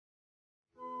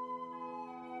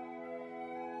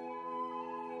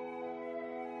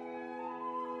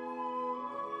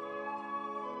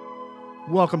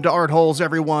Welcome to Art Holes,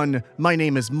 everyone. My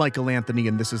name is Michael Anthony,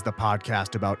 and this is the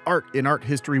podcast about art and art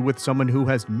history with someone who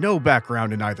has no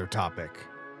background in either topic.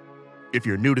 If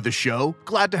you're new to the show,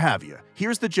 glad to have you.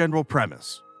 Here's the general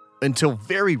premise. Until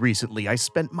very recently, I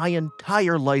spent my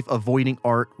entire life avoiding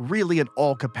art really in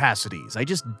all capacities. I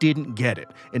just didn't get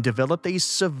it and developed a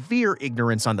severe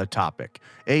ignorance on the topic,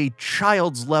 a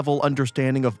child's level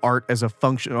understanding of art as a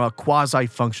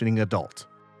quasi-functioning adult.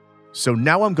 So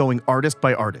now I'm going artist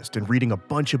by artist and reading a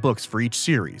bunch of books for each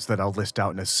series that I'll list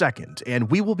out in a second, and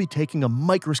we will be taking a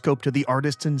microscope to the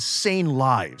artists' insane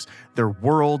lives, their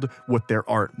world, what their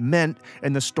art meant,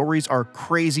 and the stories are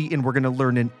crazy and we're going to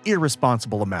learn an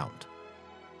irresponsible amount.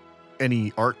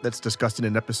 Any art that's discussed in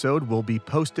an episode will be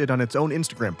posted on its own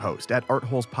Instagram post at Art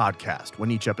Holes Podcast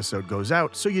when each episode goes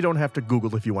out, so you don't have to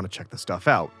Google if you want to check the stuff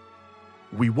out.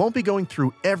 We won't be going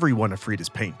through every one of Frida's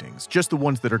paintings, just the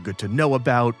ones that are good to know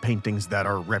about, paintings that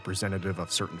are representative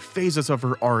of certain phases of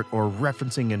her art or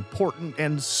referencing important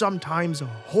and sometimes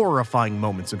horrifying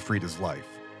moments in Frida's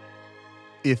life.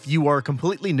 If you are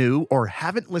completely new or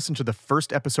haven't listened to the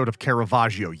first episode of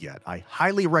Caravaggio yet, I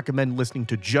highly recommend listening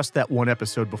to just that one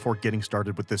episode before getting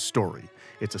started with this story.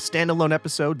 It's a standalone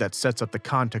episode that sets up the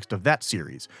context of that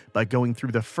series by going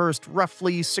through the first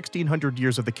roughly 1600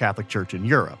 years of the Catholic Church in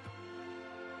Europe.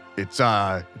 It's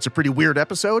a pretty weird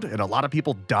episode, and a lot of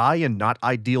people die in not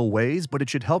ideal ways, but it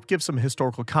should help give some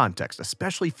historical context,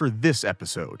 especially for this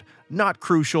episode. Not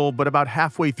crucial, but about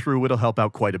halfway through it'll help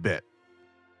out quite a bit.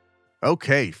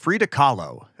 Okay, Frida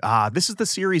Kahlo. This is the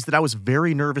series that I was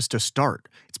very nervous to start.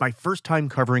 It's my first time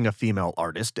covering a female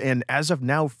artist, and as of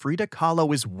now, Frida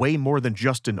Kahlo is way more than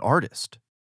just an artist.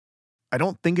 I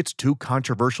don't think it's too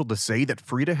controversial to say that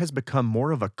Frida has become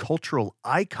more of a cultural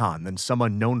icon than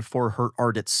someone known for her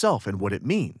art itself and what it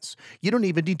means. You don't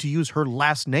even need to use her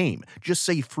last name. Just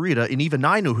say Frida and even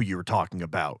I know who you were talking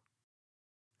about.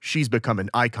 She's become an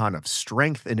icon of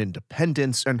strength and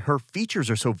independence, and her features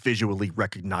are so visually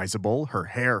recognizable, her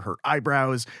hair, her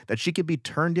eyebrows, that she can be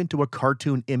turned into a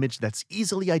cartoon image that's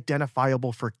easily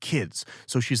identifiable for kids.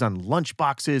 So she's on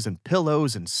lunchboxes and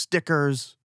pillows and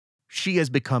stickers. She has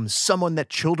become someone that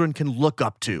children can look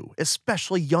up to,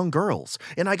 especially young girls.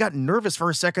 And I got nervous for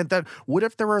a second that what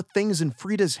if there are things in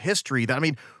Frida's history that,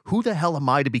 who the hell am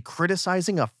I to be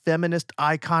criticizing a feminist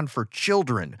icon for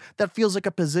children? That feels like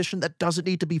a position that doesn't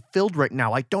need to be filled right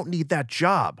now. I don't need that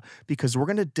job. Because we're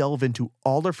going to delve into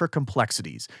all of her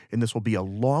complexities, and this will be a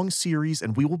long series,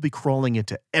 and we will be crawling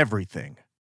into everything.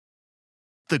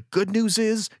 The good news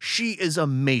is, she is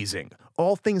amazing.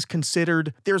 All things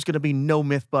considered, there's going to be no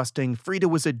myth-busting. Frida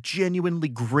was a genuinely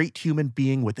great human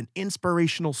being with an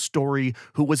inspirational story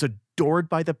who was adored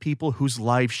by the people whose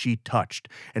lives she touched,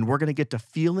 and we're going to get to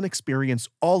feel and experience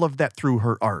all of that through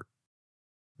her art.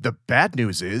 The bad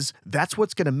news is, that's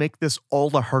what's going to make this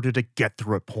all the harder to get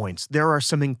through at points. There are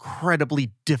some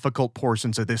incredibly difficult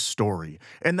portions of this story,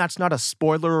 and that's not a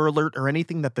spoiler alert or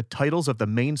anything that the titles of the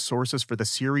main sources for the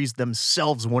series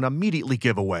themselves won't immediately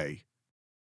give away.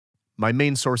 My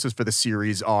main sources for the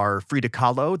series are Frida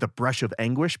Kahlo, The Brush of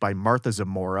Anguish by Martha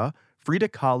Zamora, Frida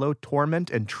Kahlo,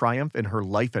 Torment and Triumph in Her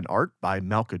Life and Art by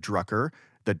Malka Drucker,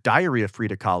 The Diary of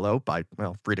Frida Kahlo by,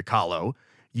 Frida Kahlo,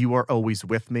 You Are Always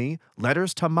With Me,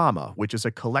 Letters to Mama, which is a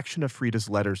collection of Frida's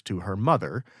letters to her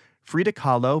mother, Frida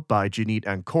Kahlo by Janit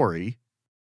Ancori,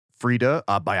 Frida,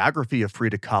 a biography of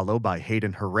Frida Kahlo by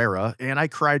Hayden Herrera, and I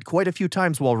cried quite a few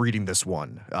times while reading this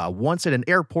one. Once at an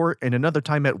airport and another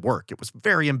time at work. It was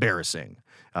very embarrassing.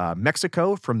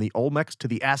 Mexico, From the Olmecs to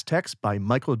the Aztecs by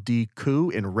Michael D.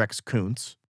 Koo and Rex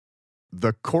Kuntz.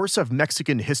 The Course of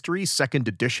Mexican History, 2nd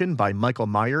edition by Michael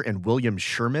Meyer and William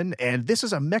Sherman, and this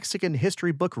is a Mexican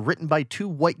history book written by two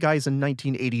white guys in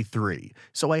 1983,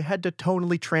 so I had to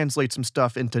tonally translate some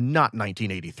stuff into not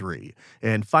 1983.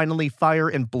 And finally, Fire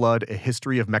and Blood, A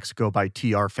History of Mexico by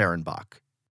T.R. Fehrenbach.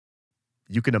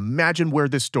 You can imagine where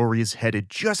this story is headed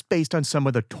just based on some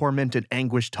of the Torment and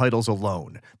Anguish titles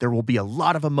alone. There will be a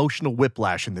lot of emotional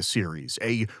whiplash in the series,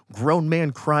 a grown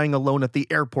man crying alone at the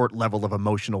airport level of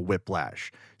emotional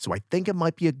whiplash. So I think it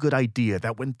might be a good idea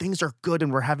that when things are good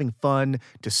and we're having fun,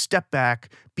 to step back,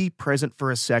 be present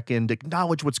for a second,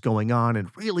 acknowledge what's going on, and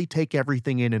really take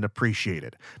everything in and appreciate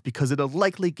it, because it'll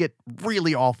likely get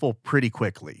really awful pretty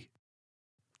quickly.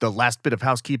 The last bit of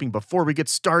housekeeping before we get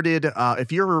started,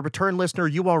 if you're a return listener,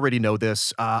 you already know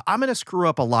this. I'm going to screw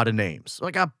up a lot of names,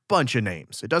 like a bunch of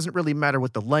names. It doesn't really matter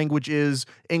what the language is,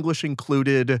 English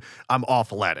included. I'm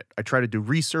awful at it. I try to do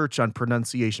research on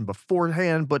pronunciation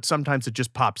beforehand, but sometimes it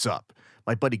just pops up.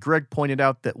 My buddy Greg pointed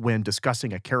out that when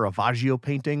discussing a Caravaggio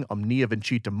painting, Omnia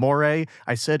Vincita More,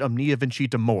 I said Omnia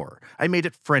Vincita More. I made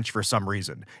it French for some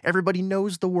reason. Everybody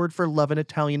knows the word for love in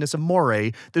Italian is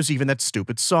amore. There's even that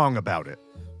stupid song about it.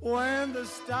 When the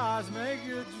stars make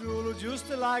you drool, just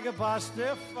like a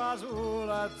pasta fazool,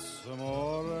 that's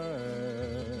amore.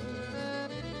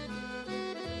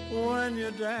 When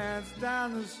you dance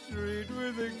down the street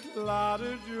with a cloud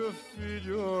at your feet,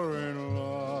 you're in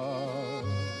love.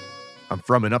 I'm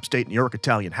from an upstate New York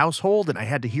Italian household, and I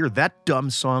had to hear that dumb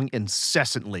song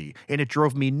incessantly, and it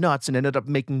drove me nuts and ended up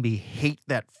making me hate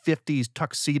that 50s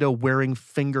tuxedo-wearing,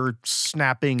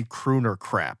 finger-snapping crooner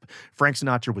crap. Frank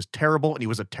Sinatra was terrible, and he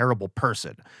was a terrible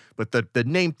person. But the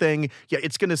name thing, yeah,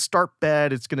 it's going to start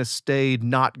bad, it's going to stay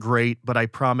not great, but I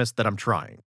promise that I'm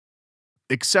trying.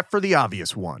 Except for the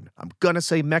obvious one. I'm gonna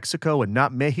say Mexico and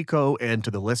not Mexico, and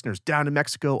to the listeners down in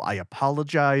Mexico, I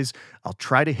apologize. I'll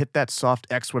try to hit that soft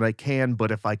X when I can, but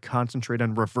if I concentrate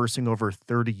on reversing over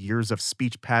 30 years of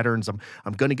speech patterns,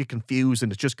 I'm gonna get confused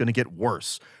and it's just gonna get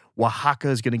worse. Oaxaca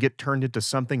is gonna get turned into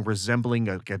something resembling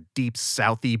a deep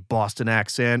Southie Boston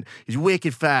accent. It's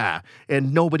wicked fa,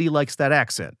 and nobody likes that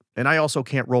accent. And I also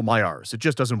can't roll my R's. It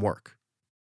just doesn't work.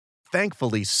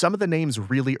 Thankfully, some of the names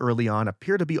really early on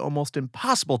appear to be almost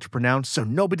impossible to pronounce, so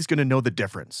nobody's going to know the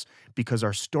difference. Because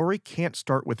our story can't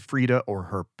start with Frida or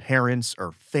her parents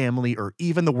or family or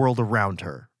even the world around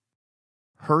her.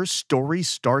 Her story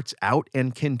starts out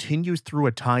and continues through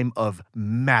a time of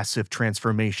massive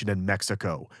transformation in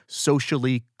Mexico,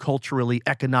 socially, culturally,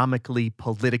 economically,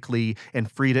 politically,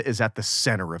 and Frida is at the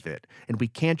center of it. And we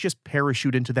can't just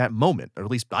parachute into that moment, or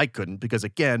at least I couldn't, because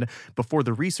again, before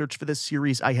the research for this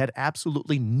series, I had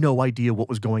absolutely no idea what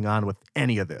was going on with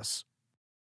any of this.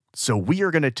 So we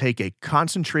are going to take a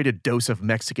concentrated dose of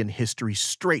Mexican history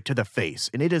straight to the face,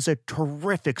 and it is a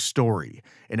terrific story.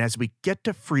 And as we get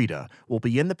to Frida, we'll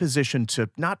be in the position to,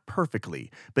 not perfectly,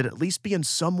 but at least be in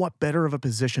somewhat better of a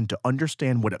position to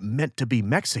understand what it meant to be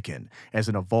Mexican as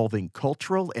an evolving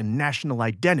cultural and national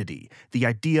identity, the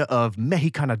idea of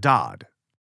Mexicanidad.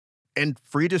 And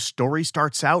Frida's story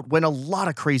starts out when a lot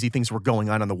of crazy things were going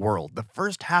on in the world. The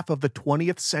first half of the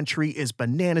 20th century is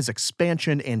bananas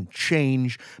expansion and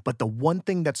change, but the one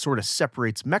thing that sort of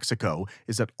separates Mexico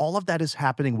is that all of that is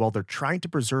happening while they're trying to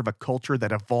preserve a culture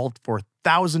that evolved for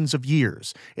thousands of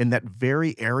years in that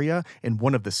very area in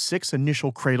one of the 6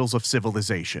 initial cradles of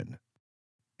civilization.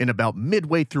 And about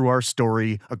midway through our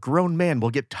story, a grown man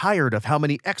will get tired of how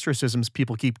many exorcisms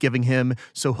people keep giving him,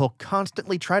 so he'll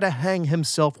constantly try to hang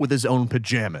himself with his own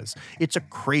pajamas. It's a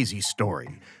crazy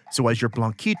story. So as your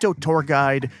Blanquito tour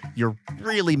guide, you're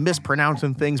really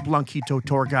mispronouncing things, Blanquito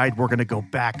tour guide, we're going to go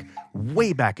back,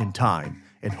 way back in time.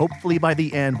 And hopefully by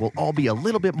the end, we'll all be a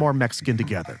little bit more Mexican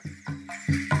together.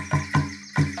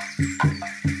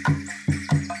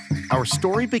 Our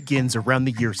story begins around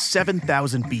the year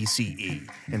 7000 BCE,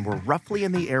 and we're roughly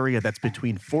in the area that's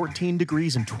between 14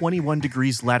 degrees and 21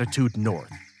 degrees latitude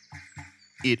north.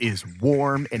 It is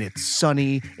warm and it's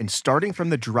sunny, and starting from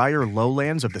the drier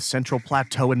lowlands of the Central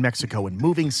Plateau in Mexico and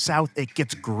moving south, it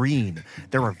gets green.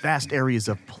 There are vast areas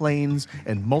of plains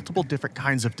and multiple different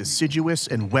kinds of deciduous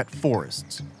and wet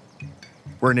forests.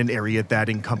 We're in an area that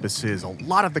encompasses a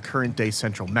lot of the current-day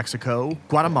central Mexico,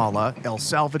 Guatemala, El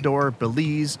Salvador,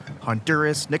 Belize,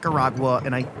 Honduras, Nicaragua,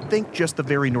 and I think just the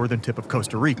very northern tip of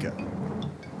Costa Rica.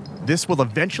 This will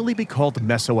eventually be called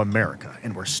Mesoamerica,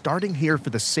 and we're starting here for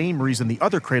the same reason the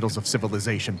other cradles of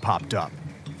civilization popped up: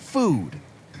 food.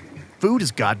 Food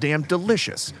is goddamn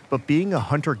delicious, but being a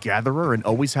hunter-gatherer and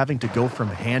always having to go from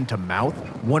hand to mouth,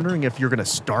 wondering if you're gonna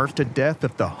starve to death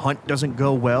if the hunt doesn't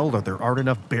go well or there aren't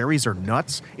enough berries or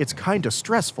nuts, it's kinda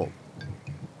stressful.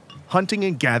 Hunting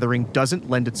and gathering doesn't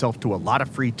lend itself to a lot of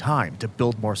free time to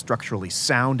build more structurally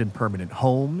sound and permanent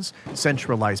homes,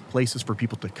 centralized places for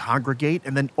people to congregate,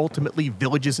 and then ultimately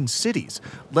villages and cities,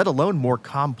 let alone more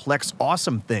complex,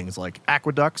 awesome things like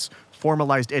aqueducts,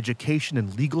 formalized education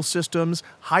and legal systems,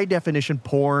 high-definition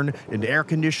porn, and air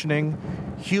conditioning.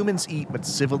 Humans eat, but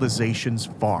civilizations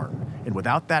farm. And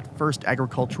without that first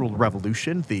agricultural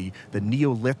revolution, the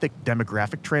Neolithic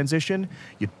demographic transition,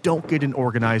 you don't get an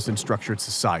organized and structured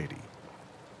society.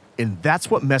 And that's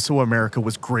what Mesoamerica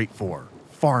was great for: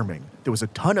 farming. There was a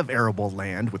ton of arable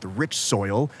land with rich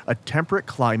soil, a temperate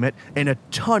climate, and a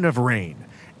ton of rain.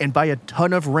 And by a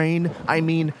ton of rain, I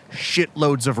mean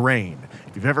shitloads of rain.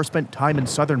 If you've ever spent time in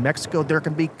southern Mexico, there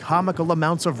can be comical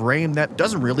amounts of rain that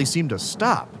doesn't really seem to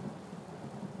stop.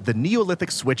 The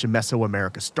Neolithic switch in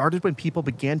Mesoamerica started when people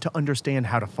began to understand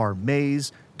how to farm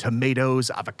maize, tomatoes,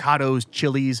 avocados,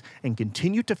 chilies, and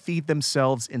continue to feed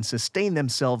themselves and sustain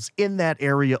themselves in that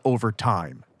area over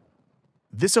time.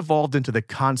 This evolved into the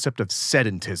concept of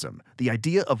sedentism, the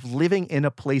idea of living in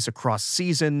a place across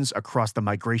seasons, across the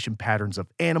migration patterns of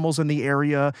animals in the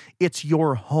area. It's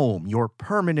your home, your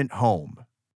permanent home.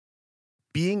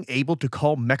 Being able to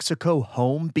call Mexico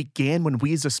home began when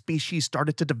we as a species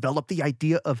started to develop the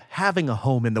idea of having a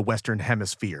home in the Western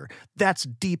Hemisphere. That's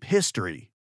deep history.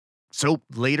 So,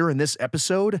 later in this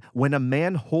episode, when a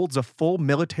man holds a full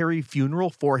military funeral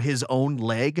for his own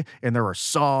leg, and there are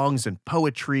songs and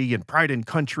poetry and pride in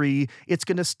country, it's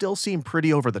going to still seem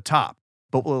pretty over the top,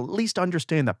 but we'll at least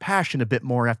understand the passion a bit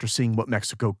more after seeing what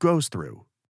Mexico goes through.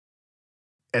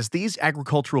 As these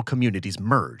agricultural communities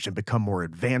merge and become more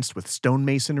advanced with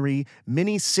stonemasonry,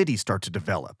 many cities start to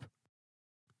develop.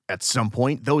 At some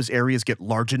point, those areas get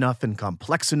large enough and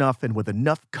complex enough, and with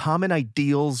enough common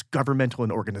ideals, governmental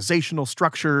and organizational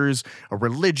structures, a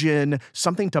religion,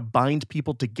 something to bind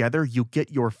people together, you get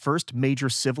your first major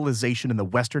civilization in the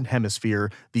Western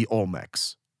Hemisphere, the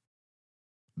Olmecs.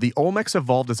 The Olmecs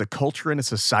evolved as a culture and a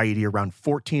society around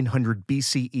 1400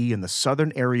 BCE in the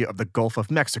southern area of the Gulf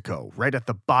of Mexico, right at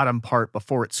the bottom part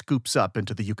before it scoops up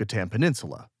into the Yucatan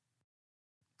Peninsula.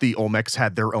 The Olmecs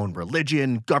had their own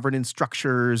religion, governance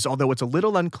structures, although it's a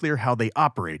little unclear how they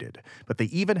operated, but they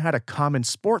even had a common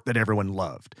sport that everyone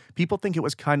loved. People think it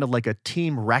was kind of like a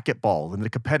team racquetball, and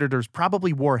the competitors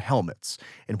probably wore helmets,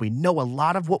 and we know a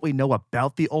lot of what we know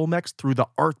about the Olmecs through the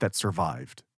art that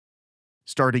survived.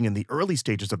 Starting in the early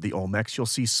stages of the Olmecs, you'll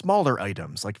see smaller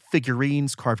items like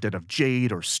figurines carved out of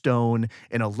jade or stone,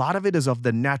 and a lot of it is of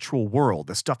the natural world,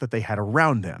 the stuff that they had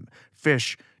around them,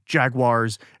 fish,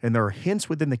 jaguars, and there are hints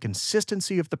within the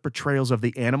consistency of the portrayals of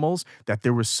the animals that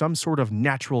there was some sort of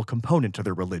natural component to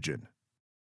their religion.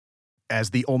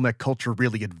 As the Olmec culture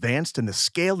really advanced and the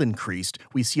scale increased,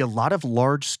 we see a lot of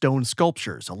large stone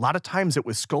sculptures. A lot of times it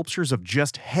was sculptures of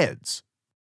just heads.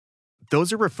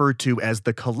 Those are referred to as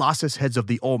the Colossus heads of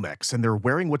the Olmecs, and they're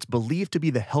wearing what's believed to be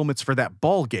the helmets for that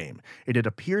ball game, and it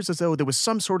appears as though there was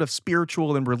some sort of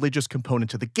spiritual and religious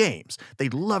component to the games. They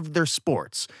loved their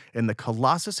sports, and the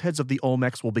Colossus heads of the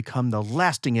Olmecs will become the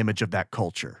lasting image of that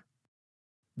culture.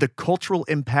 The cultural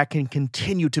impact can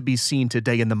continue to be seen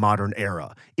today in the modern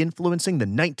era, influencing the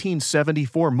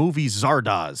 1974 movie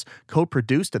Zardoz,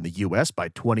 co-produced in the US by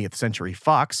 20th Century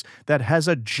Fox, that has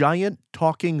a giant,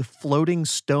 talking, floating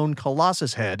stone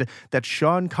colossus head that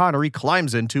Sean Connery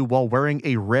climbs into while wearing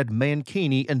a red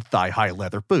mankini and thigh-high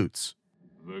leather boots.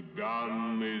 The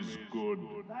gun is good.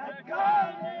 The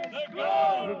gun is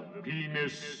good. The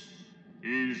penis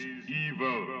is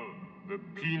evil. The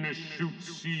penis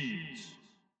shoots seeds.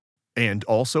 And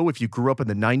also, if you grew up in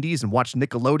the 90s and watched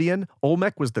Nickelodeon,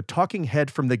 Olmec was the talking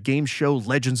head from the game show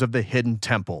Legends of the Hidden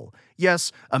Temple.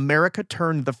 Yes, America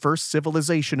turned the first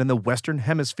civilization in the Western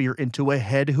Hemisphere into a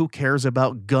head who cares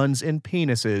about guns and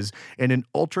penises in an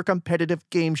ultra-competitive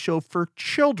game show for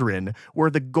children where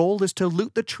the goal is to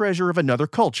loot the treasure of another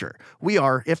culture. We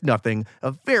are, if nothing,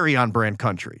 a very on-brand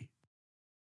country.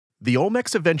 The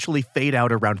Olmecs eventually fade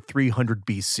out around 300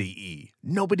 BCE.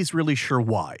 Nobody's really sure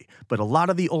why, but a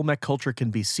lot of the Olmec culture can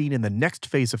be seen in the next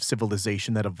phase of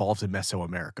civilization that evolves in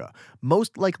Mesoamerica,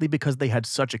 most likely because they had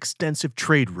such extensive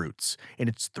trade routes, and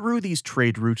it's through these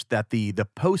trade routes that the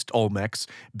post-Olmecs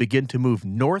begin to move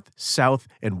north, south,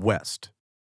 and west.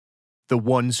 The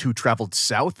ones who traveled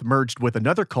south merged with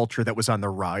another culture that was on the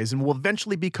rise and will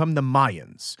eventually become the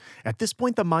Mayans. At this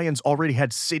point, the Mayans already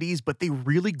had cities, but they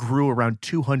really grew around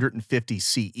 250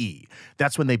 CE.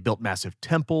 That's when they built massive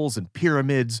temples and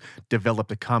pyramids,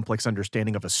 developed a complex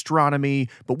understanding of astronomy,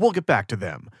 but we'll get back to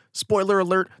them. Spoiler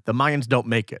alert, the Mayans don't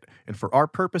make it, and for our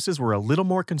purposes, we're a little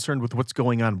more concerned with what's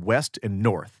going on west and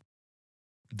north.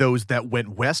 Those that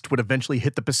went west would eventually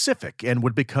hit the Pacific and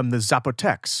would become the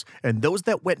Zapotecs, and those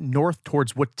that went north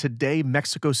towards what today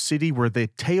Mexico City were the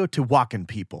Teotihuacan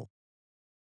people.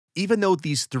 Even though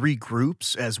these three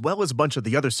groups, as well as a bunch of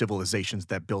the other civilizations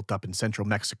that built up in central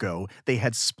Mexico, they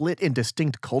had split in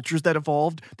distinct cultures that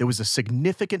evolved, there was a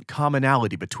significant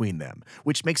commonality between them,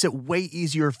 which makes it way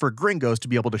easier for gringos to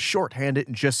be able to shorthand it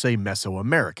and just say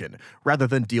Mesoamerican, rather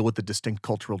than deal with the distinct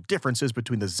cultural differences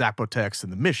between the Zapotecs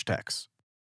and the Mixtecs.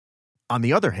 On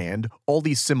the other hand, all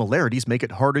these similarities make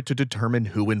it harder to determine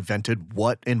who invented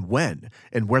what and when,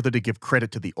 and whether to give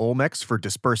credit to the Olmecs for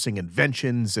dispersing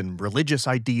inventions and religious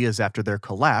ideas after their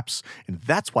collapse, and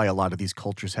that's why a lot of these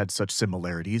cultures had such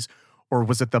similarities, or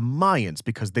was it the Mayans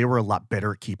because they were a lot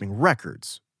better at keeping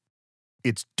records?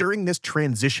 It's during this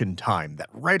transition time that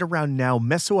right around now,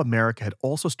 Mesoamerica had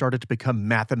also started to become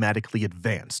mathematically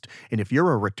advanced, and if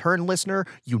you're a return listener,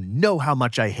 you know how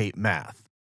much I hate math.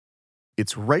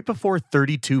 It's right before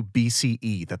 32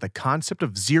 BCE that the concept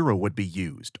of zero would be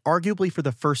used, arguably for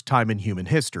the first time in human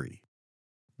history.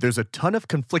 There's a ton of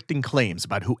conflicting claims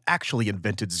about who actually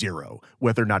invented zero,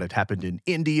 whether or not it happened in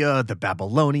India, the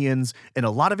Babylonians, and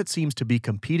a lot of it seems to be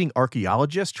competing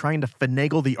archaeologists trying to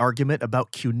finagle the argument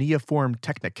about cuneiform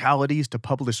technicalities to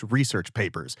publish research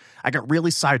papers. I got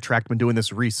really sidetracked when doing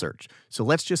this research, so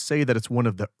let's just say that it's one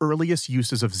of the earliest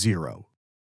uses of zero.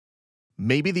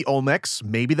 Maybe the Olmecs,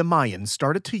 maybe the Mayans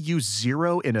started to use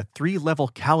zero in a 3-level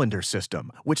calendar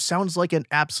system, which sounds like an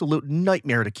absolute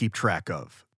nightmare to keep track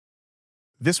of.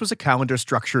 This was a calendar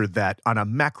structure that, on a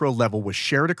macro level, was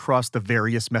shared across the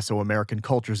various Mesoamerican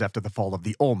cultures after the fall of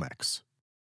the Olmecs.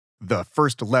 The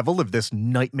first level of this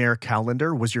nightmare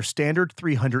calendar was your standard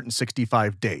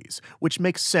 365 days, which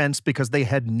makes sense because they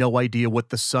had no idea what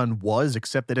the sun was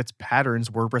except that its patterns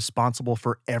were responsible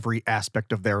for every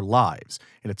aspect of their lives,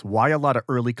 and it's why a lot of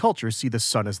early cultures see the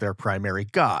sun as their primary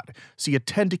god, so you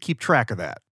tend to keep track of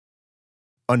that.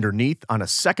 Underneath, on a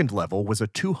second level, was a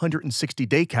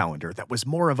 260-day calendar that was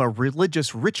more of a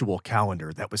religious ritual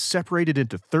calendar that was separated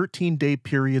into 13-day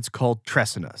periods called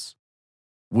tresenas.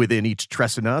 Within each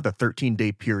tresena, the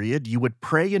 13-day period, you would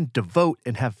pray and devote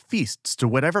and have feasts to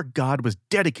whatever god was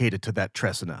dedicated to that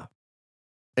tresena.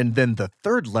 And then the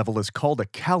third level is called a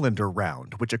calendar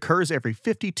round, which occurs every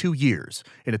 52 years.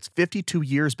 And it's 52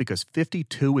 years because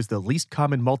 52 is the least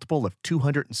common multiple of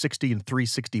 260 and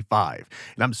 365.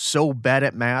 And I'm so bad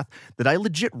at math that I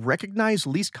legit recognize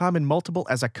least common multiple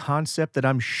as a concept that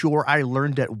I'm sure I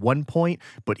learned at one point,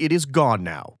 but it is gone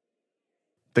now.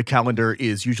 The calendar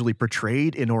is usually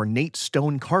portrayed in ornate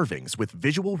stone carvings with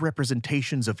visual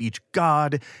representations of each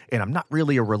god, and I'm not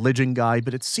really a religion guy,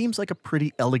 but it seems like a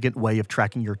pretty elegant way of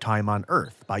tracking your time on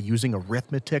Earth by using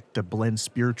arithmetic to blend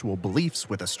spiritual beliefs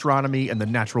with astronomy and the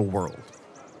natural world.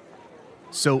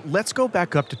 So let's go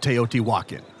back up to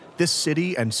Teotihuacan. This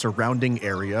city and surrounding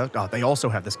area, they also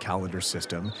have this calendar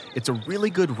system. It's a really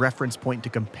good reference point to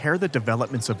compare the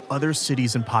developments of other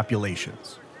cities and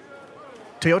populations.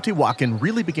 Teotihuacan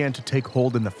really began to take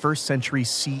hold in the 1st century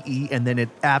CE, and then it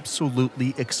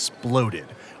absolutely exploded.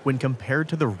 When compared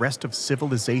to the rest of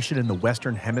civilization in the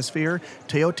Western Hemisphere,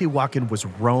 Teotihuacan was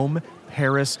Rome,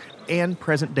 Paris, and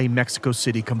present-day Mexico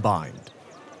City combined.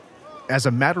 As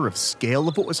a matter of scale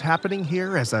of what was happening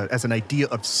here, as an idea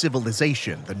of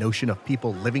civilization, the notion of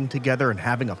people living together and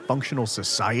having a functional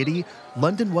society,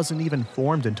 London wasn't even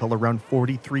formed until around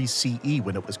 43 CE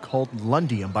when it was called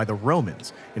Lundium by the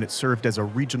Romans, and it served as a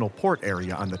regional port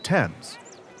area on the Thames.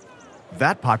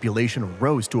 That population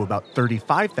rose to about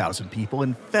 35,000 people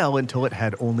and fell until it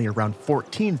had only around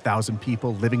 14,000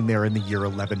 people living there in the year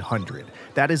 1100.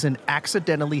 That is an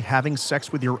accidentally having sex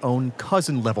with your own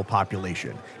cousin level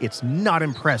population. It's not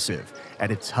impressive.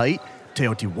 At its height,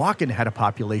 Teotihuacan had a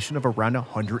population of around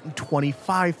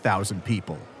 125,000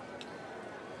 people.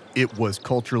 It was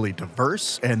culturally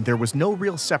diverse, and there was no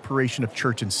real separation of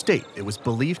church and state. It was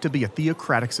believed to be a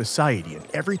theocratic society, and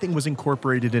everything was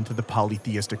incorporated into the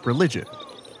polytheistic religion.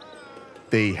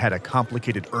 They had a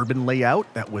complicated urban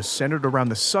layout that was centered around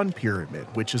the Sun Pyramid,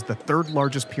 which is the 3rd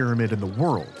largest pyramid in the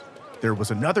world. There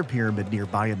was another pyramid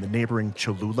nearby in the neighboring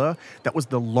Cholula that was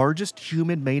the largest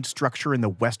human-made structure in the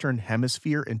Western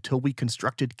Hemisphere until we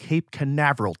constructed Cape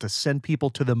Canaveral to send people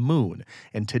to the moon,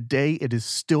 and today it is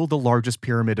still the largest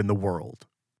pyramid in the world.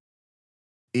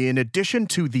 In addition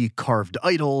to the carved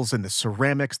idols and the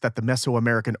ceramics that the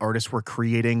Mesoamerican artists were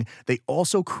creating, they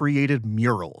also created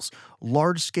murals,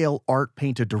 large-scale art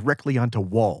painted directly onto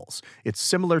walls. It's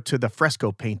similar to the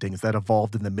fresco paintings that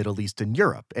evolved in the Middle East and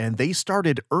Europe, and they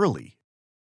started early.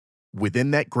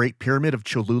 Within that Great Pyramid of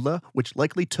Cholula, which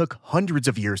likely took hundreds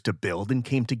of years to build and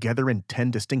came together in 10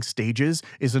 distinct stages,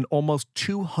 is an almost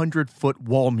 200-foot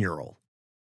wall mural.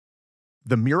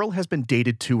 The mural has been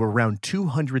dated to around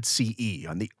 200 CE,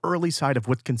 on the early side of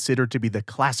what's considered to be the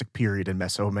classic period in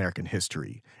Mesoamerican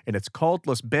history, and it's called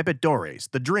Los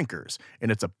Bebedores, the drinkers,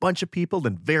 and it's a bunch of people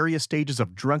in various stages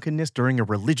of drunkenness during a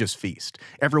religious feast.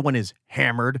 Everyone is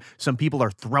hammered, some people are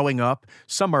throwing up,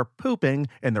 some are pooping,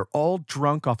 and they're all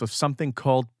drunk off of something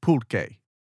called pulque.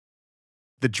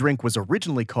 The drink was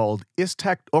originally called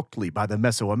Iztactoctli by the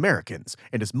Mesoamericans,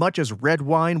 and as much as red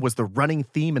wine was the running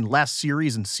theme in last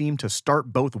series and seemed to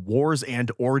start both wars and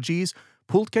orgies,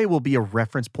 pulque will be a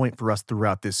reference point for us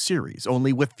throughout this series,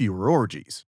 only with fewer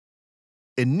orgies.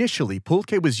 Initially,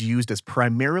 pulque was used as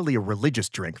primarily a religious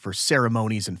drink for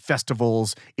ceremonies and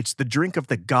festivals. It's the drink of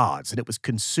the gods, and it was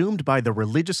consumed by the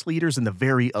religious leaders and the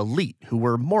very elite, who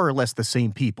were more or less the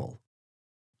same people.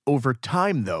 Over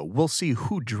time, though, we'll see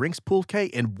who drinks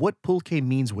pulque and what pulque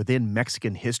means within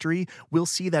Mexican history. We'll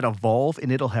see that evolve,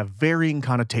 and it'll have varying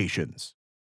connotations.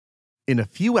 In a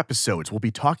few episodes, we'll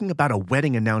be talking about a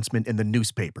wedding announcement in the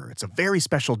newspaper. It's a very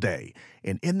special day,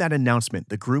 and in that announcement,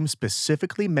 the groom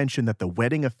specifically mentioned that the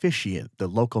wedding officiant, the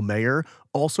local mayor,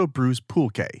 also brews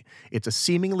pulque. It's a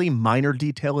seemingly minor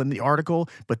detail in the article,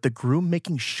 but the groom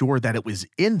making sure that it was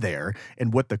in there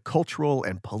and what the cultural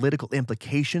and political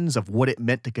implications of what it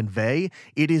meant to convey,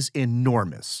 it is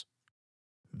enormous.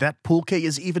 That pulque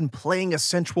is even playing a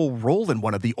central role in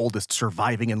one of the oldest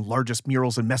surviving and largest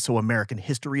murals in Mesoamerican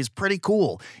history is pretty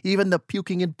cool. Even the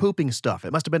puking and pooping stuff,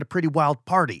 it must have been a pretty wild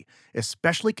party,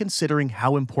 especially considering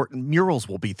how important murals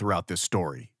will be throughout this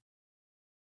story.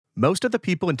 Most of the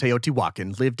people in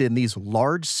Teotihuacan lived in these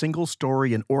large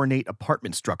single-story and ornate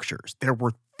apartment structures. There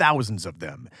were thousands of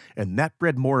them, and that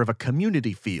bred more of a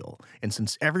community feel. And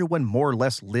since everyone more or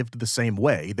less lived the same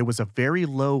way, there was a very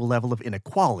low level of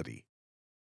inequality.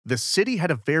 The city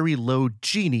had a very low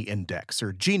Gini index,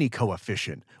 or Gini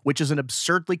coefficient, which is an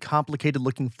absurdly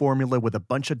complicated-looking formula with a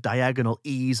bunch of diagonal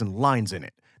E's and lines in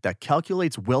it that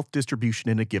calculates wealth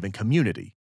distribution in a given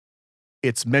community.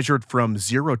 It's measured from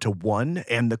 0 to 1,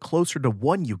 and the closer to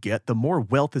 1 you get, the more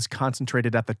wealth is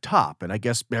concentrated at the top, and I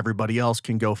guess everybody else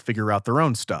can go figure out their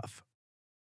own stuff.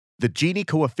 The Gini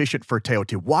coefficient for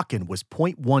Teotihuacan was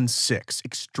 0.16,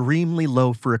 extremely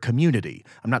low for a community.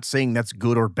 I'm not saying that's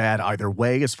good or bad either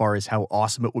way as far as how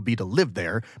awesome it would be to live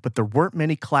there, but there weren't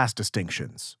many class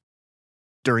distinctions.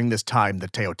 During this time, the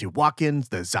Teotihuacans,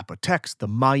 the Zapotecs, the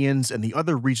Mayans, and the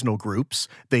other regional groups,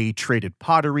 they traded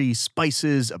pottery,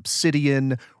 spices,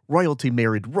 obsidian, royalty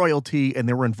married royalty, and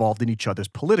they were involved in each other's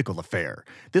political affair.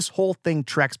 This whole thing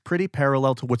tracks pretty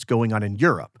parallel to what's going on in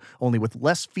Europe, only with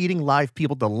less feeding live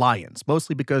people to lions,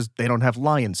 mostly because they don't have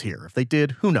lions here. If they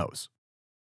did, who knows?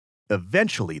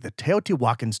 Eventually, the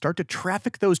Teotihuacans start to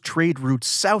traffic those trade routes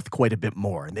south quite a bit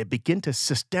more, and they begin to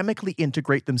systemically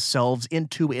integrate themselves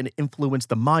into and influence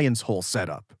the Mayans' whole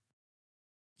setup.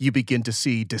 You begin to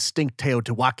see distinct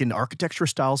Teotihuacan architecture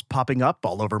styles popping up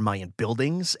all over Mayan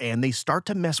buildings, and they start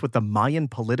to mess with the Mayan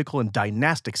political and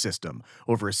dynastic system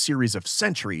over a series of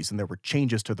centuries, and there were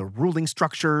changes to the ruling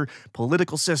structure,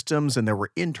 political systems, and there were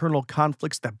internal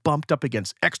conflicts that bumped up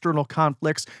against external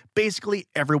conflicts. Basically,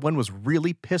 everyone was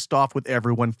really pissed off with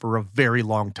everyone for a very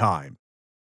long time.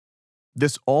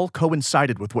 This all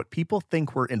coincided with what people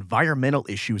think were environmental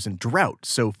issues and drought,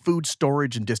 so food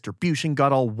storage and distribution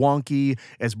got all wonky,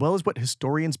 as well as what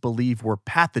historians believe were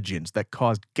pathogens that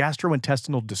caused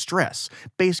gastrointestinal distress.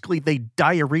 Basically, they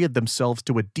diarrheaed themselves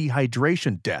to a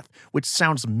dehydration death, which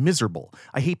sounds miserable.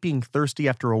 I hate being thirsty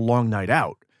after a long night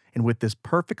out. And with this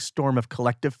perfect storm of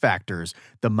collective factors,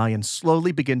 the Mayans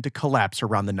slowly begin to collapse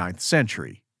around the 9th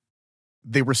century.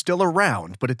 They were still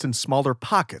around, but it's in smaller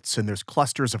pockets, and there's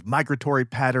clusters of migratory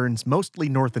patterns, mostly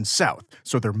north and south,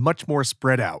 so they're much more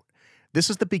spread out. This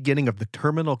is the beginning of the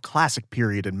Terminal Classic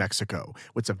period in Mexico,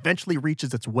 which eventually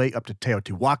reaches its way up to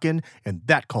Teotihuacan, and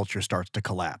that culture starts to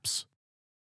collapse.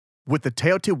 With the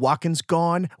Teotihuacans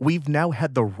gone, we've now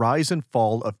had the rise and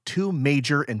fall of two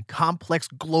major and complex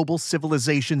global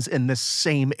civilizations in the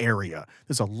same area.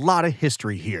 There's a lot of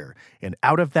history here, and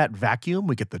out of that vacuum,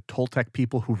 we get the Toltec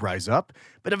people who rise up,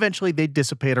 but eventually they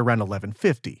dissipate around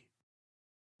 1150.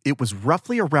 It was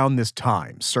roughly around this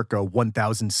time, circa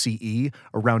 1000 CE,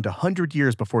 around 100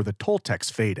 years before the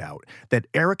Toltecs fade out, that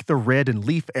Eric the Red and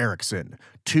Leif Erikson,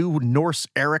 two Norse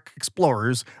Eric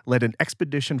explorers, led an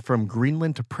expedition from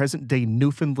Greenland to present-day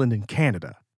Newfoundland and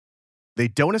Canada. They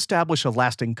don't establish a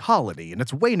lasting colony, and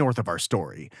it's way north of our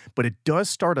story, but it does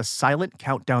start a silent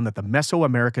countdown that the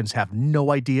Mesoamericans have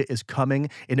no idea is coming,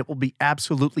 and it will be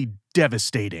absolutely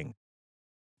devastating.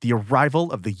 The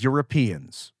arrival of the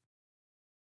Europeans.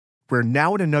 We're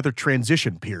now in another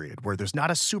transition period where there's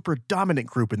not a super dominant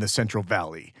group in the Central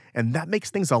Valley, and that makes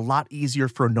things a lot easier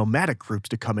for nomadic groups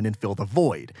to come in and fill the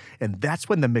void, and that's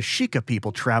when the Mexica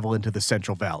people travel into the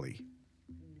Central Valley.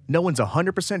 No one's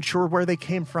 100% sure where they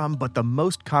came from, but the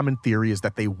most common theory is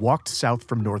that they walked south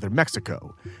from northern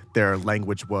Mexico. Their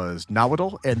language was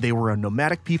Nahuatl, and they were a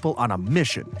nomadic people on a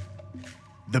mission.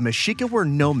 The Mexica were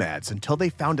nomads until they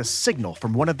found a signal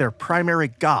from one of their primary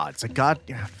gods, a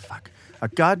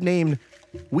god named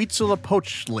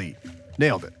Huitzilopochtli.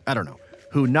 Nailed it. I don't know.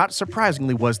 Who, not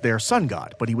surprisingly, was their sun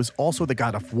god, but he was also the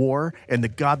god of war and the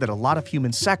god that a lot of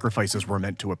human sacrifices were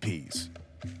meant to appease.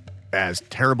 As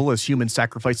terrible as human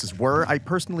sacrifices were, I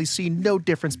personally see no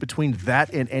difference between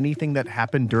that and anything that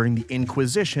happened during the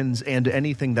Inquisitions and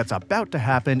anything that's about to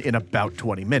happen in about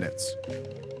 20 minutes.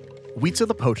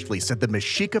 Huitzilopochtli said the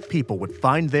Mexica people would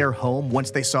find their home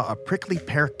once they saw a prickly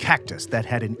pear cactus that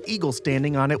had an eagle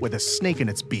standing on it with a snake in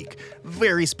its beak.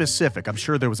 Very specific. I'm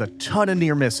sure there was a ton of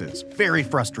near misses. Very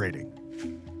frustrating.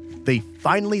 They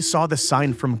finally saw the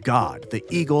sign from God, the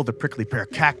eagle, the prickly pear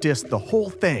cactus, the whole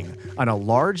thing, on a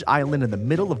large island in the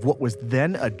middle of what was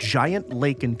then a giant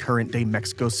lake in current-day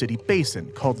Mexico City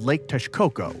basin called Lake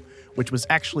Texcoco, which was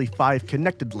actually 5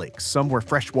 connected lakes. Some were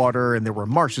freshwater and there were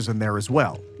marshes in there as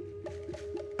well.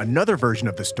 Another version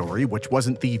of the story, which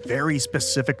wasn't the very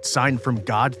specific sign from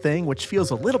God thing, which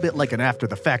feels a little bit like an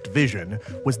after-the-fact vision,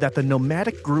 was that the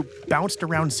nomadic group bounced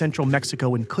around central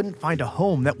Mexico and couldn't find a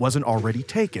home that wasn't already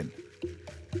taken.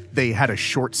 They had a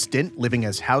short stint living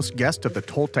as house guests of the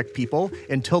Toltec people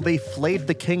until they flayed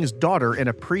the king's daughter and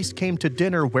a priest came to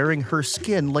dinner wearing her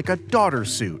skin like a daughter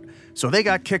suit. So they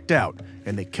got kicked out,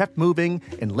 and they kept moving,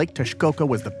 and Lake Texcoco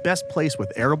was the best place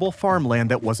with arable farmland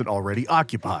that wasn't already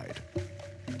occupied.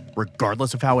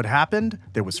 Regardless of how it happened,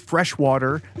 there was fresh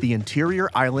water, the interior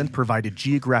island provided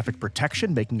geographic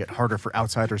protection, making it harder for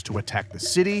outsiders to attack the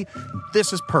city.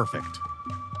 This is perfect.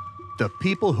 The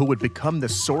people who would become the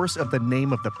source of the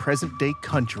name of the present-day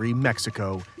country,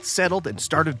 Mexico, settled and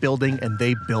started building, and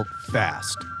they built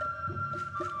fast.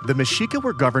 The Mexica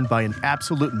were governed by an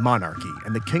absolute monarchy,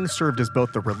 and the king served as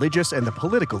both the religious and the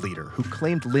political leader who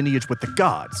claimed lineage with the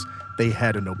gods. They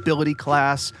had a nobility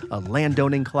class, a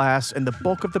landowning class, and the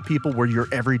bulk of the people were your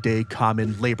everyday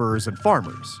common laborers and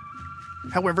farmers.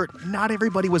 However, not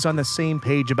everybody was on the same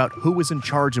page about who was in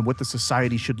charge and what the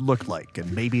society should look like,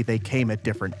 and maybe they came at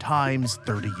different times,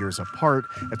 30 years apart.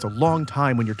 It's a long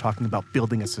time when you're talking about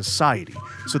building a society,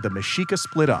 so the Mexica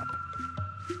split up.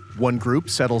 One group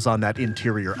settles on that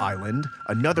interior island,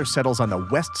 another settles on the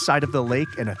west side of the lake,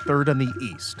 and a third on the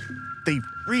east. They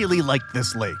really liked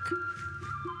this lake.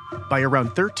 By around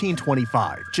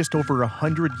 1325, just over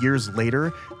 100 years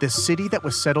later, the city that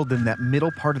was settled in that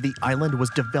middle part of the island was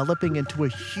developing into a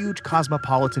huge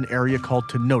cosmopolitan area called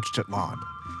Tenochtitlan.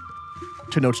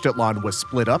 Tenochtitlan was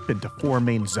split up into 4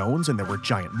 main zones, and there were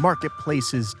giant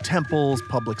marketplaces, temples,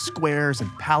 public squares, and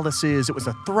palaces. It was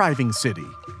a thriving city.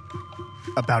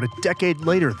 About a decade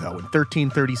later, though, in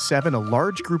 1337, a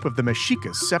large group of the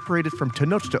Mexicas separated from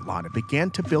Tenochtitlan and began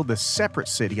to build a separate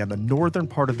city on the northern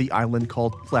part of the island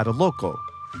called Tlatelolco.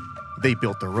 They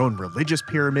built their own religious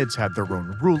pyramids, had their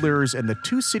own rulers, and the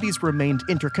two cities remained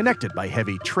interconnected by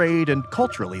heavy trade, and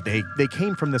culturally, they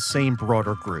came from the same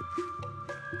broader group.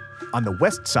 On the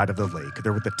west side of the lake,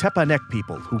 there were the Tepanec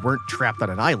people who weren't trapped on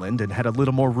an island and had a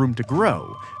little more room to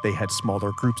grow. They had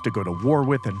smaller groups to go to war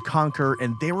with and conquer,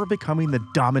 and they were becoming the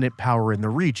dominant power in the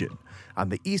region. On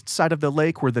the east side of the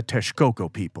lake were the Texcoco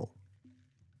people.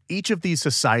 Each of these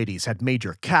societies had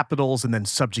major capitals and then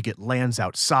subjugate lands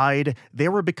outside. They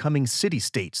were becoming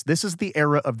city-states. This is the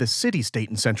era of the city-state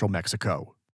in central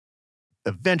Mexico.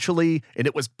 Eventually, and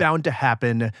it was bound to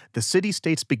happen, the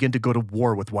city-states begin to go to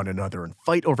war with one another and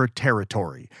fight over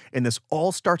territory, and this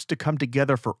all starts to come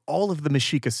together for all of the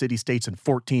Mexica city-states in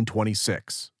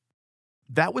 1426.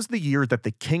 That was the year that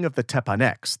the king of the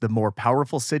Tepanecs, the more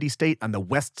powerful city-state on the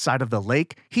west side of the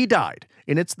lake, he died,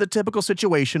 and it's the typical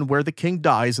situation where the king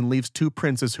dies and leaves 2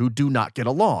 princes who do not get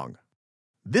along.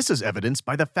 This is evidenced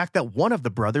by the fact that one of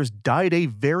the brothers died a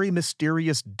very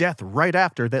mysterious death right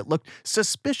after that looked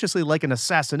suspiciously like an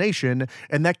assassination,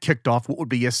 and that kicked off what would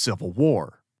be a civil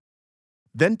war.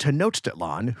 Then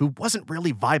Tenochtitlan, who wasn't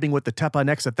really vibing with the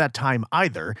Tepanecs at that time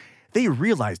either, they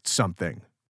realized something.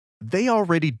 They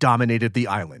already dominated the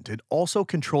island and also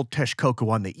controlled Texcoco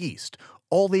on the east.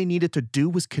 All they needed to do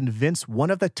was convince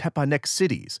one of the Tepanec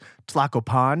cities,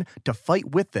 Tlacopan, to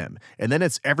fight with them, and then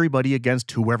it's everybody against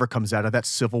whoever comes out of that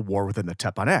civil war within the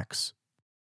Tepanecs.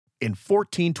 In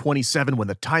 1427, when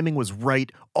the timing was right,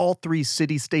 all 3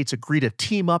 city-states agree to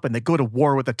team up and they go to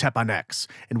war with the Tepanecs,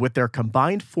 and with their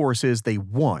combined forces, they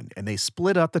won, and they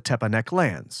split up the Tepanec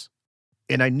lands.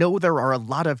 And I know there are a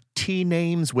lot of T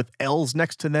names with L's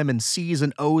next to them and C's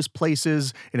and O's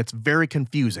places, and it's very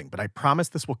confusing, but I promise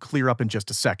this will clear up in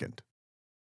just a second.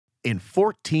 In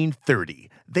 1430,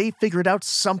 they figured out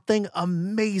something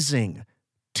amazing.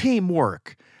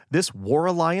 Teamwork. This war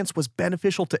alliance was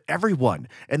beneficial to everyone,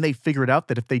 and they figured out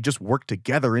that if they just worked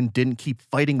together and didn't keep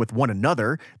fighting with one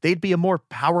another, they'd be a more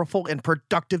powerful and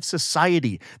productive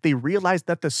society. They realized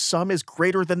that the sum is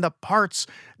greater than the parts.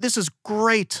 This is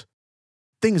great.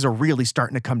 Things are really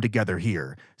starting to come together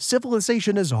here.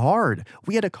 Civilization is hard.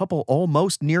 We had a couple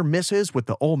almost near misses with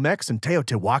the Olmecs and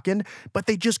Teotihuacan, but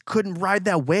they just couldn't ride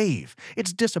that wave.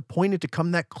 It's disappointing to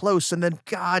come that close and then,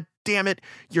 god damn it,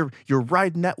 you're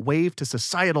riding that wave to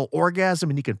societal orgasm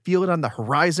and you can feel it on the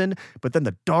horizon, but then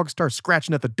the dog starts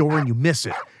scratching at the door and you miss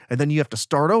it. And then you have to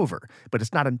start over. But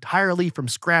it's not entirely from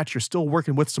scratch. You're still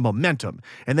working with some momentum.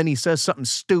 And then he says something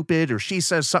stupid or she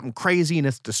says something crazy and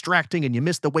it's distracting and you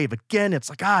miss the wave again. It's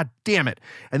like, damn it.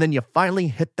 And then you finally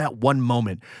hit that one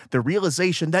moment. The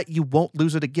realization that you won't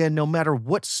lose it again no matter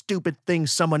what stupid thing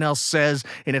someone else says.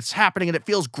 And it's happening and it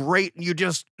feels great and you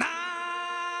just...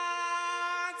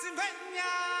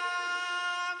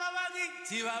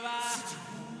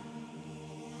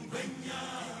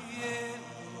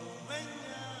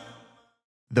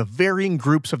 The varying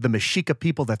groups of the Mexica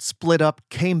people that split up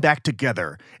came back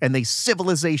together, and they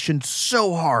civilizationed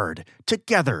so hard,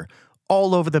 together,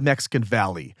 all over the Mexican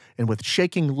Valley, and with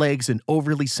shaking legs and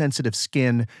overly sensitive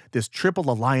skin, this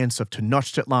triple alliance of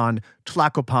Tenochtitlan,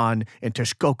 Tlacopan, and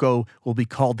Texcoco will be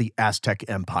called the Aztec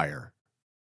Empire.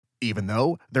 Even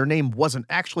though their name wasn't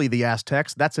actually the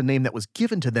Aztecs, that's a name that was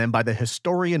given to them by the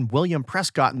historian William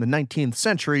Prescott in the 19th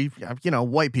century,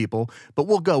 white people, but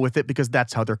we'll go with it because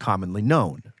that's how they're commonly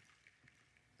known.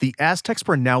 The Aztecs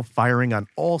were now firing on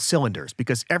all cylinders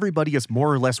because everybody is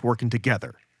more or less working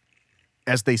together.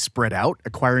 As they spread out,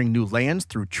 acquiring new lands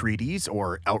through treaties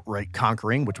or outright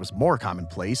conquering, which was more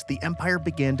commonplace, the empire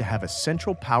began to have a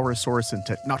central power source in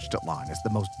Tenochtitlan as the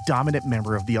most dominant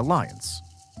member of the alliance.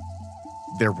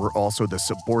 There were also the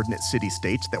subordinate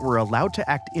city-states that were allowed to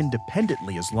act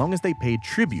independently as long as they paid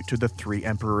tribute to the three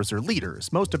emperors or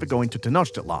leaders, most of it going to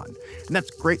Tenochtitlan. And that's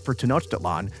great for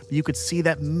Tenochtitlan, but you could see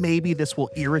that maybe this will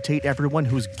irritate everyone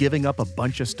who's giving up a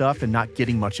bunch of stuff and not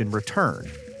getting much in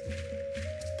return.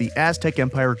 The Aztec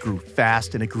Empire grew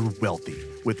fast and it grew wealthy,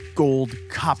 with gold,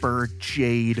 copper,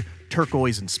 jade,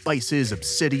 turquoise and spices,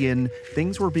 obsidian.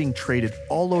 Things were being traded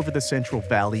all over the Central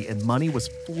Valley and money was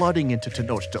flooding into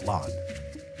Tenochtitlan.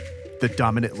 The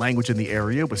dominant language in the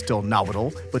area was still Nahuatl,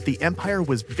 but the empire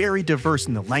was very diverse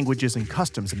in the languages and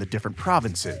customs in the different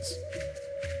provinces.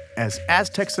 As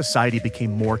Aztec society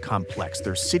became more complex,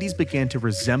 their cities began to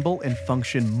resemble and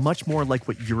function much more like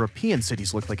what European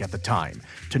cities looked like at the time.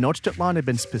 Tenochtitlan had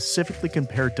been specifically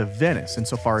compared to Venice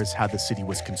insofar as how the city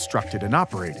was constructed and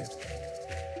operated.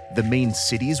 The main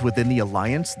cities within the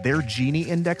alliance, their Gini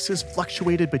indexes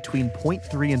fluctuated between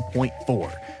 0.3 and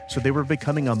 0.4, so they were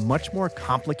becoming a much more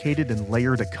complicated and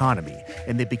layered economy,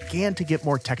 and they began to get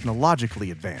more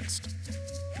technologically advanced.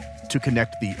 To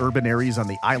connect the urban areas on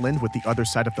the island with the other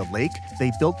side of the lake,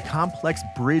 they built complex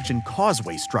bridge and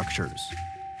causeway structures.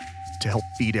 To help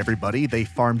feed everybody, they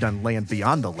farmed on land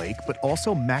beyond the lake, but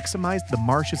also maximized the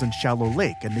marshes and shallow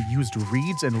lake, and they used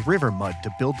reeds and river mud to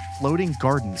build floating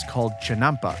gardens called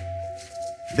chinampa.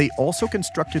 They also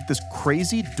constructed this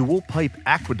crazy dual-pipe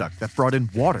aqueduct that brought in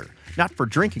water. Not for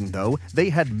drinking, though.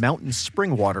 They had mountain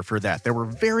spring water for that. They were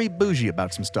very bougie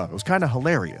about some stuff. It was kind of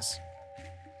hilarious.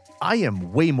 I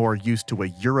am way more used to a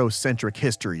Eurocentric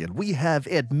history, and we have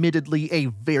admittedly a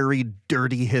very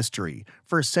dirty history.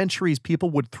 For centuries,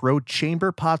 people would throw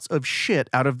chamber pots of shit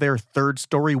out of their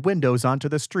third-story windows onto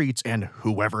the streets and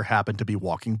whoever happened to be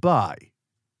walking by.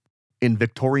 In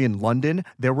Victorian London,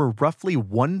 there were roughly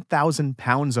 1,000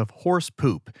 pounds of horse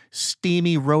poop,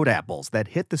 steamy road apples that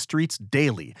hit the streets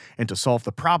daily, and to solve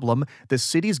the problem, the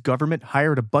city's government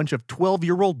hired a bunch of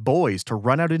 12-year-old boys to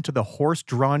run out into the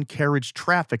horse-drawn carriage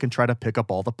traffic and try to pick up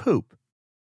all the poop.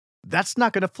 That's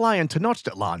not going to fly in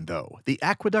Tenochtitlan, though. The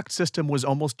aqueduct system was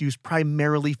almost used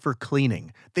primarily for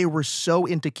cleaning. They were so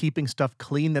into keeping stuff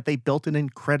clean that they built an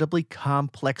incredibly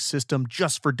complex system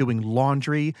just for doing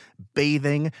laundry,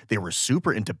 bathing. They were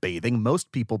super into bathing.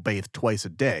 Most people bathed twice a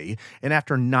day. And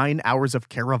after 9 hours of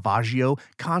Caravaggio,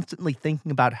 constantly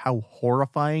thinking about how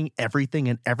horrifying everything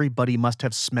and everybody must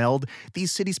have smelled,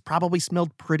 these cities probably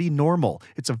smelled pretty normal.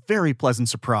 It's a very pleasant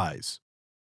surprise.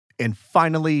 And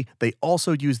finally, they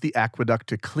also used the aqueduct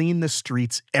to clean the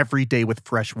streets every day with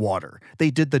fresh water.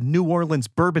 They did the New Orleans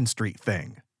Bourbon Street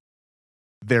thing.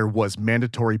 There was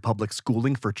mandatory public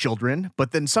schooling for children,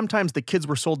 but then sometimes the kids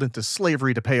were sold into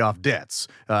slavery to pay off debts.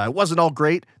 It wasn't all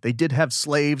great. They did have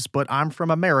slaves, but I'm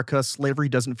from America. Slavery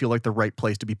doesn't feel like the right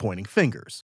place to be pointing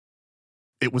fingers.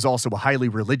 It was also a highly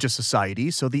religious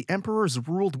society, so the emperors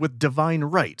ruled with divine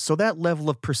right, so that level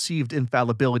of perceived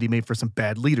infallibility made for some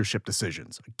bad leadership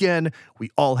decisions. Again, we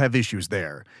all have issues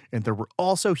there. And there were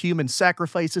also human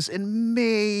sacrifices, and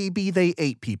maybe they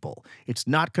ate people. It's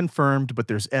not confirmed, but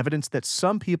there's evidence that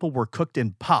some people were cooked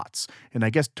in pots, and I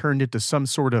guess turned into some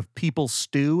sort of people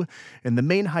stew. And the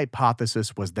main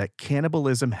hypothesis was that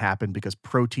cannibalism happened because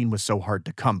protein was so hard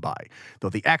to come by, though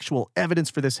the actual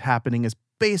evidence for this happening is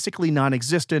basically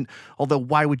non-existent, although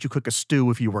why would you cook a stew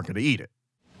if you weren't going to eat it?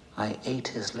 I ate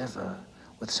his liver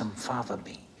with some fava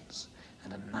beans.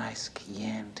 and a nice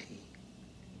Chianti.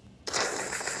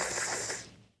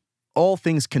 All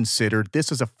things considered,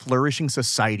 this is a flourishing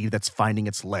society that's finding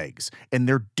its legs, and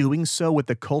they're doing so with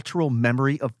the cultural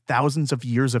memory of thousands of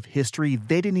years of history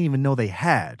they didn't even know they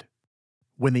had.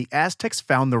 When the Aztecs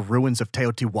found the ruins of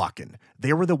Teotihuacan,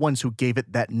 they were the ones who gave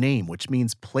it that name, which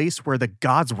means place where the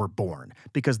gods were born,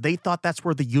 because they thought that's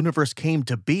where the universe came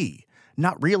to be,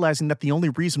 not realizing that the only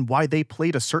reason why they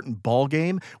played a certain ball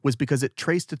game was because it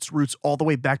traced its roots all the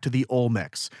way back to the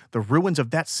Olmecs. The ruins of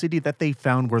that city that they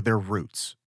found were their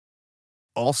roots.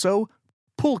 Also,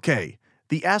 pulque.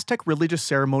 The Aztec religious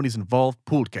ceremonies involved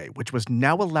pulque, which was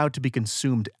now allowed to be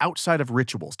consumed outside of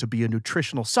rituals to be a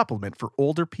nutritional supplement for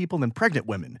older people and pregnant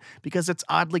women, because it's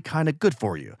oddly kind of good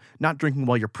for you. Not drinking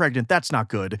while you're pregnant, that's not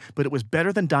good, but it was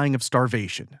better than dying of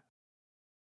starvation.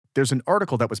 There's an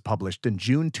article that was published in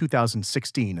June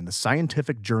 2016 in the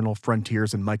scientific journal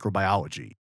Frontiers in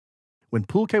Microbiology. When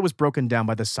pulque was broken down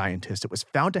by the scientists, it was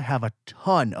found to have a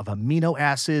ton of amino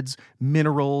acids,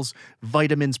 minerals,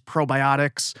 vitamins,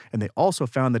 probiotics, and they also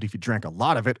found that if you drank a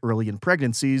lot of it early in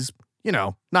pregnancies,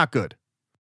 not good.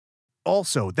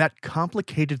 Also, that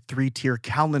complicated 3-tier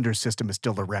calendar system is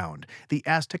still around. The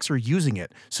Aztecs are using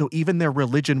it, so even their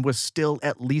religion was still,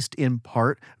 at least in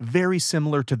part, very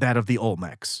similar to that of the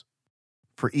Olmecs.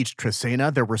 For each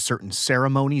trecena, there were certain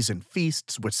ceremonies and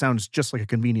feasts, which sounds just like a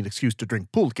convenient excuse to drink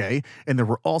pulque, and there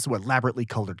were also elaborately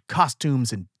colored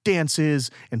costumes and dances,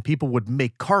 and people would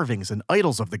make carvings and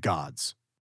idols of the gods.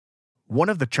 One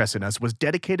of the trecenas was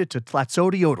dedicated to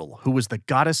Tlatzodiotl, who was the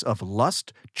goddess of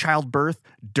lust, childbirth,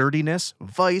 dirtiness,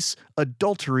 vice,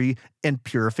 adultery, and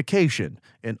purification,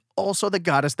 and also the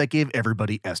goddess that gave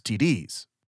everybody STDs.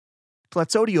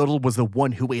 Tlatzodiotl was the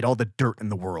one who ate all the dirt in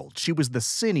the world. She was the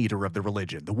sin eater of the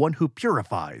religion, the one who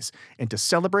purifies, and to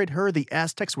celebrate her, the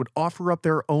Aztecs would offer up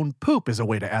their own poop as a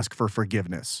way to ask for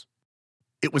forgiveness.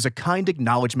 It was a kind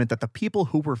acknowledgement that the people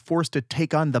who were forced to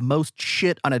take on the most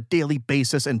shit on a daily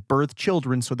basis and birth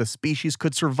children so the species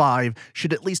could survive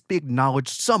should at least be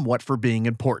acknowledged somewhat for being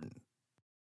important.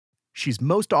 She's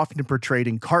most often portrayed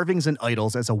in carvings and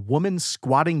idols as a woman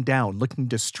squatting down looking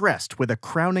distressed with a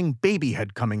crowning baby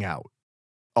head coming out.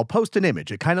 I'll post an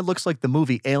image. It kind of looks like the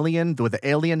movie Alien, where the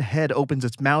alien head opens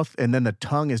its mouth and then the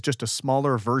tongue is just a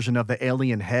smaller version of the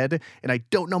alien head. And I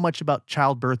don't know much about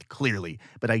childbirth clearly,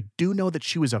 but I do know that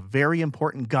she was a very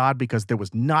important god because there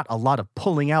was not a lot of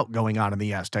pulling out going on in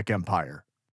the Aztec Empire.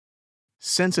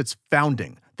 Since its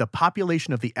founding, the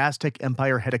population of the Aztec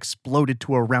Empire had exploded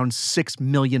to around 6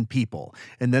 million people,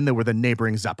 and then there were the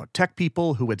neighboring Zapotec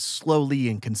people who had slowly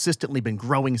and consistently been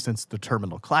growing since the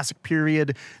Terminal Classic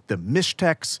period, the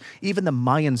Mixtecs, even the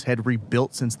Mayans had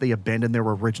rebuilt since they abandoned their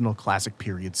original Classic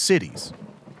period cities.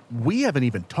 We haven't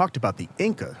even talked about the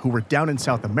Inca, who were down in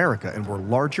South America and were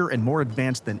larger and more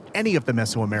advanced than any of the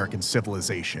Mesoamerican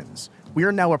civilizations. We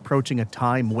are now approaching a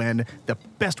time when the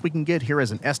best we can get here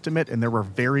is an estimate, and there were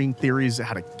varying theories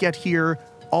how to get here.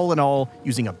 All in all,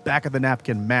 using a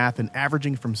back-of-the-napkin math and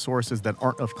averaging from sources that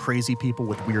aren't of crazy people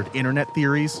with weird internet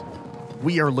theories,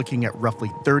 we are looking at roughly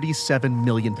 37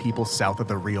 million people south of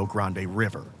the Rio Grande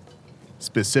River.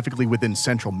 Specifically within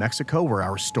central Mexico, where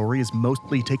our story is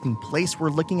mostly taking place, we're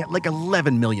looking at like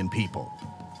 11 million people.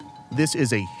 This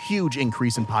is a huge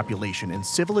increase in population, and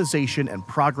civilization and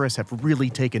progress have really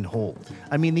taken hold.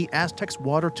 I mean, the Aztecs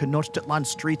water Tenochtitlan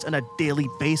streets on a daily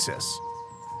basis.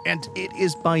 And it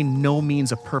is by no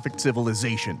means a perfect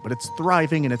civilization, but it's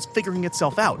thriving and it's figuring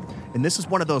itself out. And this is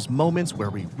one of those moments where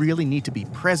we really need to be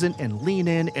present and lean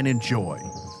in and enjoy.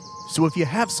 So if you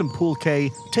have some pulque,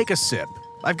 take a sip.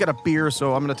 I've got a beer,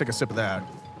 so I'm going to take a sip of that.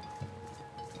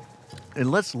 And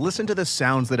let's listen to the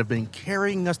sounds that have been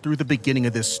carrying us through the beginning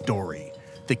of this story.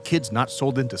 The kids not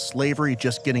sold into slavery,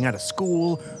 just getting out of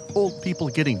school, old people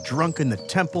getting drunk in the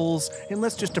temples, and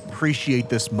let's just appreciate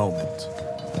this moment.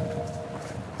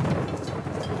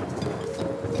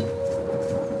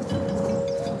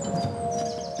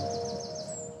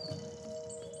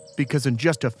 Because in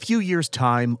just a few years'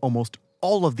 time, almost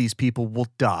all of these people will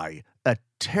die a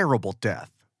terrible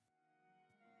death.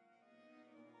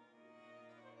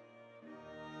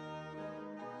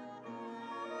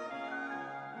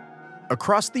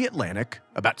 Across the Atlantic,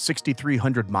 about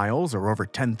 6,300 miles or over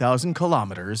 10,000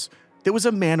 kilometers, there was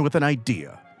a man with an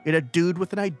idea, and a dude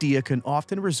with an idea can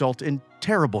often result in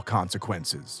terrible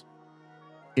consequences.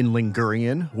 In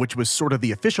Ligurian, which was sort of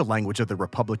the official language of the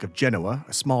Republic of Genoa,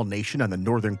 a small nation on the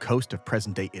northern coast of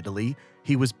present-day Italy,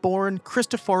 he was born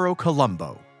Cristoforo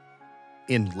Colombo.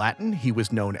 In Latin, he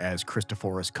was known as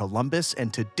Christophorus Columbus,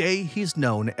 and today he's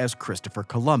known as Christopher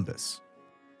Columbus.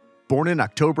 Born in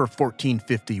October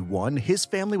 1451, his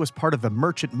family was part of the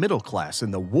merchant middle class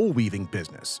in the wool weaving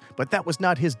business, but that was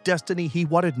not his destiny. He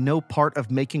wanted no part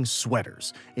of making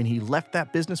sweaters, and he left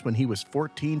that business when he was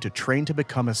 14 to train to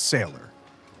become a sailor.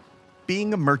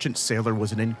 Being a merchant sailor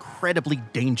was an incredibly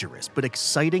dangerous but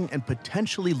exciting and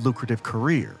potentially lucrative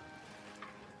career.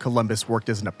 Columbus worked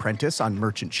as an apprentice on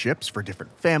merchant ships for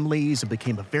different families and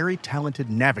became a very talented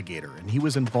navigator, and he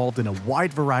was involved in a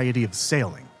wide variety of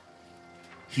sailing.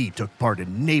 He took part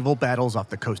in naval battles off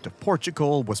the coast of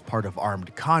Portugal, was part of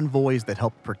armed convoys that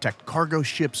helped protect cargo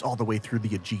ships all the way through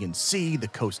the Aegean Sea, the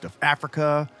coast of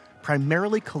Africa.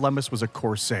 Primarily, Columbus was a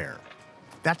corsair.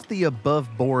 That's the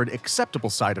above-board, acceptable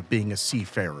side of being a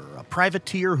seafarer, a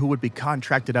privateer who would be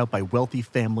contracted out by wealthy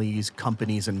families,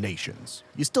 companies, and nations.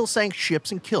 You still sank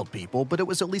ships and killed people, but it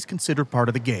was at least considered part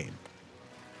of the game.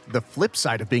 The flip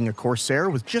side of being a corsair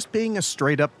was just being a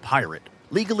straight-up pirate.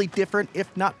 Legally different,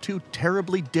 if not too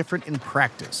terribly different in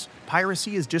practice.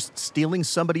 Piracy is just stealing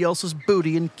somebody else's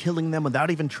booty and killing them without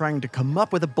even trying to come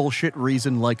up with a bullshit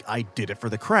reason like I did it for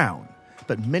the crown.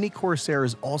 But many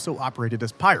corsairs also operated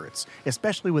as pirates,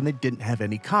 especially when they didn't have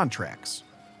any contracts.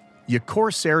 You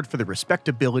corsaired for the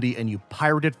respectability and you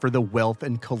pirated for the wealth,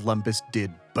 and Columbus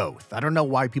did both. I don't know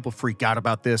why people freak out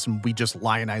about this and we just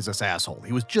lionize this asshole.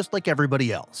 He was just like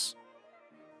everybody else.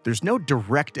 There's no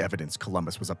direct evidence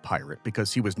Columbus was a pirate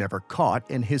because he was never caught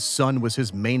and his son was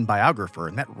his main biographer,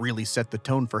 and that really set the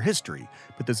tone for history,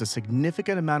 but there's a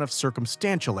significant amount of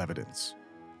circumstantial evidence.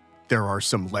 There are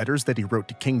some letters that he wrote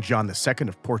to King John II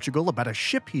of Portugal about a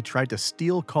ship he tried to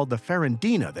steal called the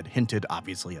Ferrandina that hinted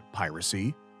obviously at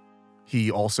piracy. He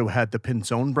also had the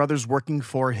Pinzon brothers working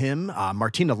for him,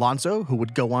 Martin Alonso, who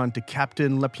would go on to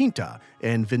captain La Pinta,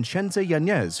 and Vincenzo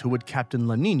Yanez, who would captain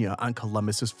La Niña on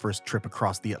Columbus's first trip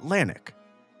across the Atlantic.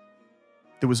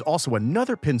 There was also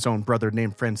another Pinzon brother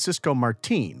named Francisco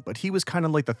Martin, but he was kind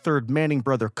of like the third Manning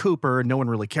brother Cooper. No one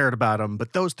really cared about him,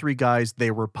 but those three guys,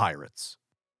 they were pirates.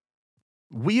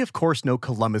 We, of course, know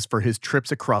Columbus for his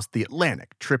trips across the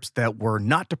Atlantic, trips that were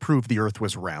not to prove the Earth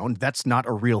was round. That's not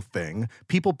a real thing.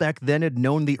 People back then had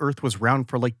known the Earth was round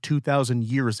for like 2,000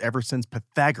 years, ever since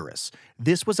Pythagoras.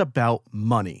 This was about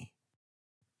money.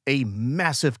 A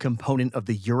massive component of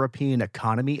the European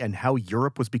economy and how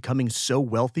Europe was becoming so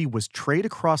wealthy was trade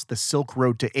across the Silk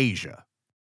Road to Asia.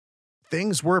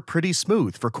 Things were pretty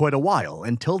smooth for quite a while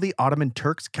until the Ottoman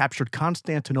Turks captured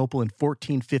Constantinople in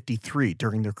 1453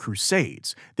 during their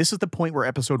Crusades. This is the point where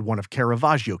episode 1 of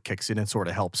Caravaggio kicks in and sort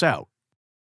of helps out.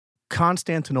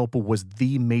 Constantinople was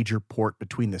the major port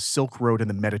between the Silk Road and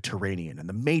the Mediterranean, and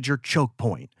the major choke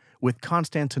point. With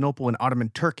Constantinople in Ottoman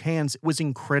Turk hands, it was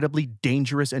incredibly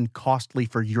dangerous and costly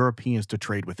for Europeans to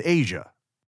trade with Asia.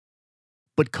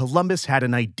 But Columbus had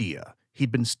an idea.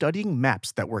 He'd been studying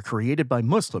maps that were created by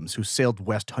Muslims who sailed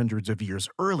west hundreds of years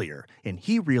earlier, and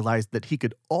he realized that he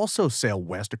could also sail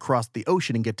west across the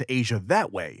ocean and get to Asia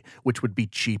that way, which would be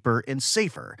cheaper and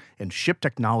safer, and ship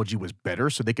technology was better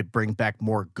so they could bring back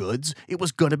more goods. It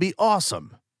was gonna be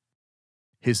awesome.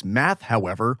 His math,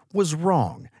 however, was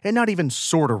wrong, and not even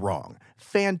sorta wrong,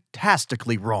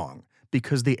 fantastically wrong,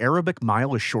 because the Arabic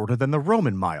mile is shorter than the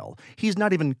Roman mile. He's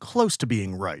not even close to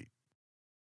being right.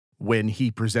 When he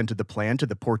presented the plan to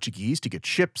the Portuguese to get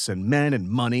ships and men and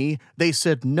money, they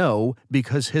said no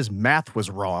because his math was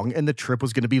wrong and the trip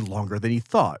was going to be longer than he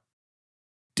thought.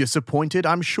 Disappointed,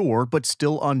 I'm sure, but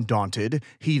still undaunted,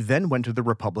 he then went to the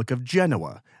Republic of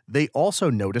Genoa. They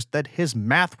also noticed that his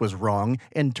math was wrong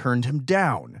and turned him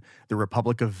down. The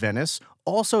Republic of Venice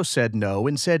also said no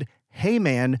and said, "Hey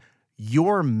man,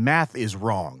 your math is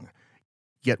wrong."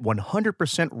 Yet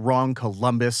 100% wrong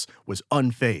Columbus was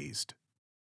unfazed.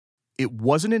 It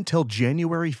wasn't until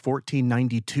January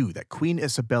 1492 that Queen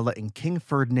Isabella and King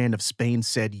Ferdinand of Spain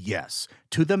said yes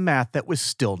to the math that was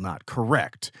still not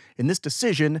correct. And this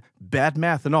decision, bad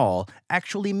math and all,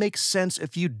 actually makes sense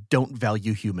if you don't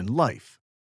value human life.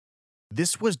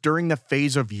 This was during the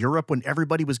phase of Europe when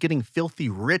everybody was getting filthy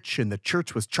rich and the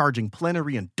church was charging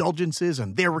plenary indulgences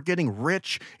and they were getting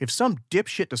rich. If some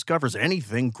dipshit discovers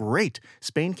anything, great.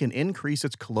 Spain can increase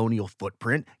its colonial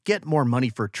footprint, get more money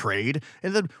for trade,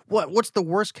 and then what's the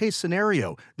worst case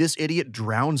scenario? This idiot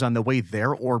drowns on the way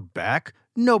there or back?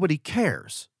 Nobody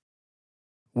cares.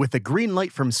 With a green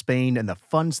light from Spain and the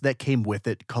funds that came with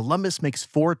it, Columbus makes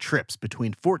 4 trips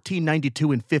between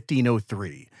 1492 and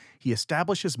 1503. He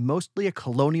establishes mostly a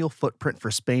colonial footprint for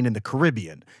Spain in the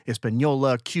Caribbean,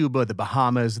 Hispaniola, Cuba, the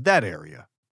Bahamas, that area.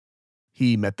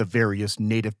 He met the various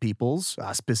native peoples,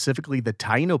 specifically the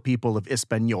Taino people of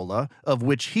Hispaniola, of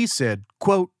which he said,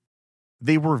 quote,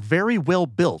 "They were very well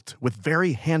built, with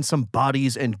very handsome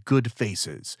bodies and good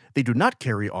faces. They do not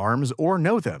carry arms or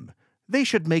know them. they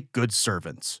should make good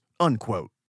servants,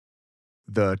 unquote.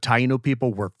 The Taino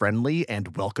people were friendly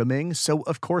and welcoming, so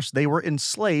of course they were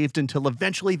enslaved until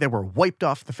eventually they were wiped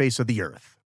off the face of the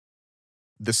earth.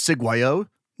 The Sigüeyo,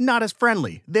 not as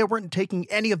friendly. They weren't taking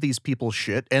any of these people's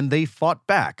shit, and they fought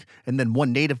back. And then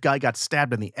one native guy got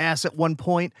stabbed in the ass at one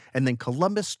point, and then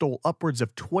Columbus stole upwards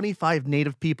of 25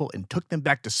 native people and took them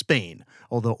back to Spain,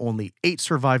 although only 8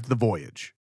 survived the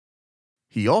voyage.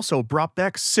 He also brought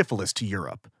back syphilis to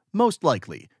Europe. Most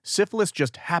likely, syphilis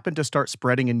just happened to start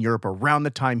spreading in Europe around the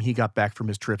time he got back from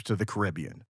his trips to the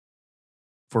Caribbean.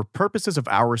 For purposes of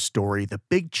our story, the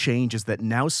big change is that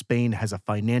now Spain has a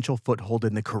financial foothold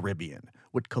in the Caribbean.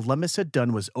 What Columbus had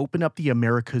done was open up the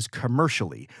Americas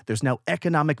commercially. There's now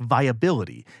economic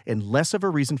viability, and less of a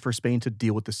reason for Spain to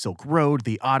deal with the Silk Road,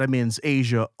 the Ottomans,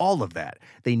 Asia, all of that.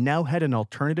 They now had an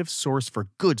alternative source for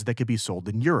goods that could be sold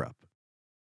in Europe.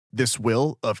 This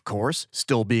will, of course,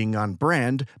 still being on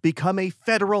brand, become a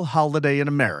federal holiday in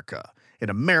America. In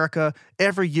America,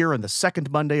 every year on the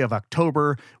second Monday of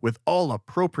October, with all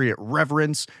appropriate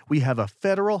reverence, we have a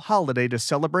federal holiday to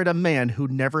celebrate a man who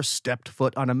never stepped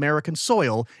foot on American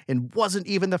soil and wasn't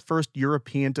even the first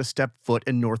European to step foot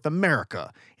in North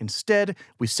America. Instead,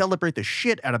 we celebrate the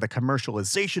shit out of the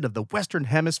commercialization of the Western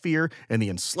Hemisphere and the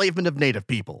enslavement of native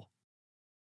people.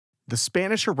 The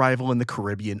Spanish arrival in the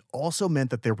Caribbean also meant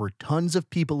that there were tons of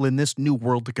people in this new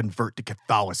world to convert to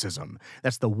Catholicism.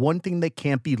 That's the one thing that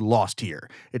can't be lost here.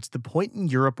 It's the point in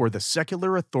Europe where the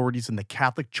secular authorities and the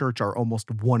Catholic Church are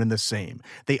almost one and the same.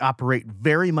 They operate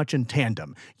very much in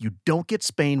tandem. You don't get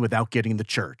Spain without getting the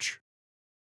Church.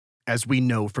 As we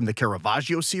know from the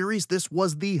Caravaggio series, this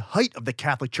was the height of the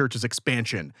Catholic Church's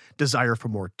expansion. Desire for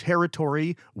more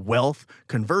territory, wealth,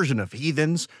 conversion of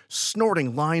heathens,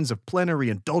 snorting lines of plenary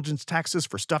indulgence taxes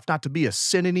for stuff not to be a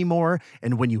sin anymore,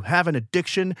 and when you have an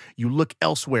addiction, you look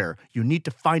elsewhere. You need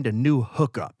to find a new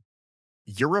hookup.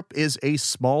 Europe is a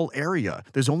small area.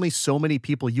 There's only so many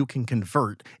people you can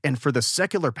convert, and for the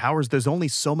secular powers, there's only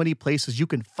so many places you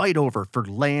can fight over for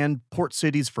land, port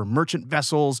cities, for merchant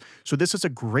vessels, so this is a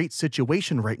great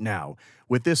situation right now.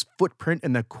 With this footprint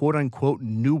in the quote-unquote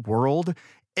New World,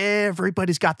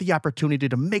 everybody's got the opportunity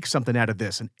to make something out of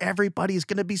this, and everybody's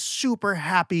going to be super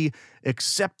happy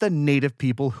except the native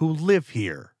people who live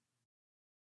here.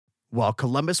 While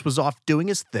Columbus was off doing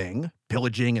his thing,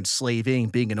 pillaging, enslaving,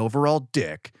 being an overall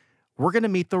dick, we're going to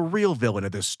meet the real villain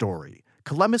of this story.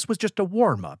 Columbus was just a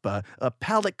warm-up, a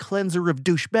palate cleanser of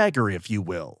douchebaggery, if you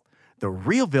will. The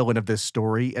real villain of this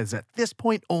story is at this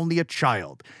point only a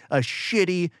child. A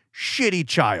shitty, shitty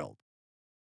child.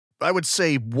 I would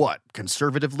say,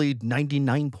 conservatively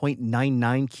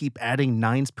 99.99 keep adding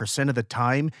 9% of the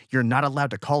time, you're not allowed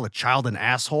to call a child an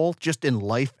asshole, just in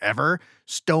life ever?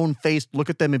 Stone-faced, look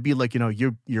at them and be like,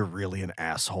 you're really an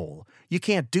asshole. You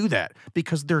can't do that,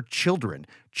 because they're children.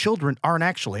 Children aren't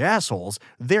actually assholes,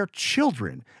 they're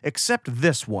children. Except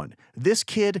this one. This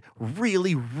kid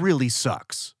really, really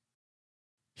sucks.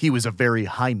 He was a very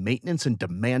high-maintenance and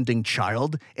demanding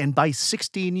child, and by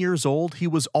 16 years old, he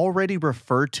was already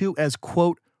referred to as,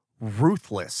 quote,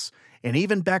 ruthless. And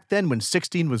even back then, when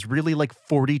 16 was really like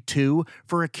 42,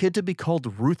 for a kid to be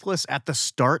called ruthless at the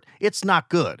start, it's not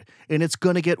good, and it's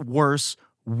gonna get worse,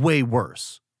 way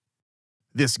worse.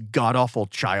 This god-awful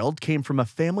child came from a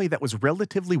family that was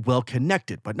relatively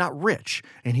well-connected, but not rich,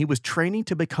 and he was training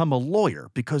to become a lawyer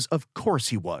because of course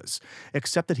he was,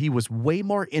 except that he was way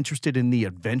more interested in the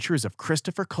adventures of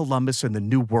Christopher Columbus and the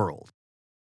New World.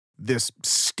 This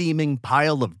steaming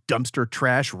pile of dumpster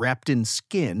trash wrapped in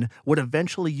skin would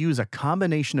eventually use a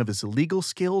combination of his legal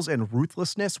skills and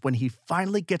ruthlessness when he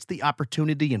finally gets the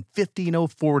opportunity in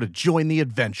 1504 to join the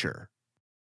adventure.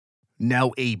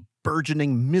 Now a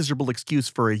burgeoning miserable excuse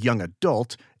for a young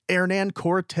adult, Hernan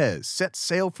Cortés set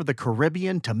sail for the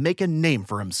Caribbean to make a name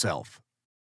for himself.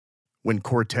 When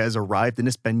Cortés arrived in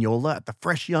Hispaniola at the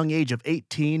fresh young age of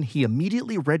 18, he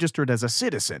immediately registered as a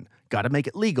citizen, got to make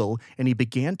it legal, and he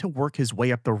began to work his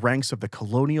way up the ranks of the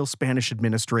colonial Spanish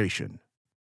administration.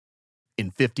 In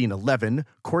 1511,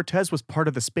 Cortés was part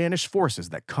of the Spanish forces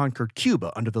that conquered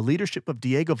Cuba under the leadership of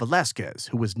Diego Velázquez,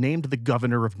 who was named the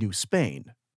governor of New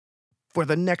Spain. For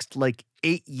the next,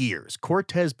 8 years,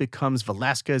 Cortés becomes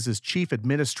Velázquez's chief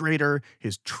administrator,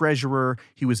 his treasurer.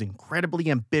 He was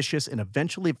incredibly ambitious, and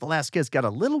eventually Velázquez got a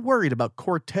little worried about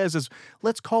Cortés's,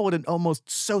 let's call it an almost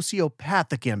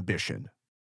sociopathic ambition.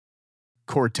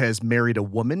 Cortés married a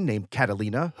woman named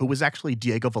Catalina, who was actually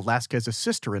Diego Velázquez's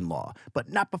sister-in-law, but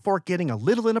not before getting a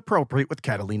little inappropriate with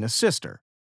Catalina's sister.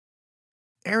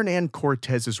 Hernan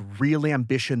Cortez's real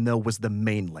ambition, though, was the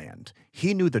mainland.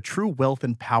 He knew the true wealth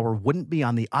and power wouldn't be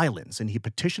on the islands, and he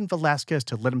petitioned Velázquez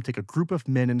to let him take a group of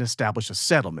men and establish a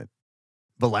settlement.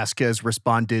 Velázquez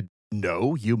responded,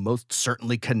 "No, you most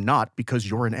certainly cannot because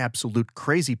you're an absolute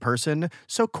crazy person,"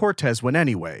 so Cortez went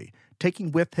anyway.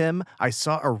 Taking with him, I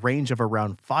saw a range of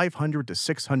around 500 to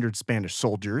 600 Spanish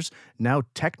soldiers, now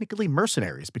technically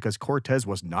mercenaries because Cortez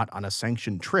was not on a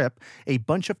sanctioned trip, a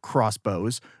bunch of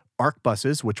crossbows,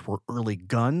 arquebuses, which were early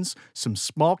guns, some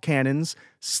small cannons,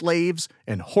 slaves,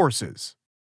 and horses.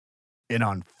 And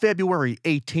on February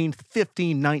 18th,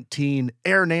 1519,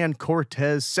 Hernan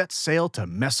Cortez set sail to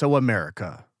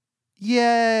Mesoamerica.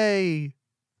 Yay!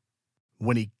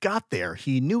 When he got there,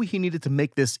 he knew he needed to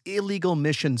make this illegal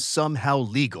mission somehow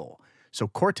legal. So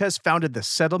Cortez founded the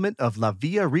settlement of La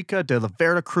Villa Rica de la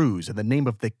Vera Cruz in the name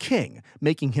of the king,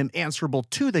 making him answerable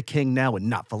to the king now and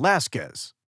not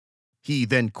Velázquez. He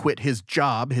then quit his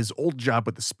job, his old job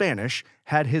with the Spanish,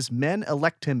 had his men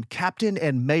elect him captain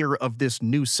and mayor of this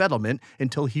new settlement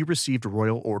until he received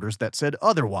royal orders that said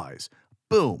otherwise.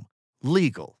 Boom,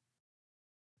 legal.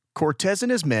 Cortez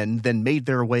and his men then made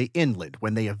their way inland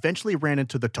when they eventually ran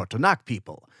into the Totonac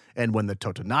people, and when the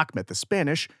Totonac met the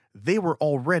Spanish, they were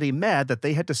already mad that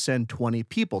they had to send 20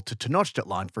 people to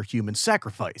Tenochtitlan for human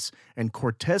sacrifice, and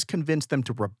Cortez convinced them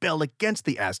to rebel against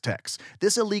the Aztecs.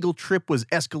 This illegal trip was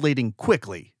escalating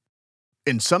quickly.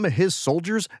 And some of his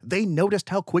soldiers, they noticed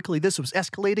how quickly this was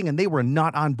escalating and they were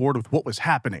not on board with what was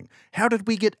happening. How did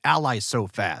we get allies so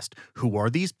fast? Who are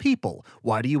these people?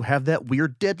 Why do you have that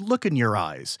weird dead look in your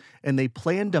eyes? And they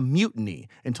planned a mutiny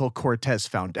until Cortez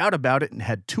found out about it and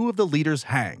had 2 of the leaders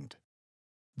hanged.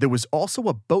 There was also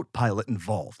a boat pilot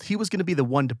involved. He was going to be the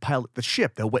one to pilot the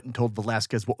ship that went and told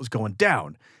Velázquez what was going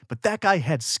down. But that guy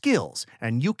had skills,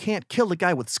 and you can't kill a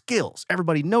guy with skills.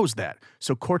 Everybody knows that.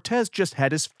 So Cortez just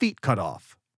had his feet cut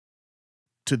off.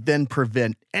 To then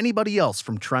prevent anybody else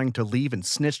from trying to leave and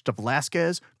snitch to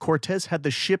Velázquez, Cortez had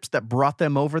the ships that brought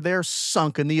them over there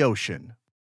sunk in the ocean.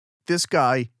 This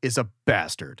guy is a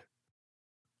bastard.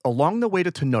 Along the way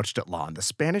to Tenochtitlan, the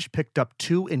Spanish picked up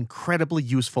 2 incredibly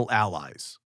useful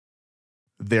allies.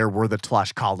 There were the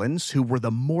Tlaxcalans, who were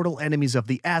the mortal enemies of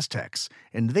the Aztecs,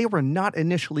 and they were not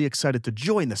initially excited to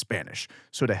join the Spanish,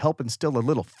 so to help instill a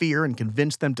little fear and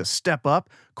convince them to step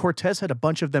up, Cortez had a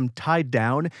bunch of them tied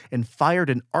down and fired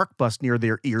an arquebus near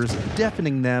their ears,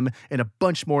 deafening them, and a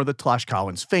bunch more of the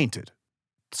Tlaxcalans fainted.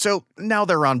 So now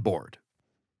they're on board.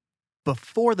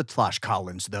 Before the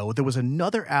Tlaxcalans, though, there was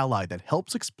another ally that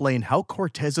helps explain how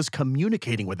Cortez is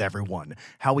communicating with everyone,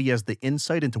 how he has the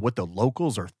insight into what the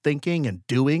locals are thinking and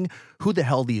doing, who the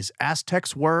hell these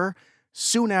Aztecs were.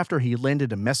 Soon after he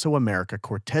landed in Mesoamerica,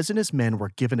 Cortez and his men were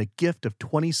given a gift of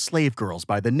 20 slave girls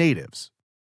by the natives.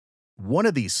 One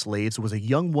of these slaves was a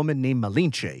young woman named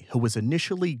Malinche, who was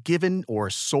initially given or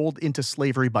sold into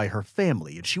slavery by her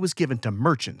family, and she was given to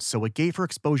merchants, so it gave her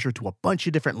exposure to a bunch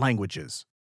of different languages.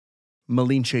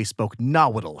 Malinche spoke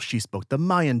Nahuatl, she spoke the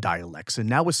Mayan dialects, and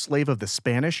now a slave of the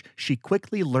Spanish, she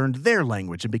quickly learned their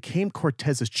language and became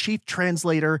Cortez's chief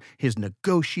translator, his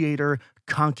negotiator,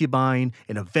 concubine,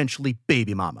 and eventually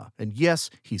baby mama. And yes,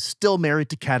 he's still married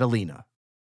to Catalina.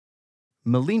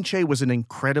 Malinche was an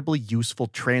incredibly useful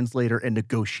translator and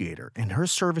negotiator, and her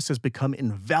service has become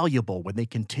invaluable when they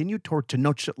continued toward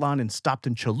Tenochtitlan and stopped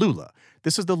in Cholula.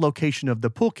 This is the location of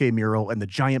the Pulque mural and the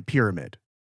giant pyramid.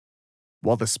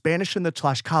 While the Spanish and the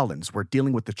Tlaxcalans were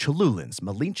dealing with the Cholulans,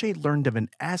 Malinche learned of an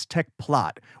Aztec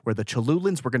plot where the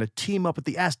Cholulans were going to team up with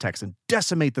the Aztecs and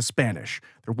decimate the Spanish.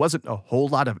 There wasn't a whole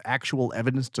lot of actual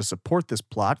evidence to support this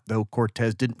plot, though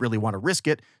Cortez didn't really want to risk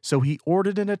it, so he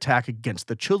ordered an attack against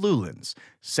the Cholulans.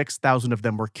 6,000 of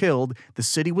them were killed, the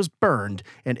city was burned,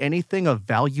 and anything of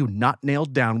value not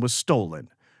nailed down was stolen.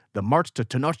 The march to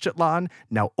Tenochtitlan,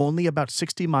 now only about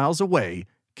 60 miles away,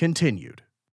 continued.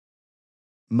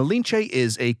 Malinche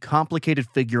is a complicated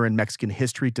figure in Mexican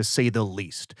history, to say the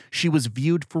least. She was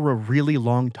viewed for a really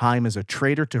long time as a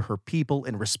traitor to her people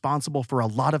and responsible for a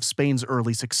lot of Spain's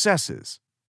early successes.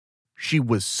 She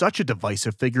was such a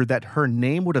divisive figure that her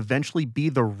name would eventually be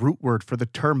the root word for the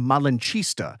term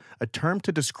Malinchista, a term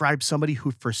to describe somebody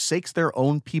who forsakes their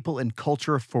own people and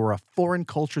culture for a foreign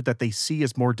culture that they see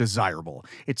as more desirable.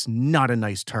 It's not a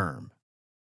nice term.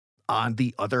 On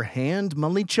the other hand,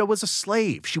 Malinche was a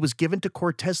slave. She was given to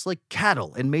Cortez like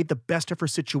cattle and made the best of her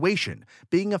situation.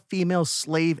 Being a female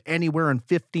slave anywhere in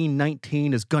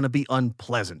 1519 is gonna be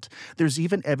unpleasant. There's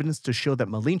even evidence to show that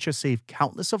Malinche saved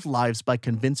countless of lives by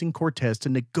convincing Cortez to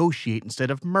negotiate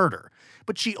instead of murder.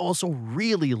 But she also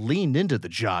really leaned into the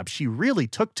job. She really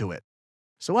took to it.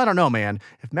 So I don't know, man.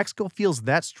 If Mexico feels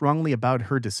that strongly about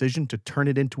her decision to turn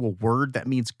it into a word that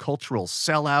means cultural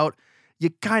sellout, you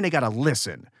kinda gotta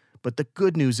listen. But the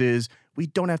good news is, we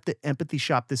don't have to empathy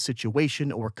shop this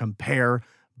situation or compare.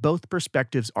 Both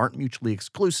perspectives aren't mutually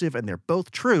exclusive and they're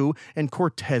both true, and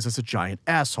Cortez is a giant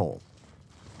asshole.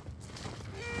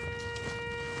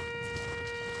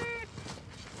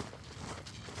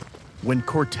 When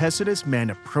Cortez and his men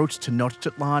approached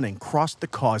Tenochtitlan and crossed the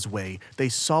causeway, they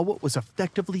saw what was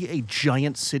effectively a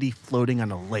giant city floating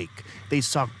on a lake. They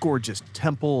saw gorgeous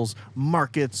temples,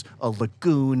 markets, a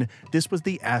lagoon. This was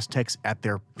the Aztecs at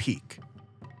their peak.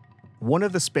 One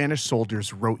of the Spanish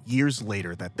soldiers wrote years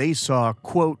later that they saw,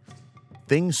 quote,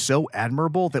 things so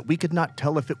admirable that we could not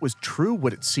tell if it was true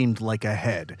what it seemed like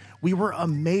ahead. We were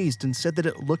amazed and said that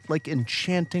it looked like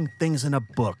enchanting things in a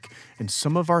book. And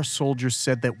some of our soldiers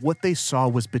said that what they saw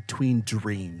was between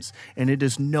dreams. And it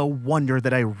is no wonder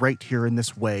that I write here in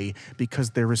this way, because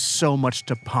there is so much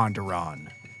to ponder on.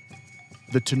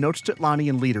 The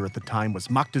Tenochtitlanian leader at the time was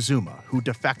Moctezuma, who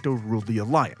de facto ruled the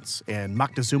alliance, and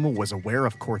Moctezuma was aware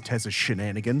of Cortez's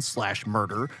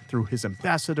shenanigans/murder through his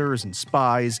ambassadors and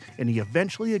spies, and he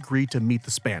eventually agreed to meet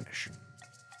the Spanish.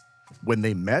 When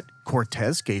they met,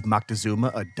 Cortez gave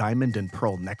Moctezuma a diamond and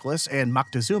pearl necklace, and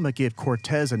Moctezuma gave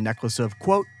Cortez a necklace of,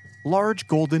 quote, large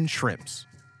golden shrimps.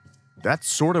 That's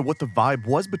sort of what the vibe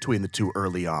was between the two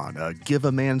early on, a give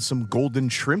a man some golden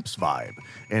shrimps vibe.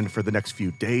 And for the next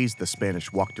few days, the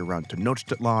Spanish walked around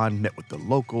Tenochtitlan, met with the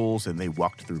locals, and they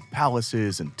walked through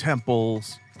palaces and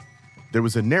temples. There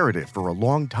was a narrative for a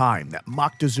long time that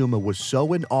Moctezuma was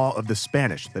so in awe of the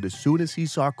Spanish that as soon as he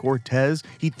saw Cortez,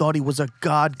 he thought he was a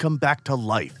god come back to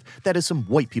life. That is some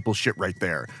white people shit right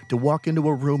there, to walk into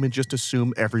a room and just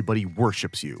assume everybody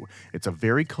worships you. It's a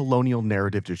very colonial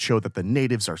narrative to show that the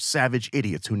natives are savage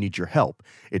idiots who need your help.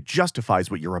 It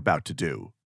justifies what you're about to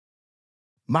do.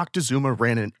 Moctezuma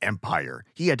ran an empire.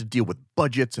 He had to deal with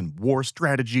budgets and war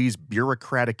strategies,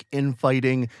 bureaucratic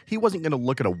infighting. He wasn't going to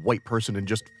look at a white person and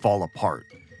just fall apart.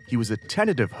 He was a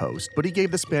tentative host, but he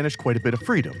gave the Spanish quite a bit of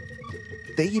freedom.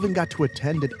 They even got to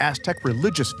attend an Aztec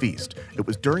religious feast. It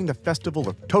was during the festival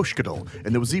of Toxcatl,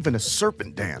 and there was even a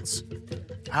serpent dance.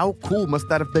 How cool must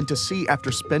that have been to see after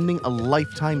spending a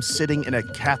lifetime sitting in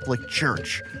a Catholic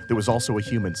church? There was also a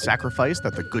human sacrifice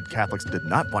that the good Catholics did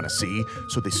not want to see,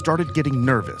 so they started getting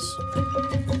nervous.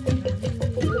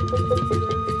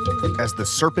 As the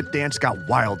serpent dance got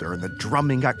wilder and the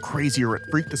drumming got crazier, it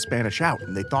freaked the Spanish out,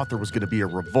 and they thought there was going to be a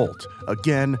revolt.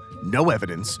 Again, no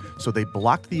evidence, so they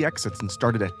blocked the exits and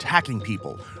started attacking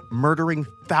people, murdering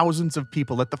thousands of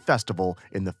people at the festival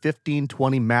in the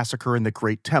 1520 massacre in the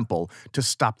Great Temple to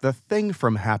stop the thing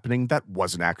from happening that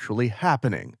wasn't actually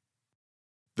happening.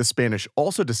 The Spanish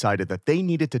also decided that they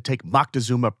needed to take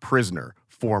Moctezuma prisoner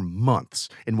for months,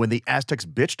 and when the Aztecs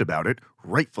bitched about it,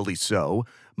 rightfully so,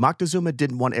 Moctezuma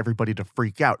didn't want everybody to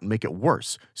freak out and make it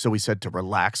worse, so he said to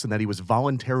relax and that he was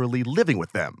voluntarily living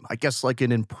with them, I guess like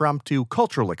an impromptu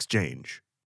cultural exchange.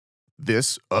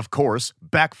 This, of course,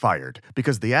 backfired,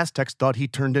 because the Aztecs thought he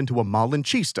turned into a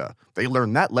Malinchista. They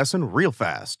learned that lesson real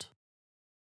fast.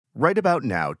 Right about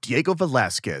now, Diego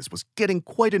Velázquez was getting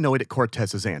quite annoyed at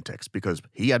Cortez's antics because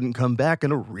he hadn't come back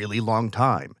in a really long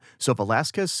time. So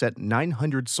Velázquez sent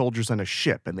 900 soldiers on a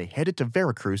ship and they headed to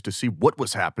Veracruz to see what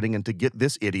was happening and to get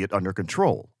this idiot under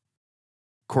control.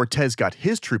 Cortez got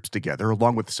his troops together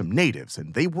along with some natives,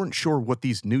 and they weren't sure what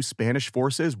these new Spanish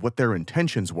forces, what their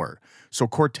intentions were. So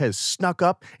Cortez snuck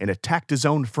up and attacked his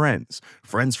own friends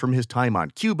from his time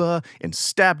on Cuba, and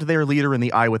stabbed their leader in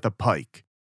the eye with a pike.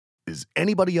 Is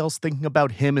anybody else thinking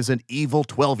about him as an evil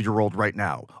 12-year-old right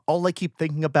now? All I keep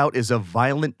thinking about is a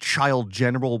violent child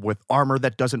general with armor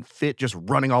that doesn't fit just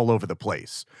running all over the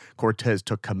place. Cortez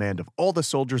took command of all the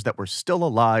soldiers that were still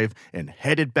alive and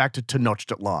headed back to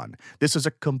Tenochtitlan. This is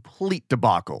a complete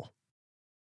debacle.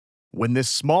 When this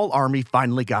small army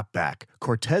finally got back,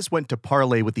 Cortez went to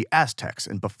parley with the Aztecs,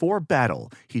 and before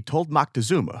battle, he told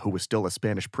Moctezuma, who was still a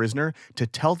Spanish prisoner, to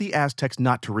tell the Aztecs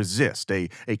not to resist, a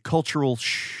cultural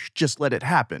shh, just let it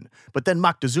happen. But then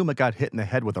Moctezuma got hit in the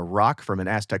head with a rock from an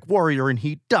Aztec warrior and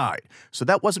he died, so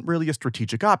that wasn't really a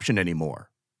strategic option anymore.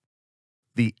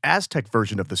 The Aztec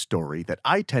version of the story that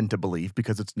I tend to believe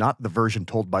because it's not the version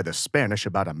told by the Spanish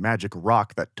about a magic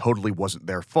rock that totally wasn't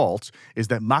their fault is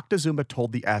that Moctezuma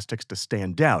told the Aztecs to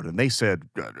stand down, and they said,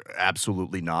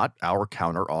 absolutely not, our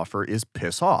counteroffer is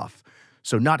piss off.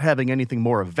 So not having anything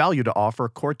more of value to offer,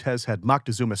 Cortez had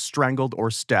Moctezuma strangled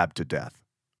or stabbed to death.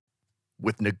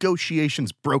 With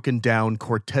negotiations broken down,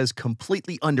 Cortez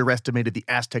completely underestimated the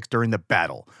Aztecs during the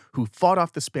battle, who fought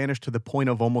off the Spanish to the point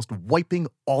of almost wiping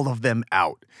all of them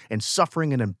out. And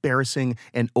suffering an embarrassing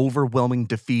and overwhelming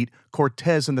defeat,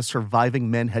 Cortez and the surviving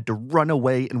men had to run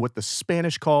away in what the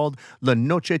Spanish called La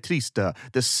Noche Triste,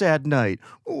 the sad night.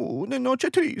 Oh, La Noche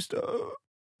Triste.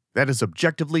 That is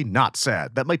objectively not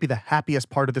sad. That might be the happiest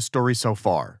part of the story so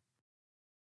far.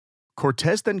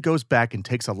 Cortez then goes back and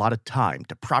takes a lot of time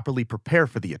to properly prepare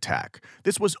for the attack.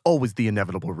 This was always the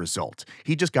inevitable result.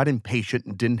 He just got impatient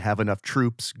and didn't have enough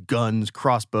troops, guns,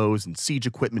 crossbows, and siege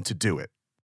equipment to do it.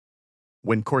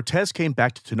 When Cortez came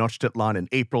back to Tenochtitlan in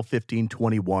April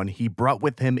 1521, he brought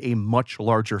with him a much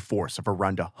larger force of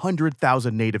around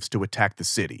 100,000 natives to attack the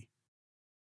city.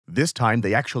 This time,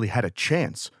 they actually had a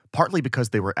chance, partly because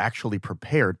they were actually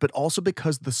prepared, but also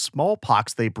because the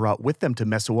smallpox they brought with them to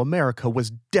Mesoamerica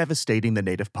was devastating the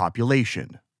native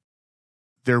population.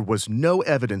 There was no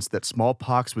evidence that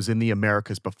smallpox was in the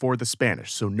Americas before the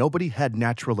Spanish, so nobody had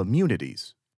natural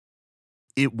immunities.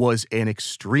 It was an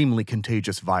extremely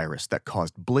contagious virus that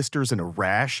caused blisters and a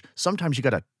rash. Sometimes you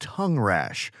got a tongue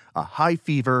rash, a high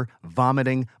fever,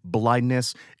 vomiting,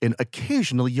 blindness, and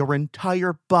occasionally your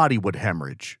entire body would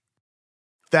hemorrhage.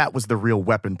 That was the real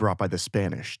weapon brought by the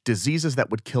Spanish, diseases that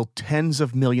would kill tens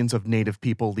of millions of native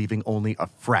people, leaving only a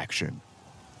fraction.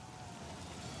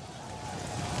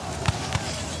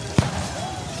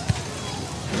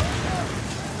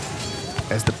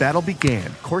 As the battle began,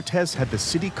 Cortez had the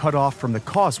city cut off from the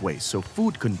causeway so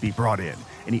food couldn't be brought in,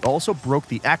 and he also broke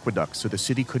the aqueduct so the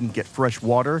city couldn't get fresh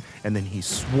water, and then he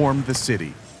swarmed the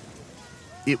city.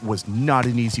 It was not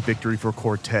an easy victory for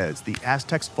Cortez. The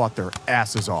Aztecs fought their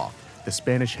asses off. The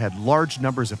Spanish had large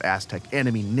numbers of Aztec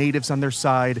enemy natives on their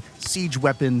side, siege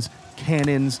weapons,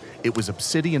 cannons. It was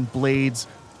obsidian blades,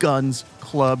 guns,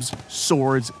 clubs,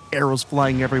 swords, arrows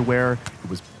flying everywhere. It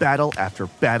was battle after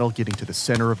battle getting to the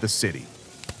center of the city.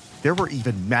 There were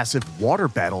even massive water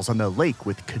battles on the lake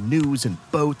with canoes and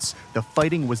boats. The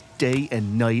fighting was day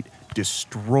and night,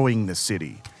 destroying the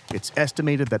city. It's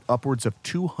estimated that upwards of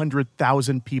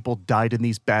 200,000 people died in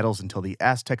these battles until the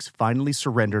Aztecs finally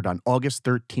surrendered on August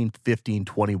 13,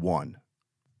 1521.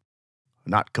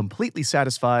 Not completely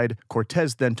satisfied,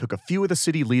 Cortez then took a few of the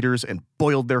city leaders and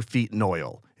boiled their feet in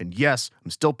oil. And yes,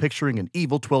 I'm still picturing an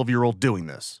evil 12-year-old doing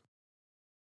this.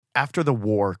 After the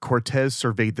war, Cortez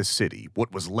surveyed the city,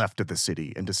 what was left of the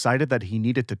city, and decided that he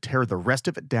needed to tear the rest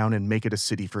of it down and make it a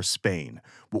city for Spain.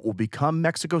 What will become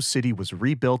Mexico City was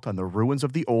rebuilt on the ruins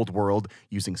of the Old World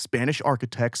using Spanish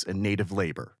architects and native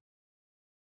labor.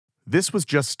 This was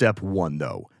just step one,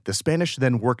 though. The Spanish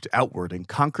then worked outward and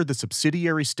conquered the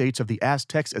subsidiary states of the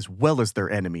Aztecs as well as their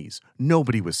enemies.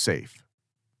 Nobody was safe.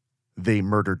 They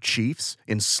murdered chiefs,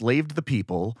 enslaved the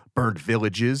people, burned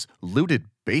villages, looted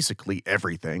basically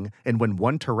everything, and when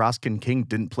one Tarascan king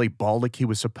didn't play ball like he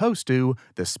was supposed to,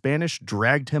 the Spanish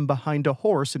dragged him behind a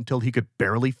horse until he could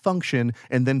barely function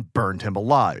and then burned him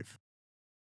alive.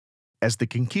 As the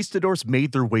conquistadors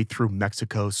made their way through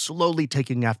Mexico, slowly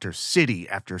taking after city,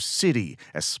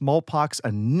 as smallpox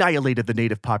annihilated the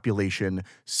native population,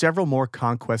 several more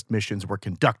conquest missions were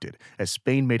conducted as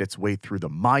Spain made its way through the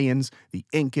Mayans, the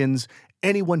Incans,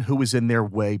 anyone who was in their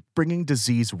way, bringing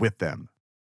disease with them.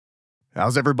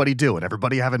 How's everybody doing?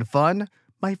 Everybody having fun?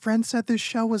 My friend said this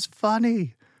show was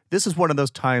funny. This is one of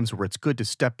those times where it's good to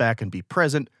step back and be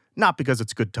present, not because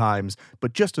it's good times,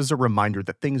 but just as a reminder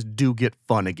that things do get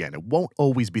fun again. It won't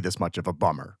always be this much of a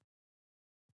bummer.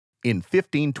 In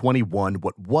 1521,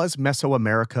 what was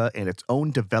Mesoamerica and its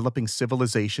own developing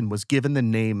civilization was given the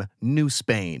name New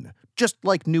Spain. Just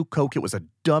like New Coke, it was a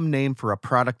dumb name for a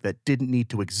product that didn't need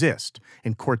to exist.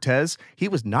 And Cortez, he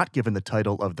was not given the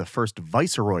title of the first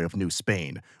viceroy of New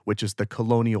Spain, which is the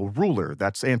colonial ruler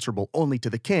that's answerable only to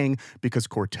the king because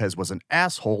Cortez was an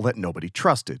asshole that nobody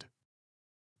trusted.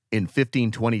 In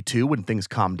 1522, when things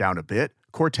calmed down a bit,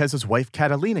 Cortez's wife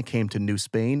Catalina came to New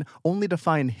Spain only to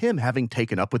find him having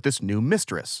taken up with this new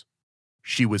mistress.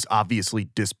 She was obviously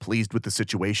displeased with the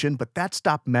situation, but that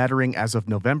stopped mattering as of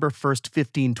November 1st,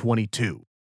 1522.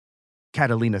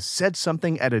 Catalina said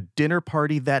something at a dinner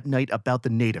party that night about the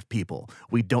native people.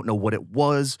 We don't know what it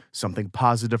was, something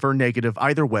positive or negative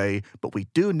either way, but we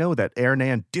do know that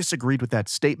Hernan disagreed with that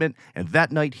statement, and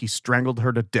that night he strangled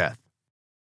her to death.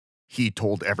 He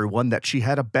told everyone that she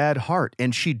had a bad heart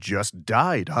and she just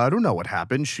died. I don't know what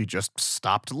happened. She just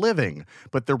stopped living.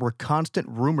 But there were constant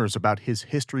rumors about his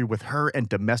history with her and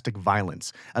domestic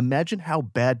violence. Imagine how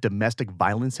bad domestic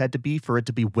violence had to be for it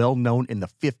to be well known in the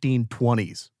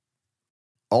 1520s.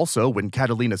 Also, when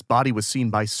Catalina's body was seen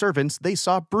by servants, they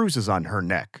saw bruises on her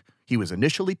neck. He was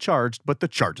initially charged, but the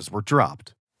charges were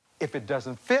dropped. If it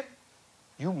doesn't fit,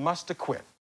 you must acquit.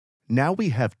 Now we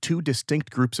have two distinct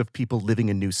groups of people living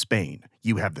in New Spain.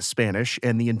 You have the Spanish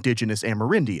and the indigenous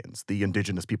Amerindians, the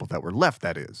indigenous people that were left,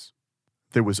 that is.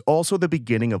 There was also the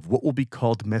beginning of what will be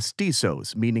called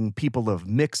mestizos, meaning people of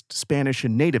mixed Spanish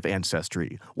and native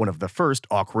ancestry, one of the first,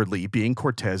 awkwardly, being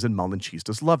Cortez and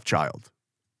Malinchista's love child.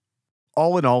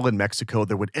 All in all, in Mexico,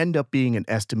 there would end up being an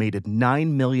estimated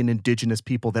 9 million indigenous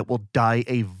people that will die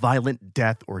a violent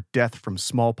death or death from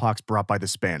smallpox brought by the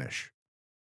Spanish.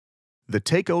 The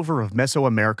takeover of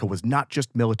Mesoamerica was not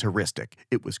just militaristic.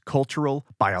 It was cultural,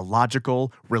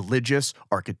 biological, religious,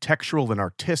 architectural, and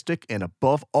artistic, and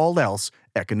above all else,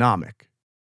 economic.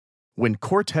 When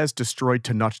Cortez destroyed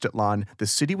Tenochtitlan, the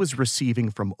city was receiving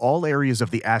from all areas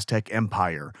of the Aztec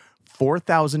Empire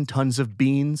 4,000 tons of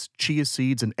beans, chia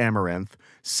seeds, and amaranth,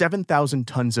 7,000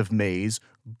 tons of maize,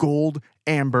 gold,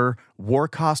 amber, war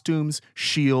costumes,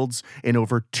 shields, and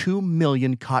over 2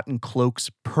 million cotton cloaks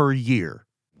per year.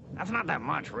 That's not that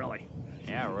much, really.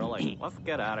 Yeah, really. Let's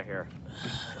get out of here.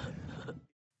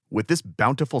 With this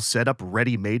bountiful setup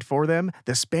ready-made for them,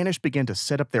 the Spanish began to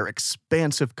set up their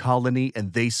expansive colony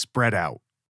and they spread out.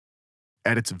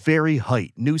 At its very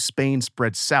height, New Spain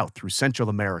spread south through Central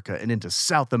America and into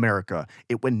South America.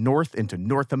 It went north into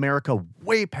North America,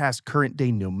 way past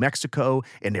current-day New Mexico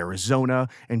and Arizona,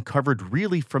 and covered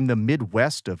really from the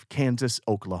Midwest of Kansas,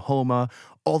 Oklahoma,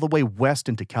 all the way west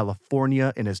into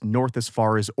California and as north as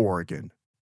far as Oregon.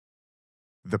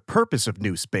 The purpose of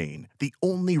New Spain, the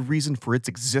only reason for its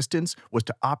existence, was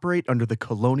to operate under the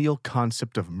colonial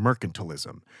concept of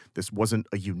mercantilism. This wasn't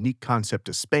a unique concept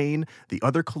to Spain. The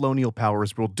other colonial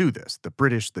powers will do this. The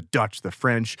British, the Dutch, the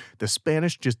French. The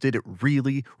Spanish just did it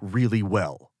really, really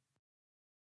well.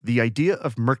 The idea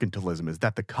of mercantilism is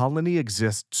that the colony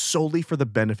exists solely for the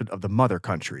benefit of the mother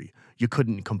country. You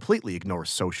couldn't completely ignore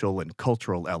social and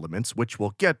cultural elements, which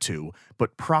we'll get to,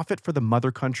 but profit for the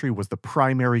mother country was the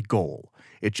primary goal.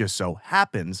 It just so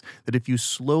happens that if you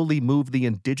slowly move the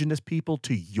indigenous people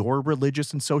to your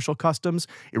religious and social customs,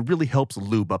 it really helps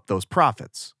lube up those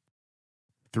profits.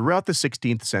 Throughout the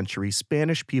 16th century,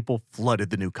 Spanish people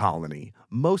flooded the new colony,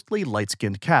 mostly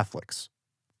light-skinned Catholics.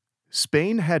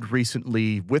 Spain had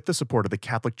recently, with the support of the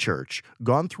Catholic Church,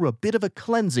 gone through a bit of a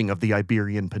cleansing of the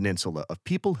Iberian Peninsula of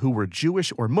people who were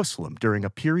Jewish or Muslim during a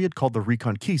period called the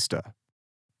Reconquista.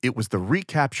 It was the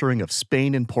recapturing of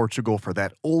Spain and Portugal for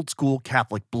that old-school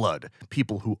Catholic blood,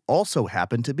 people who also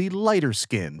happened to be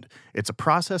lighter-skinned. It's a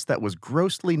process that was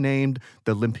grossly named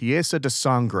the limpieza de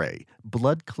sangre,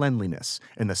 blood cleanliness,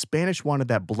 and the Spanish wanted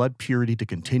that blood purity to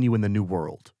continue in the New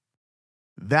World.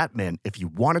 That meant if you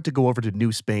wanted to go over to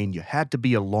New Spain, you had to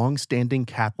be a long-standing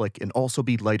Catholic and also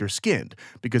be lighter-skinned,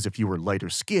 because if you were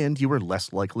lighter-skinned, you were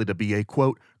less likely to be a,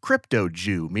 quote,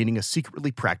 crypto-Jew, meaning a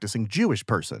secretly practicing Jewish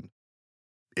person.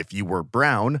 If you were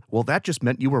brown, well, that just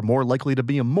meant you were more likely to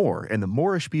be a Moor, and the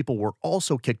Moorish people were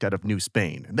also kicked out of New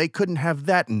Spain. They couldn't have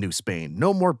that in New Spain.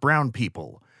 No more brown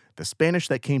people. The Spanish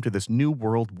that came to this new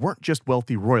world weren't just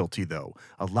wealthy royalty, though.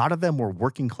 A lot of them were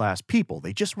working-class people.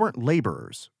 They just weren't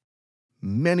laborers.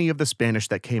 Many of the Spanish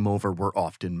that came over were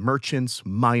often merchants,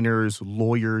 miners,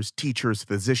 lawyers, teachers,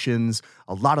 physicians.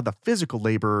 A lot of the physical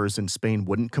laborers in Spain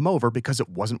wouldn't come over because it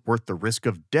wasn't worth the risk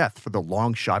of death for the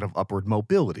long shot of upward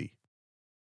mobility.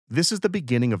 This is the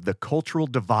beginning of the cultural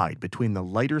divide between the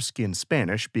lighter-skinned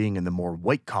Spanish being in the more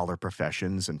white-collar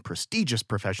professions and prestigious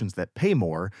professions that pay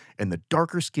more, and the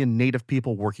darker-skinned native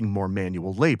people working more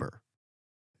manual labor.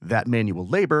 That manual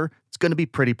labor is going to be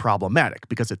pretty problematic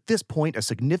because at this point, a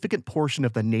significant portion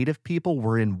of the native people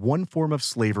were in one form of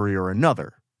slavery or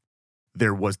another.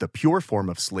 There was the pure form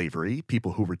of slavery,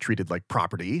 people who were treated like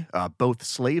property, both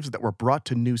slaves that were brought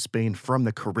to New Spain from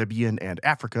the Caribbean and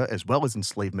Africa, as well as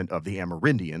enslavement of the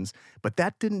Amerindians, but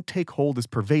that didn't take hold as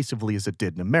pervasively as it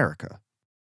did in America.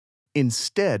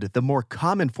 Instead, the more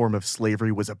common form of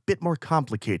slavery was a bit more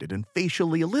complicated and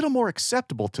facially a little more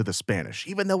acceptable to the Spanish,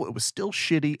 even though it was still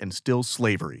shitty and still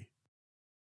slavery.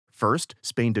 First,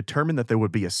 Spain determined that there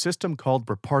would be a system called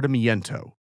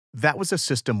repartimiento. That was a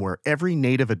system where every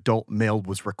native adult male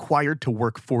was required to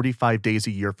work 45 days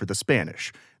a year for the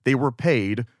Spanish. They were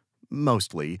paid,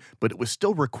 mostly, but it was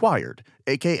still required,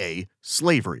 aka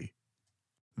slavery.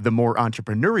 The more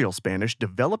entrepreneurial Spanish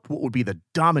developed what would be the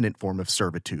dominant form of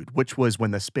servitude, which was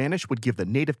when the Spanish would give the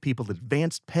native people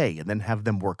advanced pay and then have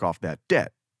them work off that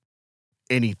debt.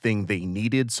 Anything they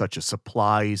needed, such as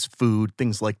supplies, food,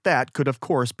 things like that, could of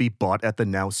course be bought at the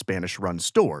now Spanish-run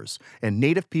stores, and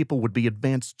native people would be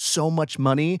advanced so much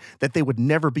money that they would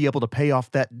never be able to pay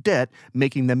off that debt,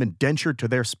 making them indentured to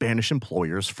their Spanish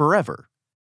employers forever.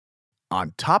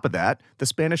 On top of that, the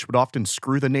Spanish would often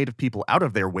screw the native people out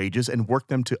of their wages and work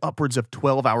them to upwards of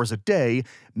 12 hours a day,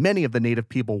 many of the native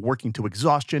people working to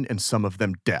exhaustion and some of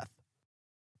them death.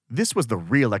 This was the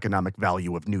real economic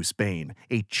value of New Spain,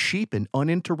 a cheap and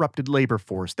uninterrupted labor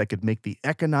force that could make the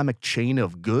economic chain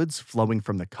of goods flowing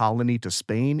from the colony to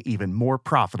Spain even more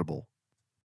profitable.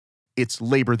 It's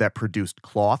labor that produced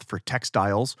cloth for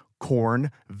textiles, corn,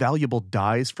 valuable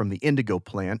dyes from the indigo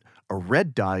plant, a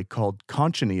red dye called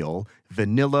cochineal,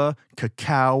 vanilla,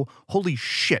 cacao. Holy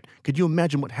shit, could you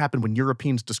imagine what happened when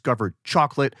Europeans discovered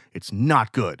chocolate? It's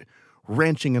not good.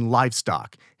 Ranching and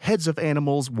livestock, heads of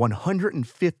animals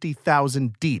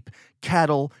 150,000 deep,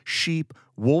 cattle, sheep,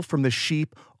 wool from the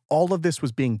sheep, all of this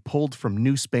was being pulled from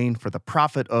New Spain for the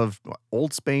profit of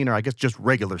Old Spain, or I guess just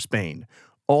regular Spain.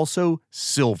 Also,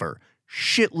 silver.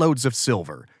 Shitloads of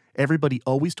silver. Everybody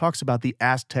always talks about the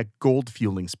Aztec gold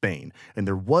fueling Spain, and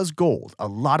there was gold, a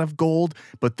lot of gold,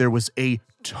 but there was a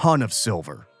ton of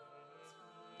silver.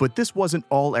 But this wasn't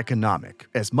all economic.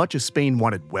 As much as Spain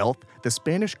wanted wealth, the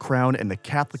Spanish crown and the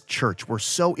Catholic Church were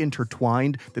so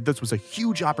intertwined that this was a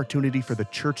huge opportunity for the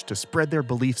church to spread their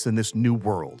beliefs in this new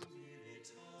world.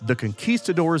 The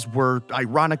conquistadors were,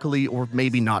 ironically, or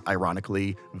maybe not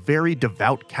ironically, very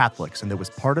devout Catholics, and there was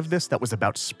part of this that was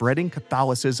about spreading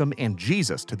Catholicism and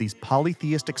Jesus to these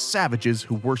polytheistic savages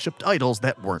who worshipped idols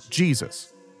that weren't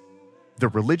Jesus. The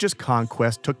religious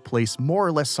conquest took place more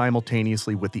or less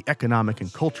simultaneously with the economic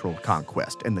and cultural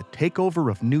conquest, and the takeover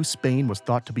of New Spain was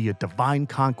thought to be a divine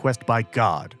conquest by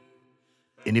God.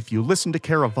 And if you listen to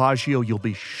Caravaggio, you'll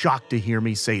be shocked to hear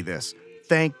me say this.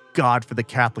 Thank God for the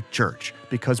Catholic Church,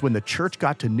 because when the church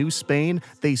got to New Spain,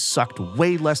 they sucked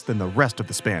way less than the rest of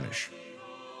the Spanish.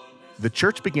 The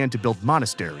church began to build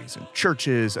monasteries and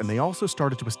churches, and they also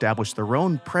started to establish their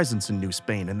own presence in New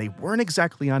Spain, and they weren't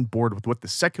exactly on board with what the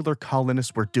secular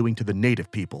colonists were doing to the native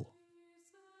people.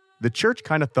 The church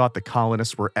kind of thought the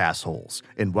colonists were assholes,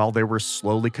 and while they were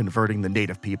slowly converting the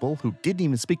native people, who didn't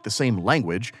even speak the same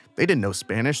language, they didn't know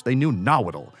Spanish, they knew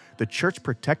Nahuatl, the church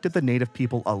protected the native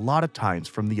people a lot of times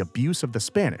from the abuse of the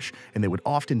Spanish, and they would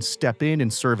often step in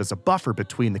and serve as a buffer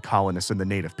between the colonists and the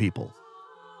native people.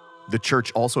 The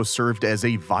church also served as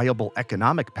a viable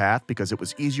economic path because it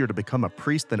was easier to become a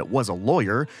priest than it was a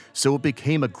lawyer, so it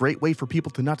became a great way for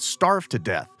people to not starve to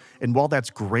death. And while that's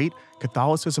great,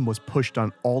 Catholicism was pushed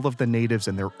on all of the natives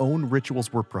and their own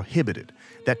rituals were prohibited.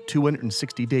 That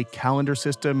 260-day calendar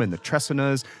system and the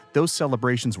Tresinas, those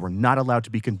celebrations were not allowed to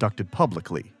be conducted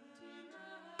publicly.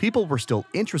 People were still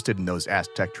interested in those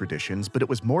Aztec traditions, but it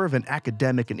was more of an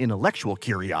academic and intellectual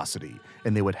curiosity,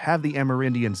 and they would have the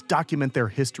Amerindians document their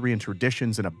history and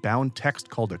traditions in a bound text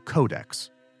called a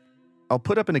codex. I'll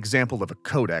put up an example of a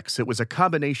codex. It was a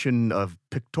combination of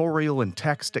pictorial and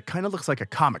text. It kind of looks like a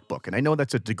comic book, and I know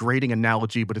that's a degrading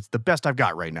analogy, but it's the best I've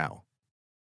got right now.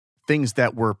 Things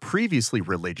that were previously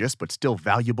religious but still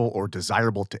valuable or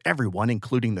desirable to everyone,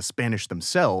 including the Spanish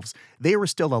themselves, they were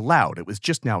still allowed. It was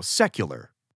just now secular.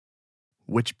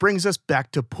 Which brings us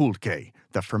back to pulque,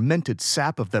 the fermented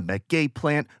sap of the maguey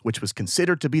plant, which was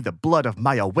considered to be the blood of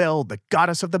Mayahuel, the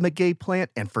goddess of the maguey plant,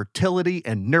 and fertility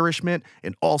and nourishment,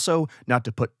 and also, not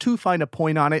to put too fine a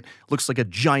point on it, looks like a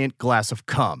giant glass of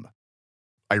cum.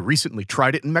 I recently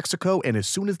tried it in Mexico, and as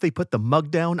soon as they put the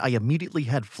mug down, I immediately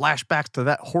had flashbacks to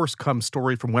that horse cum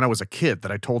story from when I was a kid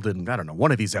that I told in,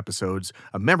 one of these episodes,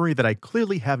 a memory that I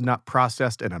clearly have not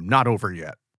processed and I'm not over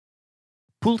yet.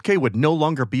 Pulque would no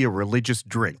longer be a religious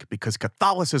drink because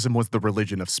Catholicism was the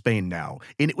religion of Spain now,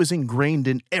 and it was ingrained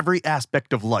in every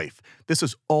aspect of life. This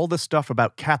is all the stuff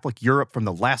about Catholic Europe from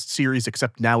the last series,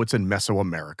 except now it's in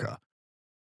Mesoamerica.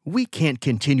 We can't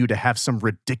continue to have some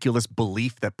ridiculous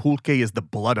belief that pulque is the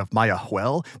blood of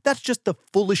Mayahuel. That's just the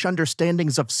foolish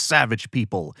understandings of savage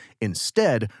people.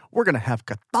 Instead, we're going to have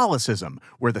Catholicism,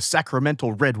 where the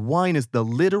sacramental red wine is the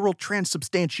literal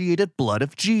transubstantiated blood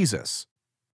of Jesus.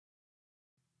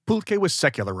 Pulque was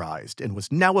secularized and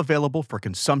was now available for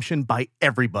consumption by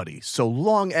everybody, so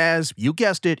long as, you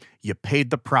guessed it, you paid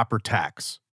the proper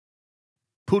tax.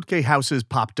 Pulque houses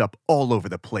popped up all over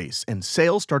the place, and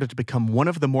sales started to become one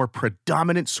of the more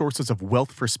predominant sources of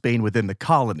wealth for Spain within the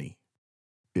colony.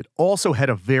 It also had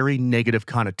a very negative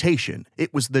connotation.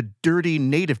 It was the dirty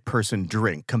native person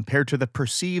drink compared to the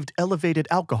perceived elevated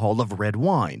alcohol of red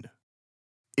wine.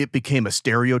 It became a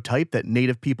stereotype that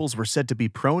native peoples were said to be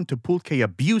prone to pulque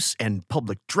abuse and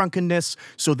public drunkenness,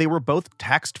 so they were both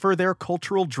taxed for their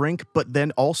cultural drink, but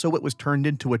then also it was turned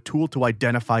into a tool to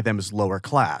identify them as lower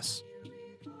class.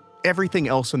 Everything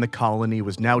else in the colony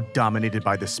was now dominated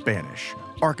by the Spanish.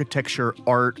 Architecture,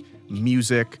 art,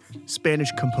 music. Spanish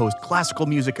composed classical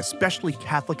music, especially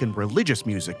Catholic and religious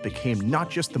music, became not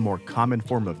just the more common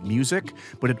form of music,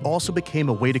 but it also became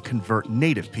a way to convert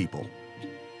native people.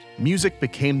 Music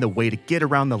became the way to get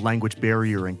around the language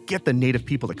barrier and get the native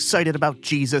people excited about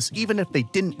Jesus, even if they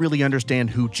didn't really understand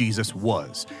who Jesus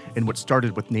was. And what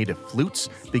started with native flutes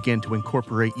began to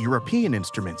incorporate European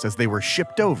instruments as they were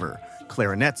shipped over: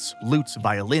 clarinets, lutes,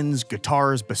 violins,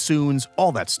 guitars, bassoons,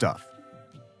 all that stuff.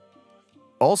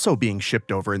 Also being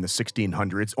shipped over in the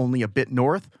 1600s, only a bit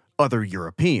north, other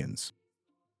Europeans.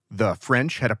 The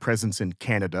French had a presence in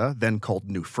Canada, then called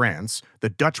New France, the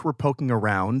Dutch were poking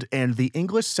around, and the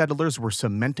English settlers were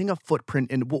cementing a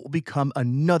footprint in what will become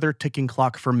another ticking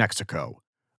clock for Mexico: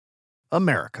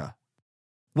 America.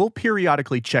 We'll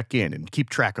periodically check in and keep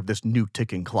track of this new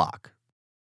ticking clock.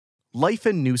 Life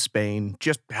in New Spain,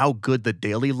 just how good the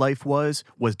daily life was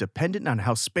dependent on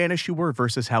how Spanish you were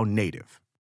versus how native.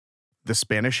 The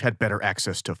Spanish had better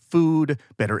access to food,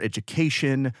 better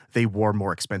education, they wore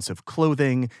more expensive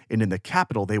clothing, and in the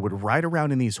capital they would ride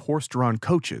around in these horse-drawn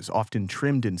coaches, often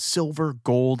trimmed in silver,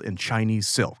 gold, and Chinese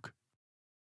silk.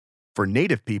 For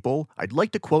native people, I'd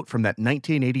like to quote from that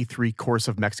 1983 Course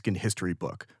of Mexican History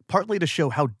book, partly to show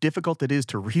how difficult it is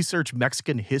to research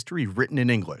Mexican history written in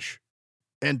English.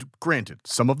 And granted,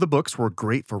 some of the books were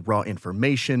great for raw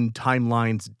information,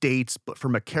 timelines, dates, but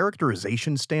from a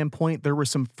characterization standpoint, there were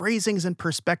some phrasings and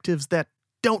perspectives that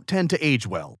don't tend to age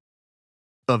well.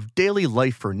 Of daily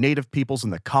life for native peoples in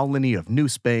the colony of New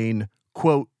Spain,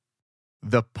 quote,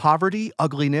 "The poverty,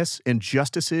 ugliness,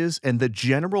 injustices, and the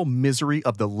general misery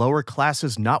of the lower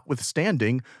classes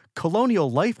notwithstanding, colonial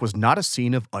life was not a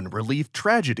scene of unrelieved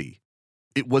tragedy.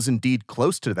 It was indeed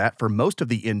close to that for most of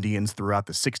the Indians throughout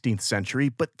the 16th century,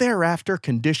 but thereafter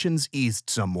conditions eased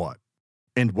somewhat.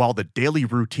 And while the daily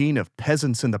routine of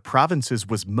peasants in the provinces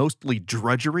was mostly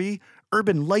drudgery,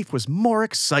 urban life was more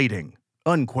exciting."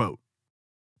 Unquote.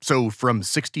 So from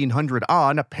 1600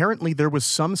 on, apparently there was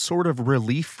some sort of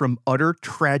relief from utter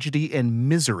tragedy and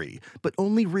misery, but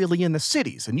only really in the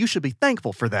cities, and you should be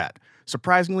thankful for that.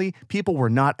 Surprisingly, people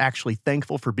were not actually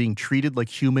thankful for being treated like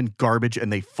human garbage,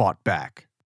 and they fought back.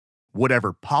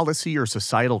 Whatever policy or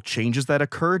societal changes that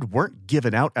occurred weren't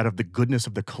given out of the goodness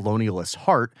of the colonialist's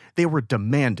heart, they were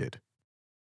demanded.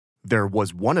 There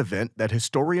was one event that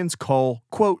historians call,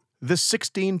 quote, "the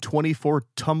 1624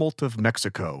 tumult of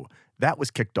Mexico." That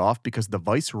was kicked off because the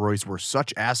viceroys were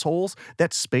such assholes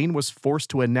that Spain was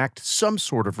forced to enact some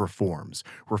sort of reforms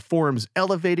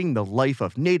elevating the life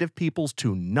of native peoples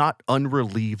to not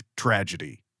unrelieved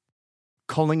tragedy.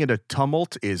 Calling it a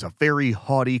tumult is a very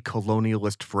haughty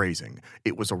colonialist phrasing.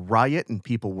 It was a riot and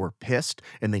people were pissed,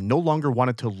 and they no longer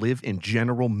wanted to live in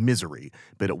general misery,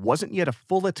 but it wasn't yet a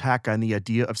full attack on the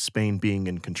idea of Spain being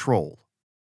in control.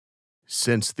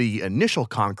 Since the initial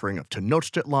conquering of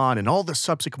Tenochtitlan and all the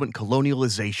subsequent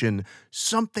colonialization,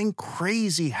 something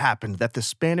crazy happened that the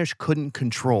Spanish couldn't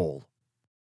control.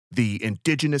 The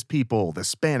indigenous people, the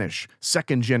Spanish,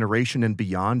 second generation and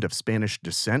beyond of Spanish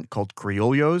descent called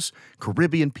criollos,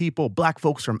 Caribbean people, black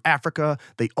folks from Africa,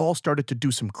 they all started to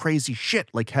do some crazy shit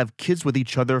like have kids with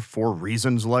each other for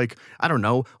reasons like, I don't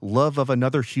know, love of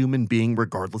another human being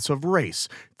regardless of race,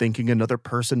 thinking another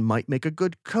person might make a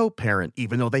good co-parent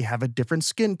even though they have a different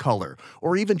skin color,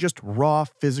 or even just raw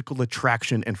physical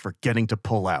attraction and forgetting to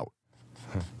pull out.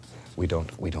 We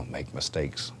don't make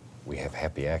mistakes. We have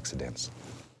happy accidents.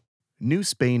 New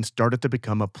Spain started to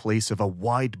become a place of a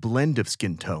wide blend of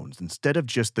skin tones instead of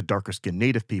just the darker-skinned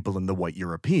native people and the white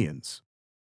Europeans.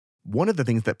 One of the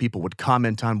things that people would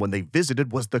comment on when they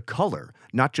visited was the color,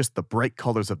 not just the bright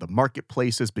colors of the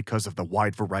marketplaces because of the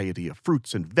wide variety of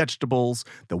fruits and vegetables,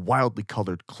 the wildly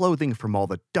colored clothing from all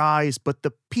the dyes, but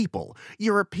the people.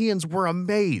 Europeans were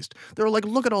amazed. They were like,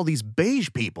 look at all these beige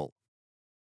people.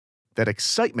 That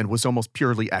excitement was almost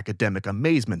purely academic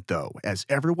amazement, though, as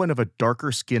everyone of a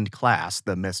darker-skinned class,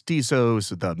 the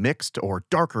mestizos, the mixed, or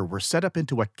darker, were set up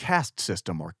into a caste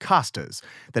system, or castas,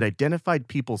 that identified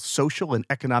people's social and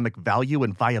economic value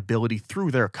and viability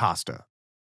through their casta.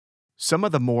 Some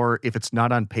of the more, if it's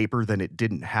not on paper then it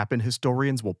didn't happen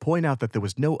historians will point out that there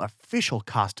was no official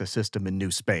casta system in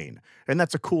New Spain, and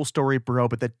that's a cool story, bro,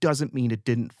 but that doesn't mean it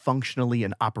didn't functionally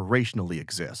and operationally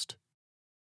exist.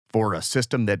 For a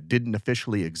system that didn't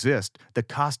officially exist, the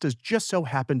castas just so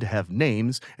happened to have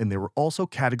names, and they were also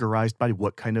categorized by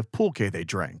what kind of pulque they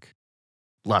drank.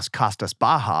 Las Castas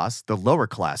Bajas, the lower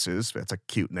classes, that's a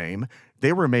cute name,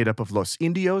 they were made up of Los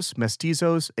Indios,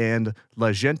 Mestizos, and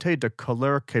La Gente de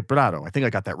Color Quebrado. I think I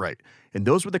got that right. And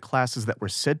those were the classes that were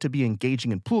said to be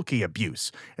engaging in pulque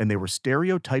abuse, and they were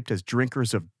stereotyped as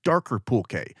drinkers of darker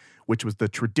pulque, which was the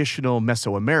traditional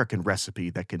Mesoamerican recipe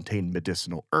that contained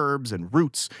medicinal herbs and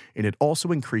roots, and it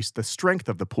also increased the strength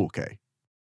of the pulque.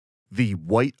 The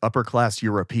white upper-class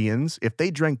Europeans, if they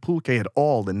drank pulque at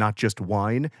all and not just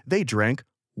wine, they drank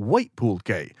white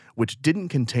pulque, which didn't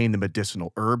contain the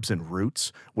medicinal herbs and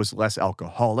roots, was less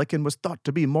alcoholic, and was thought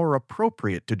to be more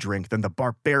appropriate to drink than the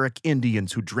barbaric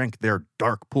Indians who drank their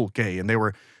dark pulque, and they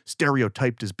were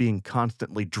stereotyped as being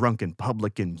constantly drunk in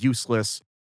public and useless.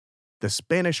 The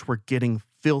Spanish were getting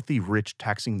filthy rich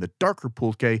taxing the darker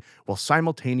pulque while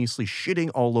simultaneously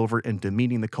shitting all over and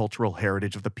demeaning the cultural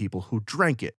heritage of the people who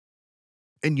drank it.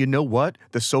 And you know what?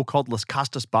 The so-called Las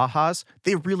Castas Bajas,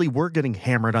 they really were getting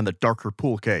hammered on the darker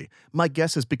pulque. My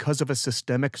guess is because of a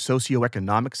systemic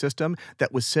socioeconomic system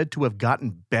that was said to have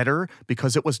gotten better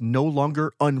because it was no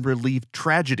longer unrelieved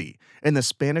tragedy. And the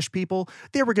Spanish people,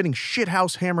 they were getting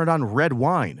shithouse hammered on red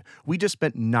wine. We just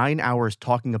spent 9 hours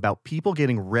talking about people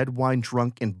getting red wine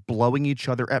drunk and blowing each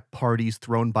other at parties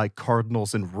thrown by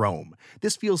cardinals in Rome.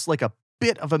 This feels like a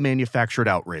bit of a manufactured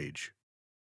outrage.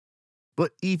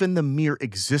 But even the mere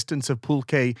existence of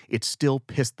pulque, it still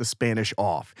pissed the Spanish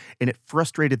off, and it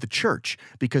frustrated the church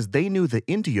because they knew the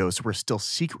Indios were still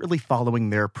secretly following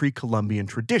their pre-Columbian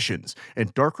traditions,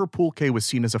 and darker pulque was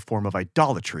seen as a form of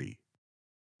idolatry.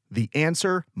 The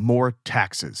answer? More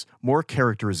taxes. More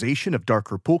characterization of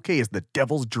darker pulque as the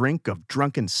devil's drink of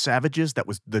drunken savages that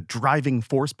was the driving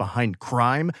force behind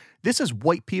crime. This is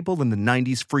white people in the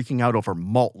 90s freaking out over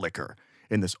malt liquor.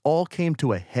 And this all came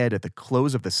to a head at the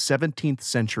close of the 17th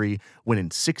century when in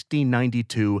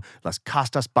 1692, Las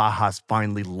Castas Bajas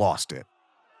finally lost it.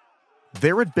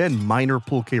 There had been minor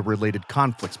pulque-related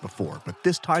conflicts before, but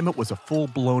this time it was a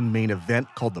full-blown main event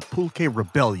called the Pulque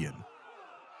Rebellion.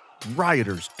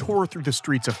 Rioters tore through the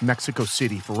streets of Mexico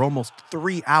City for almost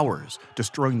 3 hours,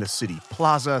 destroying the city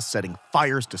plaza, setting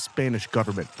fires to Spanish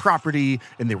government property,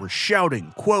 and they were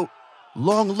shouting, quote,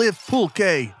 "Long live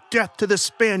Pulque! Death to the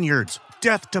Spaniards!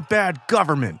 Death to bad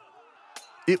government!"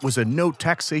 It was a no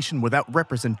taxation without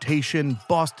representation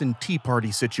Boston Tea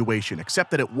Party situation,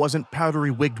 except that it wasn't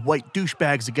powdery-wigged white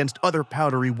douchebags against other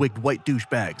powdery-wigged white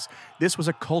douchebags. This was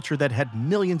a culture that had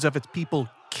millions of its people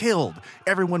killed.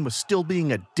 Everyone was still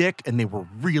being a dick, and they were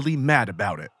really mad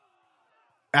about it.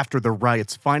 After the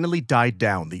riots finally died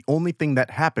down, the only thing that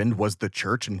happened was the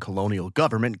church and colonial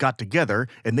government got together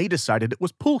and they decided it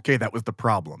was pulque that was the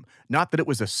problem, not that it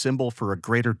was a symbol for a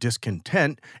greater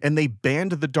discontent, and they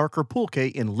banned the darker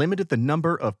pulque and limited the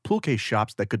number of pulque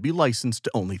shops that could be licensed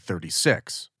to only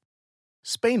 36.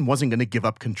 Spain wasn't going to give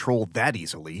up control that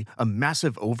easily. A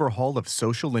massive overhaul of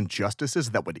social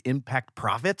injustices that would impact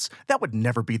profits? That would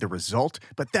never be the result,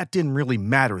 but that didn't really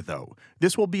matter though.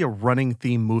 This will be a running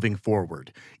theme moving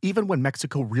forward. Even when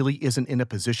Mexico really isn't in a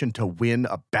position to win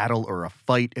a battle or a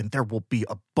fight, and there will be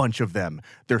a bunch of them,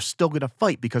 they're still going to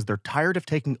fight because they're tired of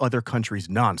taking other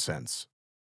countries' nonsense.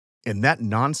 And that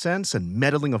nonsense and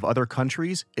meddling of other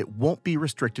countries, it won't be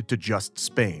restricted to just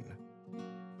Spain.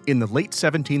 In the late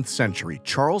 17th century,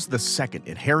 Charles II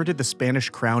inherited the Spanish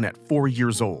crown at 4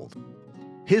 years old.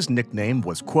 His nickname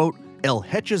was, quote, El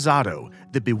Hechizado,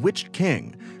 the Bewitched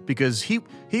King, because he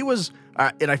was,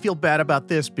 and I feel bad about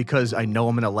this because I know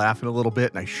I'm going to laugh in a little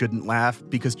bit and I shouldn't laugh,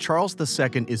 because Charles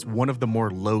II is one of the more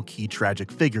low-key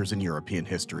tragic figures in European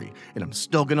history, and I'm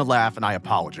still going to laugh and I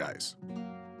apologize.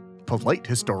 Polite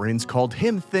historians called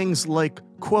him things like,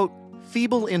 quote,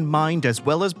 feeble in mind as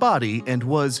well as body, and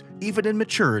was, even in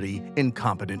maturity,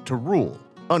 incompetent to rule,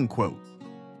 unquote.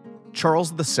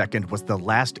 Charles II was the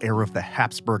last heir of the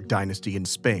Habsburg dynasty in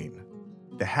Spain.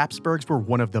 The Habsburgs were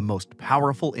one of the most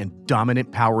powerful and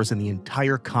dominant powers in the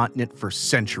entire continent for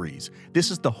centuries.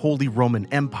 This is the Holy Roman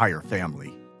Empire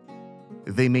family.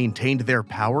 They maintained their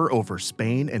power over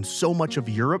Spain and so much of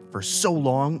Europe for so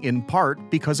long, in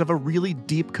part because of a really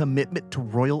deep commitment to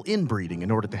royal inbreeding in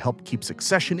order to help keep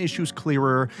succession issues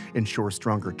clearer, ensure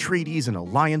stronger treaties and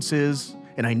alliances.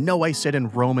 And I know I said in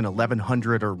Rome in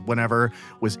 1100 or whenever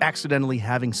was accidentally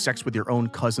having sex with your own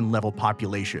cousin-level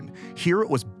population. Here it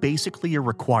was basically a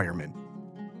requirement.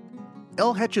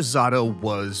 El Hechizado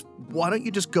was, why don't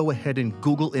you just go ahead and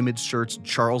Google image search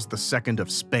Charles II of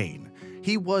Spain?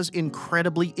 He was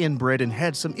incredibly inbred and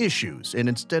had some issues, and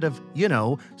instead of,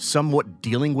 somewhat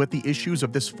dealing with the issues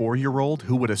of this 4-year-old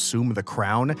who would assume the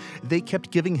crown, they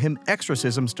kept giving him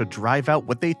exorcisms to drive out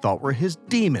what they thought were his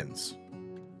demons.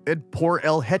 And poor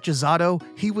El Hechizado,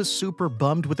 he was super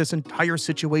bummed with this entire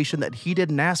situation that he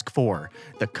didn't ask for.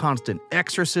 The constant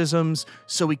exorcisms,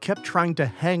 so he kept trying to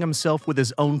hang himself with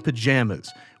his own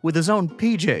pajamas, with his own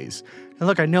PJs. And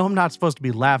look, I know I'm not supposed to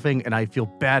be laughing, and I feel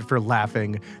bad for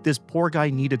laughing. This poor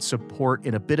guy needed support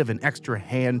and a bit of an extra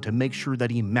hand to make sure that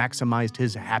he maximized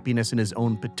his happiness and his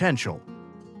own potential.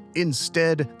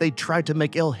 Instead, they tried to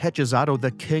make El Hechizado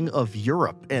the king of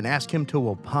Europe and ask him to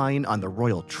opine on the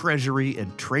royal treasury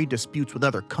and trade disputes with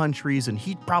other countries, and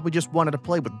he probably just wanted to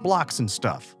play with blocks and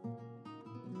stuff.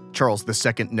 Charles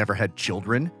II never had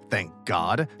children, thank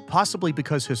God, possibly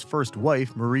because his first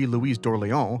wife, Marie-Louise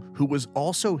d'Orléans, who was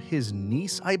also his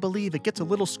niece, I believe, it gets a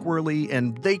little squirrely,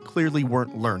 and they clearly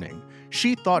weren't learning.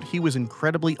 She thought he was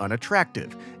incredibly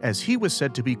unattractive, as he was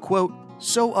said to be, quote,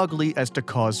 so ugly as to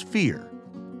cause fear.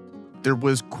 There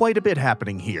was quite a bit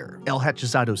happening here. El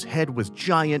Hechizado's head was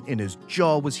giant, and his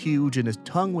jaw was huge, and his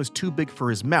tongue was too big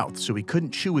for his mouth, so he couldn't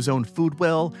chew his own food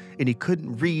well, and he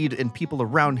couldn't read, and people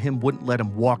around him wouldn't let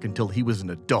him walk until he was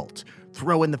an adult.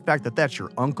 Throw in the fact that that's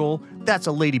your uncle, that's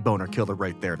a lady boner killer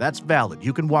right there. That's valid.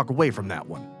 You can walk away from that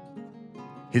one.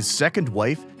 His second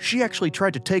wife, she actually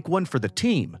tried to take one for the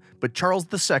team, but Charles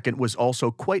II was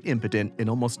also quite impotent and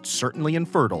almost certainly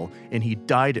infertile, and he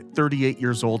died at 38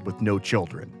 years old with no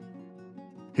children.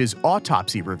 His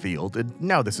autopsy revealed, and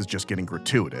now this is just getting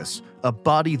gratuitous, a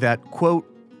body that, quote,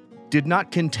 did not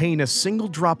contain a single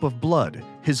drop of blood.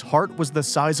 His heart was the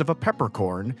size of a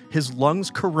peppercorn, his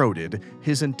lungs corroded,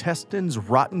 his intestines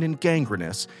rotten and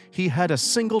gangrenous, he had a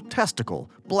single testicle,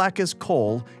 black as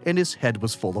coal, and his head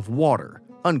was full of water,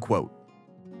 unquote.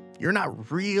 You're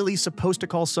not really supposed to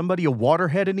call somebody a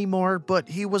waterhead anymore, but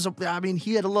he had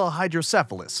a little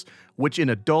hydrocephalus, which in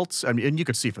adults, and you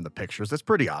can see from the pictures, that's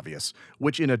pretty obvious,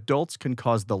 which in adults can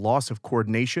cause the loss of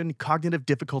coordination, cognitive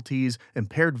difficulties,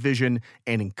 impaired vision,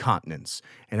 and incontinence.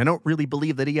 And I don't really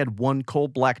believe that he had one coal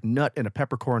black nut and a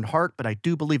peppercorn heart, but I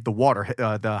do believe the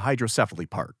hydrocephaly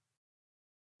part.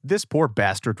 This poor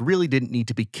bastard really didn't need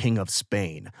to be king of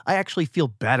Spain. I actually feel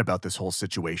bad about this whole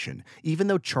situation, even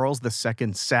though Charles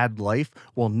II's sad life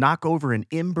will knock over an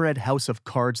inbred house of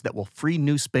cards that will free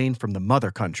New Spain from the mother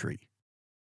country.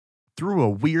 Through a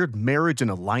weird marriage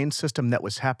and alliance system that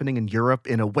was happening in Europe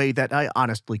in a way that I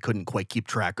honestly couldn't quite keep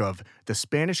track of, the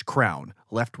Spanish crown,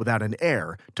 left without an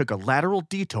heir, took a lateral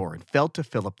detour and fell to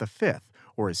Philip V,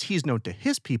 or as he's known to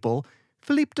his people,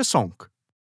 Philippe de Sonck.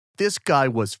 This guy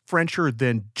was Frencher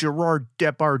than Gerard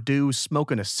Depardieu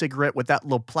smoking a cigarette with that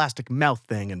little plastic mouth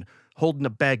thing and holding a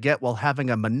baguette while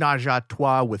having a menage a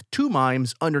trois with two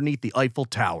mimes underneath the Eiffel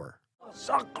Tower.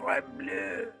 Sacre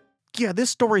bleu! Yeah,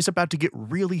 this story's about to get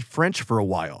really French for a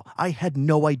while. I had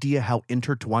no idea how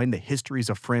intertwined the histories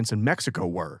of France and Mexico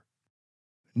were.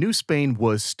 New Spain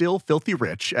was still filthy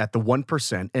rich at the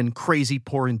 1% and crazy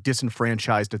poor and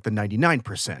disenfranchised at the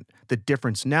 99%. The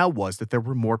difference now was that there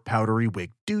were more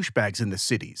powdery-wigged douchebags in the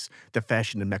cities. The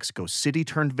fashion in Mexico City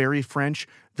turned very French.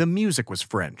 The music was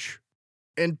French.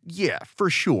 And yeah, for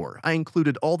sure, I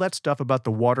included all that stuff about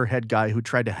the waterhead guy who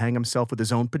tried to hang himself with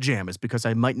his own pajamas because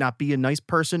I might not be a nice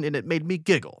person and it made me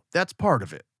giggle. That's part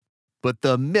of it. But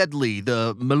the medley,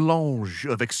 the melange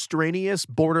of extraneous,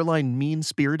 borderline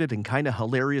mean-spirited, and kind of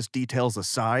hilarious details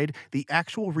aside, the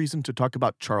actual reason to talk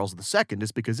about Charles II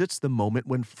is because it's the moment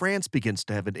when France begins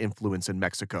to have an influence in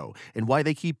Mexico, and why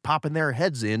they keep popping their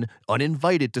heads in,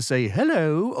 uninvited, to say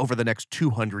hello over the next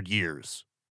 200 years.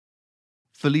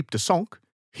 Philippe de Sonck,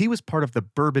 he was part of the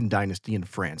Bourbon dynasty in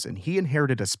France, and he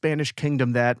inherited a Spanish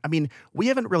kingdom that, we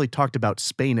haven't really talked about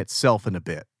Spain itself in a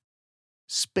bit.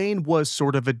 Spain was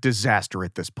sort of a disaster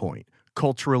at this point.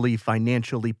 Culturally,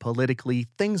 financially, politically,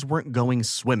 things weren't going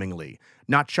swimmingly.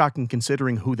 Not shocking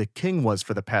considering who the king was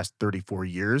for the past 34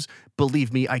 years.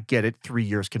 Believe me, I get it, 3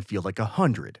 years can feel like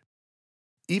 100.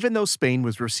 Even though Spain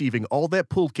was receiving all that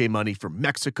pulque money from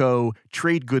Mexico,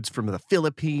 trade goods from the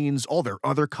Philippines, all their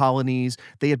other colonies,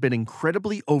 they had been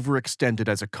incredibly overextended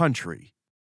as a country.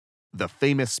 The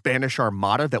famous Spanish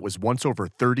Armada that was once over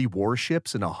 30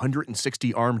 warships and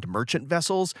 160 armed merchant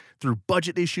vessels, through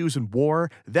budget issues and war,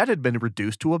 that had been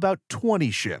reduced to about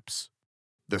 20 ships.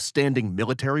 The standing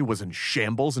military was in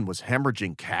shambles and was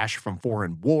hemorrhaging cash from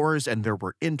foreign wars, and there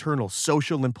were internal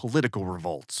social and political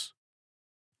revolts.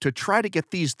 To try to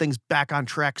get these things back on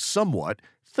track somewhat,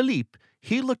 Philippe,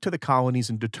 he looked to the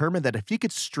colonies and determined that if he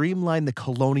could streamline the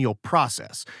colonial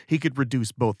process, he could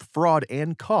reduce both fraud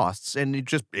and costs and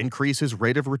just increase his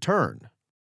rate of return.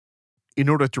 In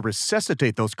order to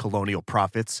resuscitate those colonial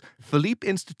profits, Philippe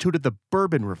instituted the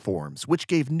Bourbon reforms, which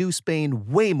gave New Spain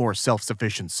way more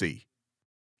self-sufficiency.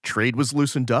 Trade was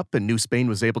loosened up and New Spain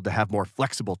was able to have more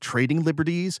flexible trading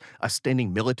liberties. A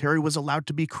standing military was allowed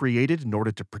to be created in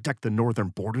order to protect the northern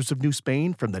borders of New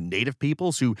Spain from the native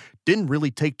peoples who didn't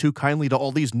really take too kindly to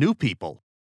all these new people.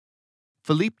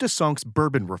 Philippe de Sonc's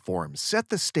Bourbon reforms set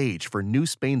the stage for New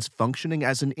Spain's functioning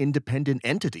as an independent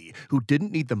entity who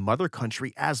didn't need the mother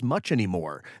country as much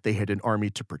anymore. They had an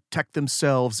army to protect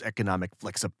themselves, economic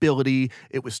flexibility.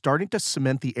 It was starting to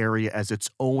cement the area as its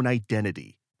own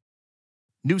identity.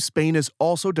 New Spain is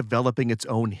also developing its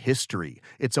own history,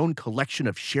 its own collection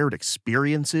of shared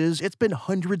experiences. It's been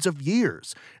hundreds of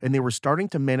years, and they were starting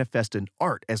to manifest in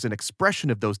art as an expression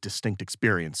of those distinct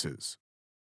experiences.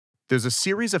 There's a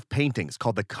series of paintings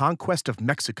called The Conquest of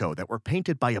Mexico that were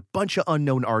painted by a bunch of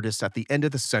unknown artists at the end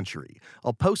of the century.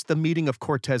 I'll post the meeting of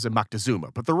Cortez and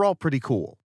Moctezuma, but they're all pretty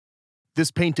cool.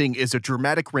 This painting is a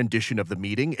dramatic rendition of the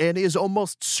meeting and is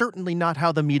almost certainly not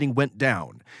how the meeting went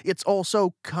down. It's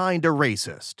also kinda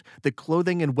racist. The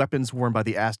clothing and weapons worn by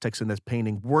the Aztecs in this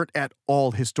painting weren't at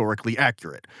all historically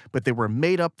accurate, but they were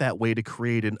made up that way to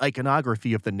create an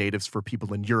iconography of the natives for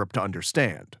people in Europe to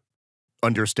understand.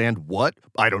 Understand what?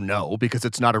 I don't know, because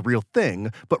it's not a real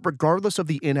thing, but regardless of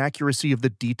the inaccuracy of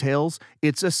the details,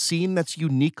 it's a scene that's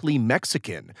uniquely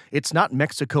Mexican. It's not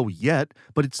Mexico yet,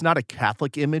 but it's not a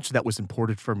Catholic image that was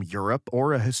imported from Europe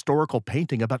or a historical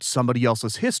painting about somebody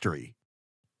else's history.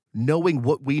 Knowing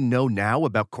what we know now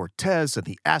about Cortez and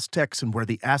the Aztecs and where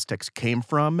the Aztecs came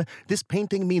from, this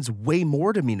painting means way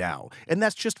more to me now, and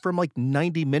that's just from like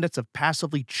 90 minutes of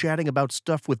passively chatting about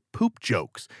stuff with poop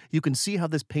jokes. You can see how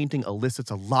this painting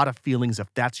elicits a lot of feelings if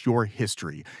that's your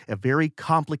history, a very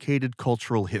complicated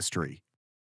cultural history.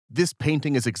 This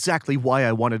painting is exactly why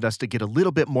I wanted us to get a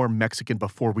little bit more Mexican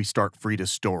before we start Frida's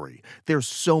story. There's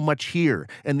so much here,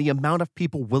 and the amount of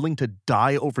people willing to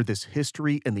die over this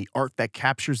history and the art that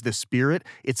captures this spirit,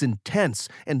 it's intense,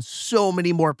 and so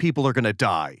many more people are gonna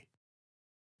die.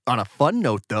 On a fun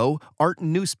note, though, art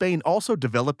in New Spain also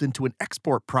developed into an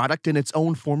export product in its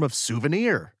own form of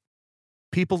souvenir.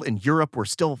 People in Europe were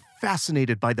still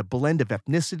fascinated by the blend of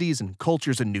ethnicities and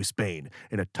cultures in New Spain,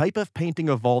 and a type of painting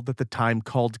evolved at the time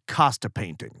called Costa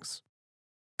paintings.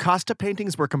 Costa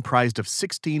paintings were comprised of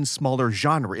 16 smaller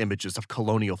genre images of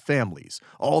colonial families,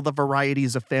 all the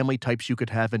varieties of family types you could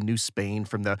have in New Spain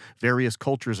from the various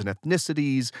cultures and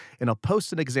ethnicities, and I'll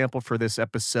post an example for this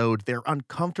episode. They're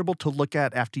uncomfortable to look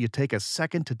at after you take a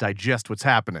second to digest what's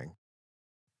happening.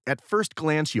 At first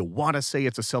glance, you want to say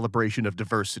it's a celebration of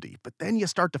diversity, but then you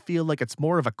start to feel like it's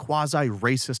more of a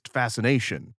quasi-racist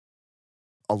fascination.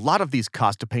 A lot of these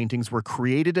Costa paintings were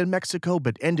created in Mexico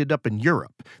but ended up in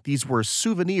Europe. These were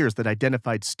souvenirs that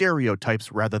identified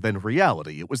stereotypes rather than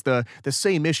reality. It was the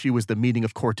same issue as the meeting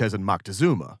of Cortez and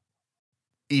Moctezuma.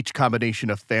 Each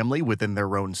combination of family within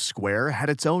their own square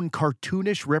had its own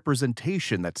cartoonish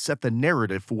representation that set the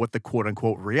narrative for what the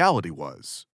quote-unquote reality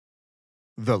was.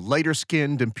 The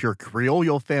lighter-skinned and pure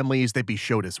Criollo families, they'd be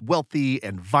showed as wealthy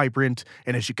and vibrant,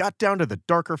 and as you got down to the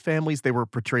darker families, they were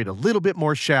portrayed a little bit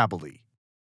more shabbily.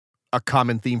 A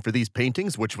common theme for these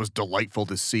paintings, which was delightful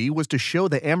to see, was to show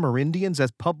the Amerindians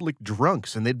as public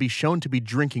drunks, and they'd be shown to be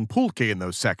drinking pulque in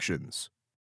those sections.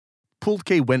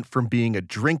 Pulque went from being a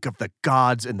drink of the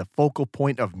gods and the focal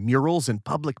point of murals in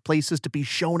public places to be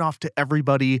shown off to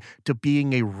everybody to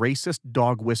being a racist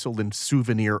dog whistle in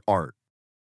souvenir art.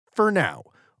 For now,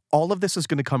 all of this is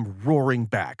going to come roaring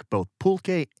back, both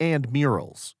pulque and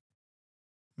murals.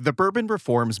 The Bourbon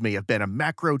reforms may have been a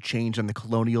macro change in the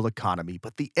colonial economy,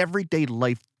 but the everyday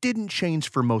life didn't change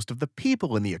for most of the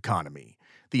people in the economy.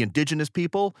 The indigenous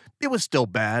people, it was still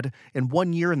bad, and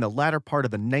one year in the latter part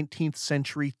of the 19th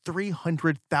century,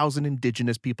 300,000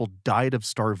 indigenous people died of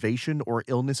starvation or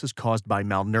illnesses caused by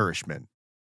malnourishment.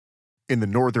 In the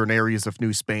northern areas of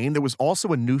New Spain, there was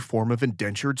also a new form of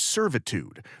indentured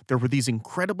servitude. There were these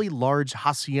incredibly large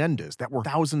haciendas that were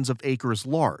thousands of acres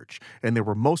large, and they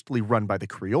were mostly run by the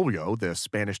Criollo, the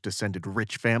Spanish-descended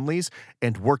rich families,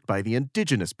 and worked by the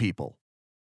indigenous people.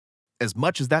 As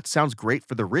much as that sounds great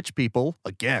for the rich people,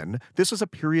 again, this was a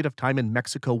period of time in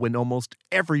Mexico when almost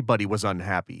everybody was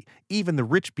unhappy, even the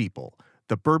rich people.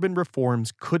 The Bourbon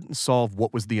reforms couldn't solve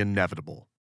what was the inevitable.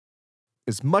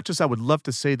 As much as I would love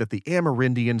to say that the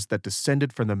Amerindians that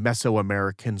descended from the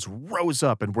Mesoamericans rose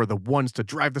up and were the ones to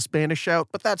drive the Spanish out,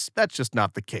 but that's just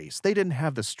not the case. They didn't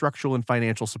have the structural and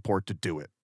financial support to do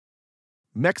it.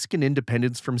 Mexican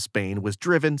independence from Spain was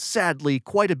driven, sadly,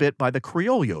 quite a bit by the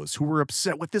Criollos, who were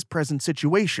upset with this present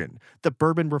situation. The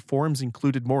Bourbon reforms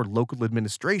included more local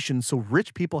administration, so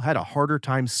rich people had a harder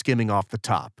time skimming off the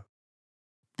top.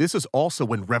 This is also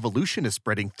when revolution is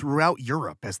spreading throughout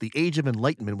Europe as the Age of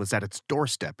Enlightenment was at its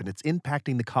doorstep and it's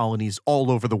impacting the colonies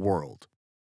all over the world.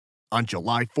 On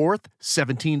July 4th,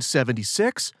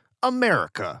 1776,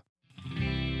 America.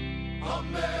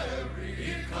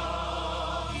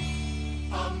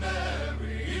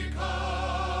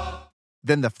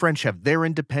 Then the French have their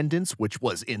independence, which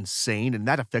was insane, and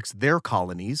that affects their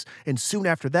colonies. And soon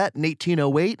after that, in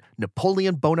 1808,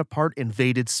 Napoleon Bonaparte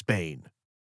invaded Spain.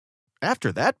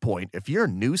 After that point, if you're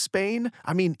New Spain,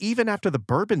 even after the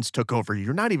Bourbons took over,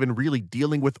 you're not even really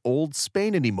dealing with old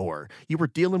Spain anymore. You were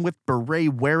dealing with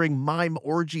beret-wearing mime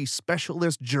orgy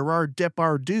specialist Gerard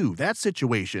Depardieu. That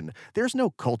situation. There's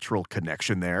no cultural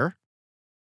connection there.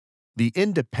 The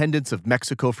independence of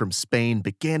Mexico from Spain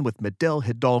began with Miguel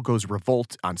Hidalgo's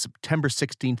revolt on September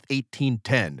 16,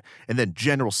 1810, and then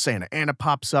General Santa Anna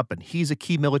pops up and he's a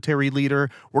key military leader.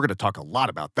 We're going to talk a lot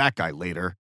about that guy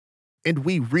later. And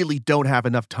we really don't have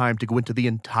enough time to go into the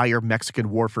entire Mexican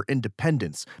War for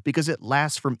Independence because it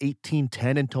lasts from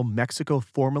 1810 until Mexico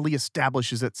formally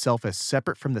establishes itself as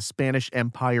separate from the Spanish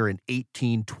Empire in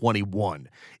 1821.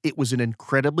 It was an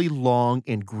incredibly long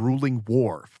and grueling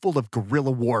war, full of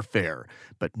guerrilla warfare.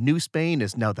 But New Spain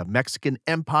is now the Mexican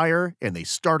Empire, and they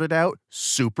started out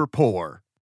super poor.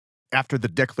 After the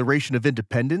Declaration of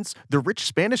Independence, the rich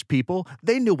Spanish people,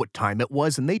 they knew what time it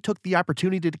was, and they took the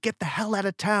opportunity to get the hell out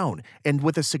of town, and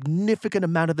with a significant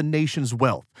amount of the nation's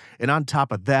wealth. And on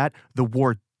top of that, the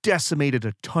war decimated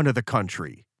a ton of the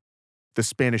country. The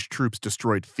Spanish troops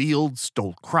destroyed fields,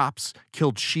 stole crops,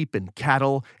 killed sheep and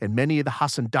cattle, and many of the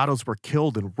hacendados were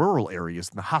killed in rural areas,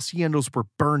 and the haciendas were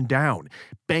burned down.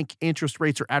 Bank interest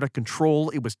rates are out of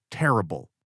control. It was terrible.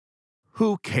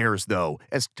 Who cares, though?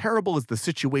 As terrible as the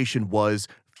situation was,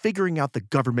 figuring out the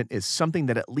government is something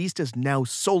that at least is now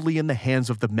solely in the hands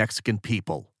of the Mexican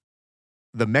people.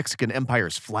 The Mexican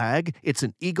Empire's flag, it's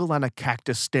an eagle on a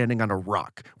cactus standing on a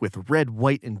rock, with red,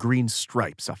 white, and green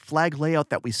stripes, a flag layout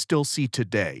that we still see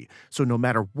today. So no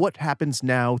matter what happens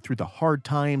now, through the hard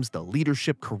times, the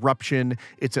leadership corruption,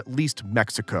 it's at least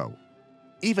Mexico.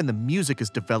 Even the music is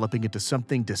developing into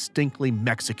something distinctly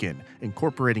Mexican,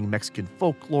 incorporating Mexican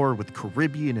folklore with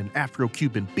Caribbean and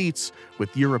Afro-Cuban beats,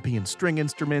 with European string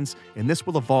instruments, and this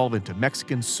will evolve into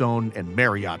Mexican son and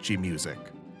mariachi music.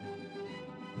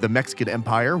 The Mexican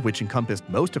Empire, which encompassed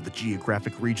most of the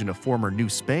geographic region of former New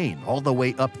Spain, all the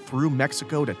way up through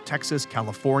Mexico to Texas,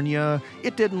 California,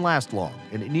 it didn't last long,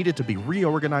 and it needed to be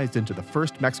reorganized into the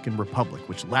First Mexican Republic,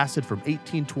 which lasted from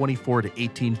 1824 to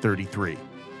 1833.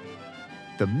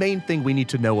 The main thing we need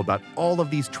to know about all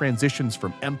of these transitions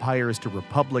from empires to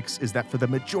republics is that for the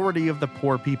majority of the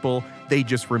poor people, they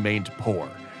just remained poor.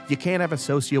 You can't have a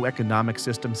socioeconomic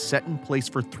system set in place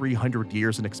for 300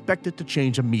 years and expect it to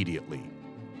change immediately.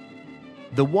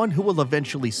 The one who will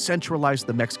eventually centralize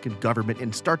the Mexican government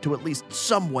and start to at least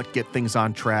somewhat get things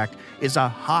on track is a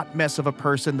hot mess of a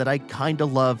person that I kinda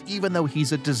love, even though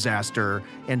he's a disaster,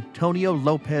 Antonio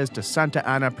Lopez de Santa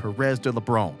Anna Perez de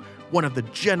Lebrun, one of the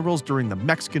generals during the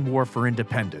Mexican War for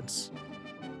Independence.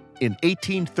 In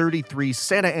 1833,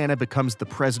 Santa Anna becomes the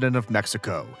president of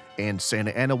Mexico, and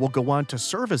Santa Anna will go on to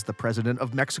serve as the president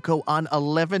of Mexico on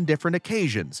 11 different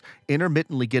occasions,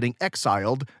 intermittently getting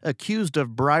exiled, accused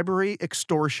of bribery,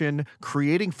 extortion,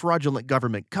 creating fraudulent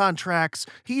government contracts.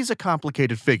 He's a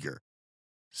complicated figure.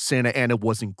 Santa Anna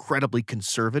was incredibly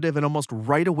conservative and almost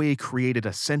right away created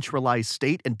a centralized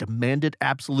state and demanded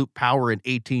absolute power in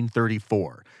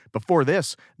 1834. Before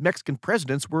this, Mexican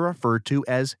presidents were referred to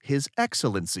as His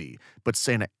Excellency, but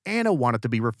Santa Anna wanted to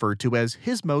be referred to as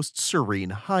His Most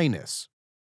Serene Highness.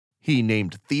 He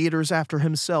named theaters after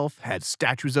himself, had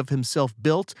statues of himself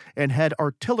built, and had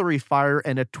artillery fire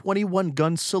and a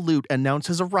 21-gun salute announce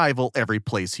his arrival every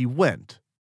place he went.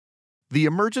 The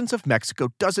emergence of Mexico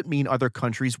doesn't mean other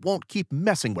countries won't keep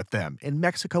messing with them, and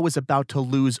Mexico is about to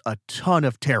lose a ton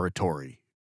of territory.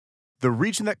 The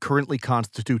region that currently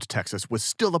constitutes Texas was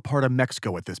still a part of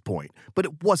Mexico at this point, but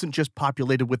it wasn't just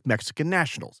populated with Mexican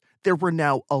nationals. There were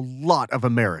now a lot of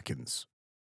Americans.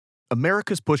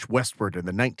 America's push westward in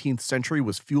the 19th century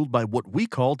was fueled by what we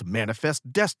called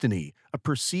manifest destiny, a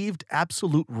perceived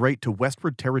absolute right to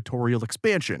westward territorial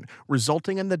expansion,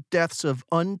 resulting in the deaths of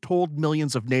untold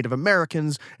millions of Native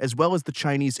Americans, as well as the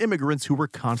Chinese immigrants who were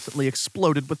constantly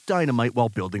exploded with dynamite while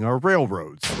building our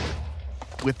railroads.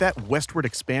 With that westward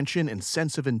expansion and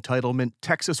sense of entitlement,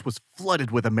 Texas was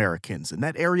flooded with Americans, and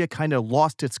that area kind of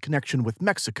lost its connection with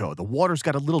Mexico. The waters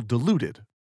got a little diluted.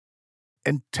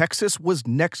 And Texas was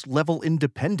next-level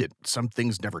independent. Some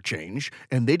things never change,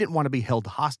 and they didn't want to be held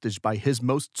hostage by His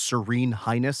Most Serene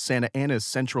Highness Santa Anna's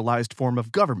centralized form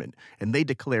of government, and they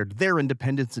declared their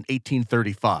independence in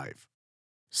 1835.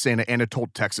 Santa Anna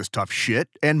told Texas tough shit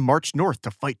and marched north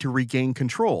to fight to regain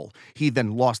control. He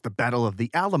then lost the Battle of the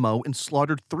Alamo and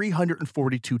slaughtered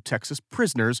 342 Texas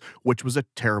prisoners, which was a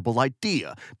terrible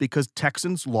idea because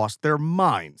Texans lost their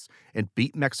minds and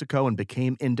beat Mexico and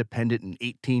became independent in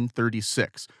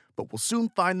 1836, but will soon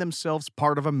find themselves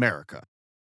part of America.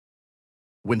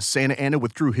 When Santa Anna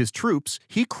withdrew his troops,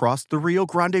 he crossed the Rio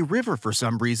Grande River for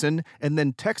some reason, and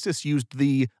then Texas used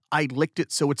the "I licked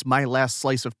it so it's my last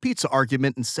slice of pizza"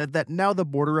 argument and said that now the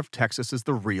border of Texas is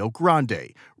the Rio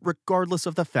Grande, regardless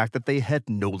of the fact that they had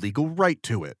no legal right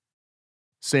to it.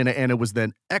 Santa Anna was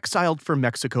then exiled from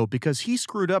Mexico because he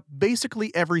screwed up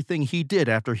basically everything he did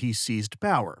after he seized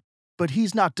power. But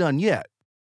he's not done yet.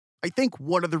 I think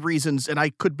one of the reasons, and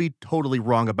I could be totally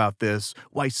wrong about this,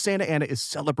 why Santa Anna is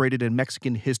celebrated in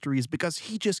Mexican history is because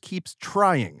he just keeps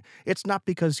trying. It's not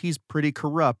because he's pretty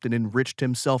corrupt and enriched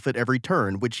himself at every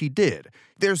turn, which he did.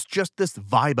 There's just this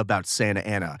vibe about Santa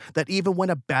Anna that even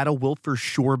when a battle will for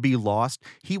sure be lost,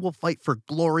 he will fight for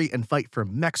glory and fight for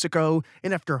Mexico,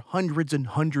 and after hundreds and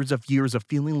hundreds of years of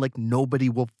feeling like nobody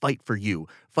will fight for you,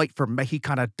 fight for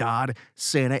Mexicanidad,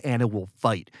 Santa Anna will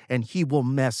fight, and he will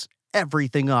mess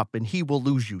everything up, and he will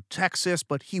lose you Texas,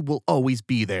 but he will always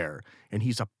be there, and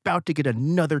he's about to get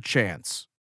another chance.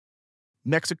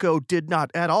 Mexico did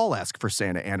not at all ask for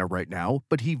Santa Anna right now,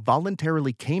 but he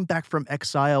voluntarily came back from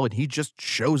exile and he just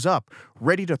shows up,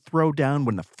 ready to throw down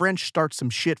when the French start some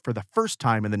shit for the first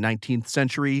time in the 19th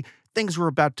century. Things were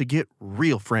about to get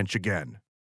real French again.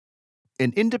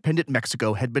 An independent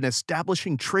Mexico had been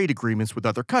establishing trade agreements with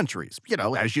other countries,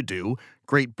 as you do,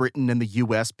 Great Britain and the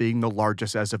U.S. being the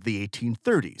largest as of the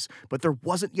 1830s, but there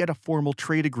wasn't yet a formal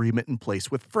trade agreement in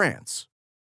place with France.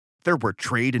 There were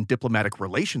trade and diplomatic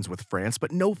relations with France,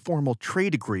 but no formal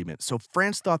trade agreement, so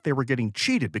France thought they were getting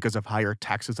cheated because of higher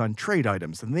taxes on trade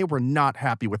items, and they were not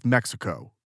happy with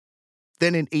Mexico.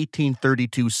 Then in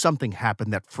 1832, something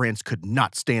happened that France could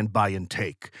not stand by and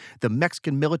take. The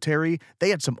Mexican military, they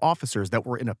had some officers that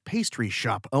were in a pastry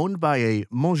shop owned by a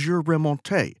Monsieur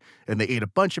Remonte, and they ate a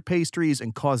bunch of pastries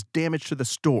and caused damage to the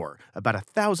store, about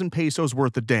 1,000 pesos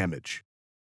worth of damage.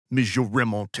 Monsieur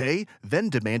Remonte then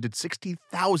demanded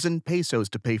 60,000 pesos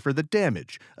to pay for the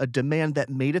damage, a demand that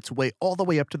made its way all the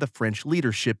way up to the French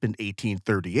leadership in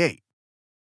 1838.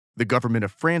 The government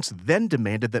of France then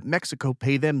demanded that Mexico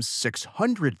pay them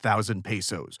 600,000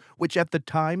 pesos, which at the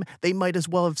time they might as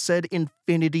well have said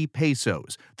infinity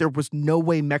pesos. There was no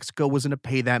way Mexico was going to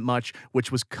pay that much,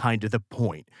 which was kind of the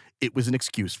point. It was an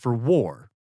excuse for war.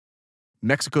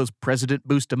 Mexico's President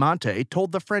Bustamante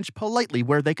told the French politely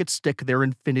where they could stick their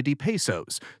infinity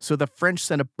pesos, so the French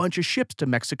sent a bunch of ships to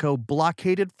Mexico,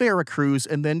 blockaded Veracruz,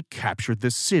 and then captured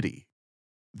the city.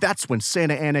 That's when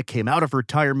Santa Anna came out of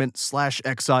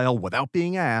retirement/exile without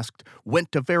being asked,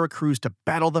 went to Veracruz to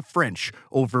battle the French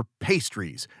over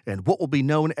pastries and what will be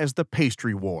known as the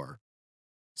Pastry War.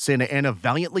 Santa Anna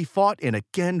valiantly fought and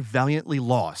again valiantly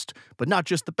lost, but not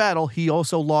just the battle, he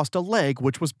also lost a leg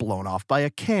which was blown off by a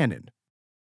cannon.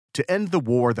 To end the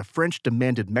war, the French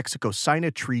demanded Mexico sign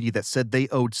a treaty that said they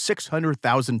owed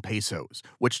 600,000 pesos,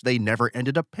 which they never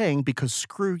ended up paying because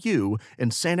screw you,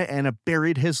 and Santa Anna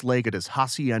buried his leg at his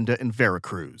hacienda in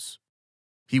Veracruz.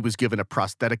 He was given a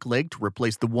prosthetic leg to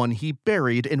replace the one he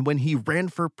buried, and when he ran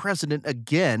for president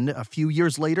again a few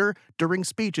years later, during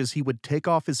speeches he would take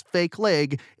off his fake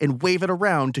leg and wave it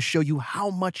around to show you how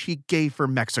much he gave for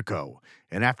Mexico.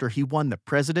 And after he won the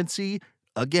presidency,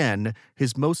 again,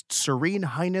 His Most Serene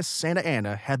Highness Santa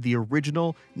Anna had the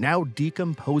original, now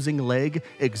decomposing leg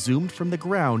exhumed from the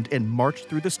ground and marched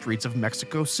through the streets of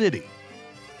Mexico City.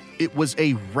 It was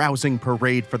a rousing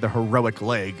parade for the heroic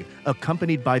leg,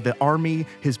 accompanied by the army,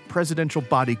 his presidential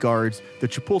bodyguards, the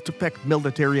Chapultepec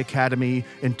Military Academy,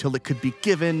 until it could be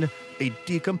given, a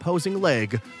decomposing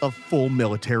leg, a full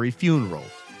military funeral.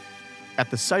 At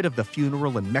the site of the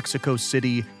funeral in Mexico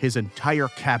City, his entire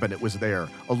cabinet was there,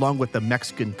 along with the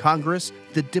Mexican Congress,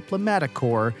 the Diplomatic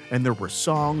Corps, and there were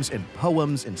songs and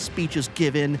poems and speeches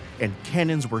given, and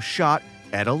cannons were shot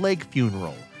at a leg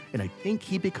funeral. And I think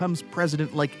he becomes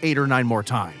president like 8 or 9 more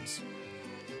times.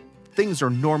 Things are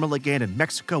normal again and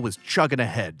Mexico is chugging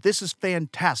ahead. This is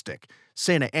fantastic.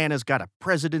 Santa Anna's got a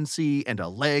presidency and a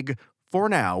leg. For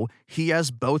now, he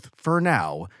has both for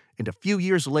now. And a few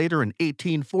years later in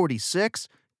 1846,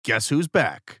 guess who's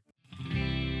back?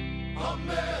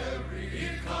 America,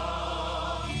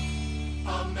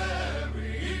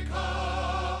 America.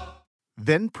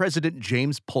 Then President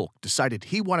James Polk decided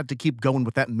he wanted to keep going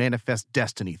with that Manifest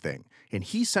Destiny thing, and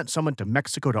he sent someone to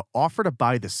Mexico to offer to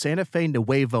buy the Santa Fe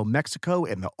Nuevo Mexico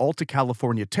and the Alta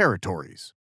California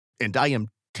territories. And I am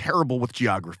terrible with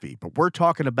geography, but we're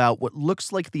talking about what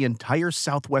looks like the entire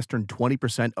southwestern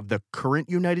 20% of the current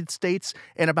United States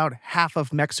and about half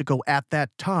of Mexico at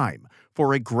that time,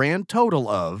 for a grand total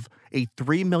of a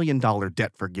 $3 million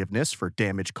debt forgiveness for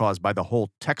damage caused by the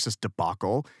whole Texas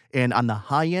debacle, and on the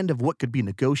high end of what could be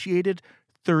negotiated,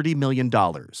 $30 million.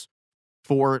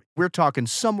 We're talking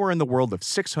somewhere in the world of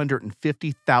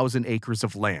 650,000 acres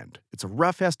of land. It's a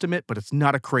rough estimate, but it's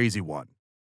not a crazy one.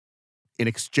 In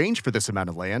exchange for this amount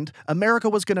of land, America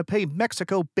was going to pay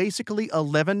Mexico basically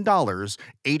 $11,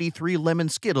 83 lemon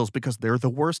Skittles because they're the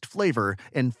worst flavor,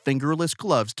 and fingerless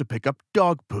gloves to pick up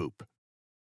dog poop.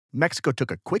 Mexico took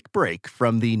a quick break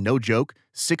from the, no joke,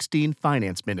 16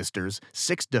 finance ministers,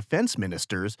 6 defense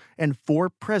ministers, and 4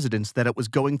 presidents that it was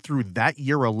going through that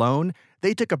year alone.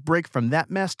 They took a break from that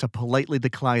mess to politely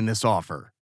decline this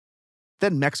offer.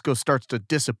 Then Mexico starts to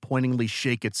disappointingly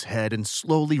shake its head and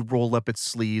slowly roll up its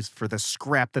sleeves for the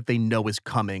scrap that they know is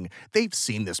coming. They've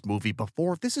seen this movie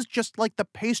before. This is just like the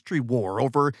pastry war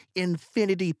over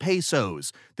infinity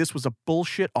pesos. This was a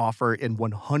bullshit offer and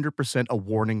 100% a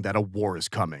warning that a war is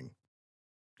coming.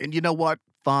 And you know what?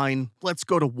 Fine, let's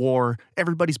go to war.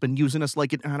 Everybody's been using us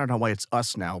like it. I don't know why it's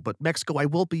us now, but Mexico, I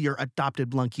will be your adopted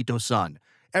Blanquito son.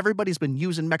 Everybody's been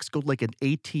using Mexico like an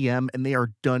ATM, and they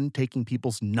are done taking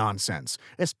people's nonsense,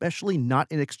 especially not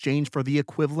in exchange for the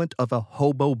equivalent of a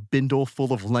hobo bindle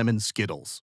full of lemon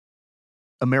Skittles.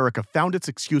 America found its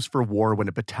excuse for war when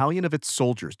a battalion of its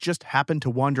soldiers just happened to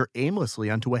wander aimlessly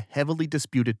onto a heavily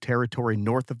disputed territory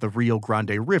north of the Rio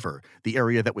Grande River, the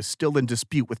area that was still in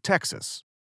dispute with Texas.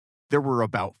 There were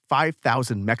about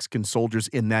 5,000 Mexican soldiers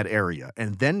in that area,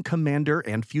 and then Commander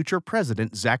and future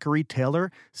President Zachary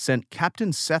Taylor sent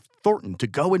Captain Seth Thornton to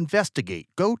go investigate,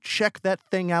 go check that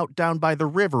thing out down by the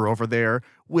river over there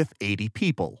with 80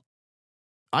 people.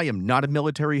 I am not a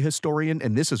military historian,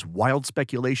 and this is wild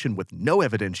speculation with no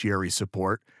evidentiary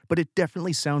support, but it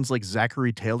definitely sounds like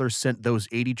Zachary Taylor sent those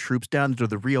 80 troops down to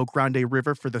the Rio Grande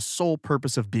River for the sole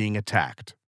purpose of being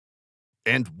attacked.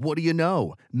 And what do you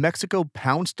know? Mexico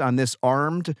pounced on this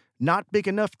armed, not big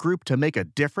enough group to make a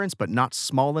difference, but not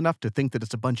small enough to think that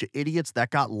it's a bunch of idiots that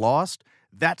got lost.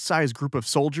 That size group of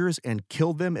soldiers and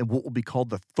killed them in what will be called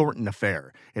the Thornton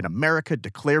Affair, and America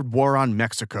declared war on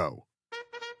Mexico.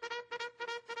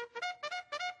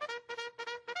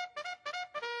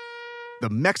 The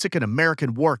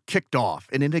Mexican-American War kicked off,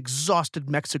 and an exhausted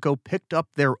Mexico picked up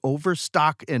their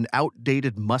overstock and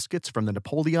outdated muskets from the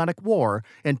Napoleonic War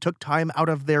and took time out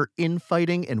of their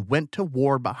infighting and went to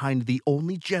war behind the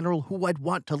only general who I'd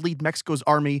want to lead Mexico's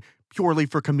army purely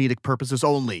for comedic purposes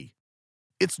only.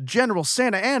 It's General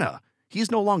Santa Anna. He's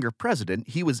no longer president.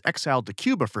 He was exiled to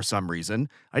Cuba for some reason.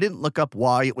 I didn't look up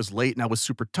why. It was late and I was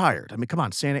super tired. I mean, come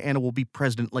on, Santa Anna will be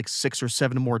president like 6 or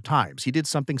 7 more times. He did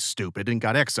something stupid and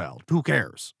got exiled. Who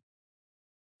cares?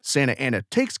 Santa Anna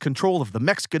takes control of the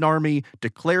Mexican army,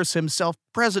 declares himself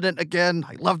president again,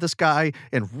 I love this guy,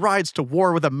 and rides to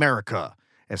war with America.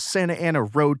 As Santa Anna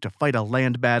rode to fight a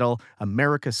land battle,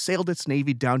 America sailed its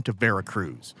navy down to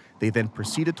Veracruz. They then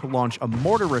proceeded to launch a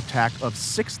mortar attack of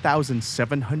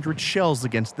 6,700 shells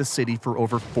against the city for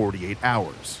over 48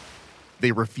 hours.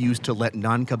 They refused to let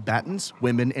non-combatants,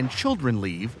 women, and children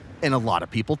leave, and a lot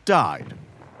of people died.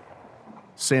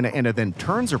 Santa Anna then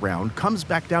turns around, comes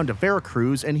back down to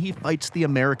Veracruz, and he fights the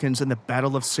Americans in the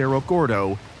Battle of Cerro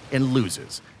Gordo and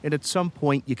loses. And at some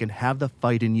point, you can have the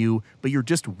fight in you, but you're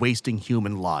just wasting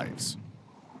human lives.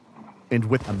 And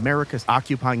with America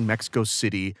occupying Mexico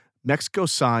City, Mexico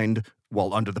signed,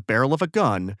 while under the barrel of a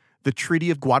gun, the Treaty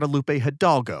of Guadalupe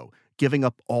Hidalgo, giving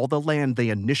up all the land they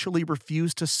initially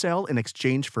refused to sell in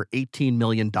exchange for $18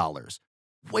 million.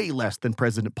 Way less than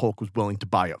President Polk was willing to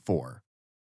buy it for.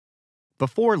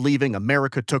 Before leaving,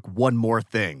 America took one more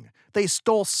thing. They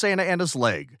stole Santa Anna's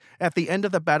leg. At the end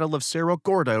of the Battle of Cerro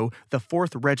Gordo, the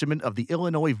 4th Regiment of the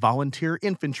Illinois Volunteer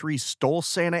Infantry stole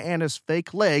Santa Anna's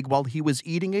fake leg while he was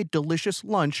eating a delicious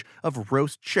lunch of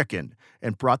roast chicken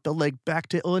and brought the leg back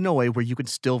to Illinois, where you can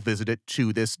still visit it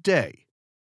to this day.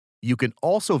 You can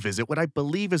also visit what I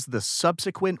believe is the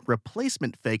subsequent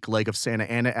replacement fake leg of Santa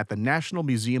Anna at the National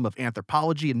Museum of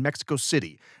Anthropology in Mexico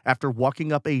City after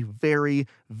walking up a very,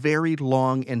 very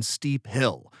long and steep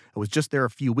hill. I was just there a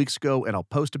few weeks ago, and I'll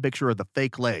post a picture of the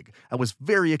fake leg. I was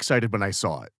very excited when I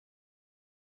saw it.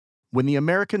 When the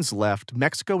Americans left,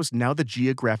 Mexico is now the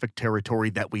geographic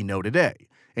territory that we know today,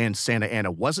 and Santa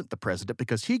Anna wasn't the president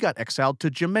because he got exiled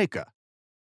to Jamaica.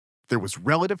 There was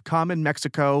relative calm in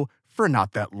Mexico for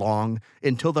not that long,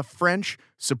 until the French,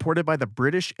 supported by the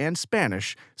British and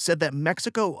Spanish, said that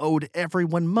Mexico owed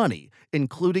everyone money,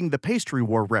 including the pastry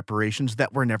war reparations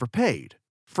that were never paid.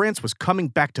 France was coming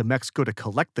back to Mexico to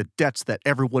collect the debts that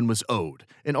everyone was owed.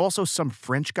 And also some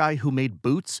French guy who made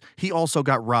boots, he also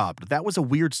got robbed. That was a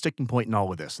weird sticking point in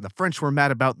all of this. The French were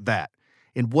mad about that.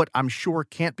 And what I'm sure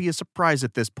can't be a surprise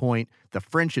at this point, the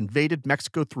French invaded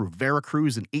Mexico through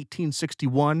Veracruz in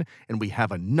 1861, and we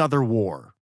have another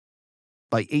war.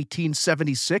 By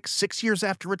 1876, 6 years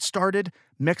after it started,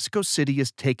 Mexico City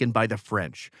is taken by the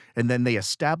French, and then they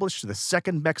established the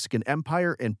Second Mexican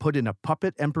Empire and put in a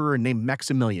puppet emperor named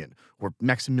Maximilian, or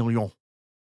Maximilian.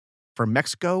 For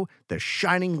Mexico, the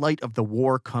shining light of the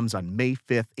war comes on May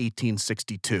 5th,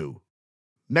 1862.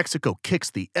 Mexico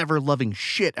kicks the ever-loving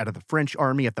shit out of the French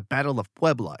army at the Battle of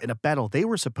Puebla, in a battle they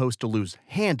were supposed to lose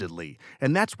handedly,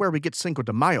 and that's where we get Cinco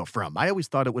de Mayo from. I always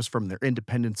thought it was from their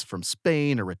independence from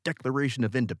Spain or a Declaration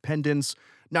of Independence.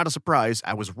 Not a surprise,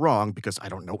 I was wrong because I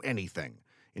don't know anything.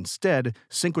 Instead,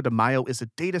 Cinco de Mayo is a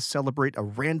day to celebrate a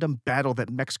random battle that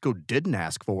Mexico didn't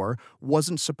ask for,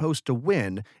 wasn't supposed to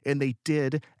win, and they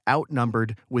did,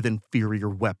 outnumbered with inferior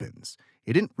weapons.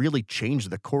 It didn't really change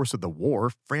the course of the war.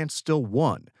 France still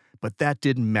won. But that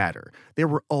didn't matter. They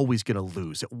were always going to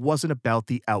lose. It wasn't about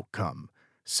the outcome.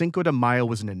 Cinco de Mayo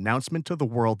was an announcement to the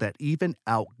world that even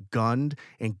outgunned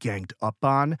and ganged up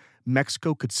on,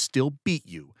 Mexico could still beat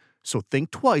you. So think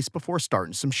twice before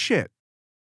starting some shit.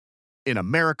 In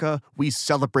America, we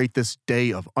celebrate this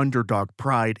day of underdog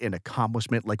pride and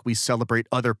accomplishment like we celebrate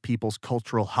other people's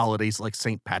cultural holidays like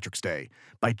St. Patrick's Day,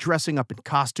 by dressing up in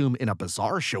costume in a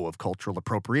bizarre show of cultural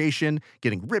appropriation,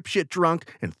 getting ripshit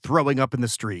drunk, and throwing up in the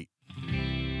street.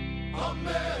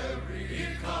 America.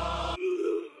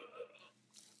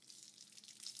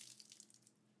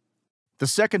 The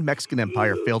Second Mexican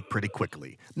Empire failed pretty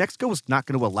quickly. Mexico was not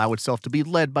going to allow itself to be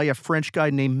led by a French guy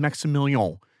named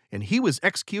Maximilian, and he was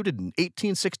executed in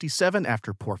 1867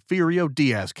 after Porfirio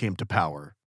Diaz came to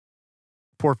power.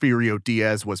 Porfirio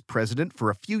Diaz was president for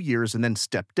a few years and then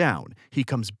stepped down. He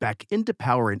comes back into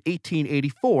power in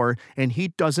 1884, and he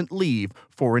doesn't leave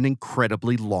for an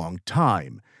incredibly long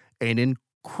time. An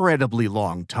incredibly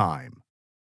long time.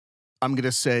 I'm going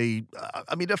to say,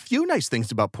 a few nice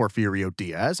things about Porfirio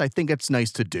Diaz. I think it's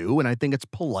nice to do, and I think it's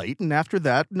polite, and after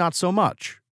that, not so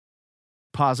much.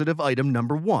 Positive item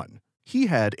number 1. He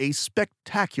had a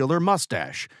spectacular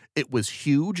mustache. It was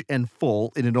huge and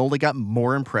full, and it only got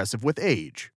more impressive with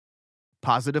age.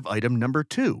 Positive item number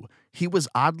 2. He was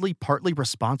oddly partly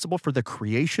responsible for the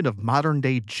creation of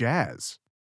modern-day jazz.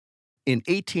 In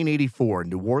 1884,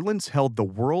 New Orleans held the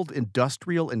World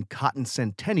Industrial and Cotton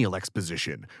Centennial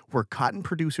Exposition, where cotton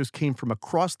producers came from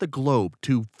across the globe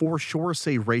to for sure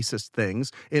say racist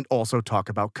things and also talk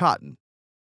about cotton.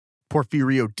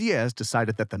 Porfirio Diaz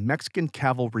decided that the Mexican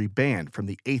Cavalry Band from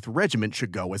the 8th Regiment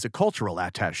should go as a cultural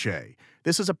attaché.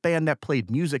 This is a band that played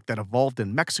music that evolved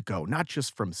in Mexico, not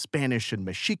just from Spanish and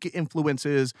Mexica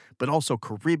influences, but also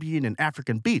Caribbean and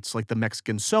African beats like the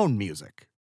Mexican son music.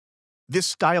 This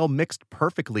style mixed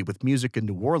perfectly with music in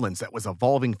New Orleans that was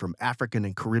evolving from African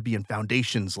and Caribbean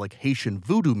foundations like Haitian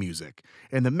voodoo music,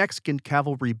 and the Mexican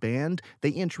Cavalry Band, they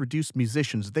introduced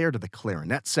musicians there to the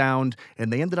clarinet sound,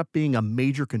 and they ended up being a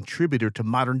major contributor to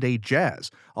modern-day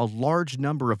jazz. A large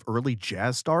number of early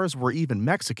jazz stars were even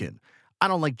Mexican. I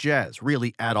don't like jazz,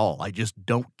 really, at all. I just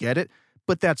don't get it,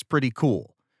 but that's pretty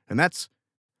cool. And that's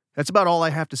about all I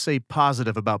have to say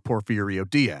positive about Porfirio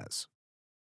Diaz.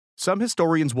 Some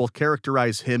historians will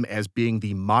characterize him as being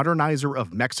the modernizer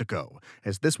of Mexico,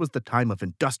 as this was the time of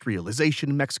industrialization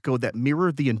in Mexico that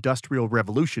mirrored the Industrial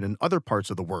Revolution in other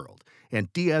parts of the world,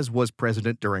 and Diaz was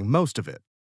president during most of it.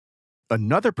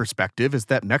 Another perspective is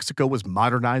that Mexico was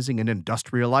modernizing and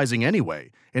industrializing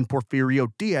anyway, and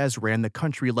Porfirio Diaz ran the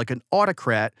country like an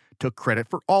autocrat, took credit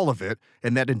for all of it,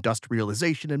 and that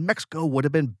industrialization in Mexico would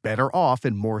have been better off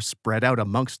and more spread out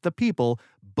amongst the people,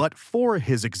 but for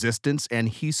his existence, and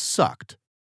he sucked.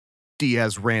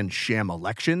 Diaz ran sham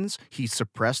elections, he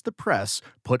suppressed the press,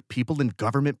 put people in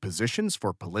government positions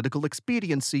for political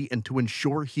expediency and to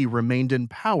ensure he remained in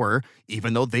power,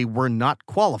 even though they were not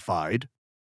qualified.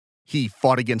 He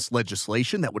fought against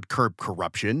legislation that would curb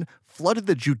corruption, flooded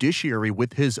the judiciary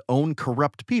with his own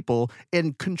corrupt people,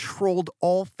 and controlled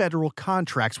all federal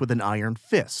contracts with an iron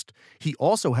fist. He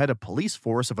also had a police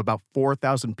force of about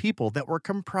 4,000 people that were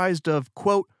comprised of,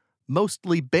 quote,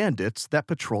 mostly bandits that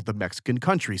patrolled the Mexican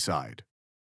countryside.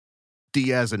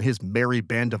 Diaz and his merry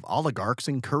band of oligarchs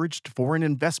encouraged foreign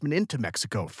investment into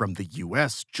Mexico from the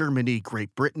US, Germany,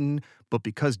 Great Britain, but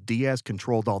because Diaz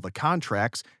controlled all the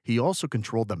contracts, he also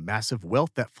controlled the massive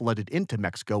wealth that flooded into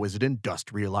Mexico as it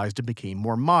industrialized and became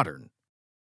more modern.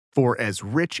 For as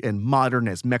rich and modern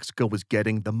as Mexico was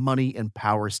getting, the money and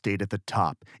power stayed at the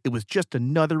top. It was just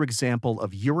another example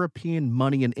of European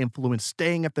money and influence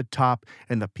staying at the top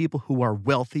and the people who are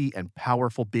wealthy and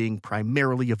powerful being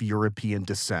primarily of European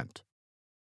descent.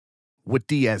 What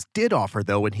Diaz did offer,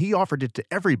 though, and he offered it to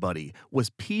everybody, was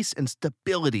peace and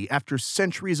stability after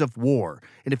centuries of war.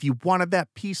 And if you wanted that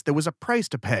peace, there was a price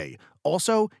to pay.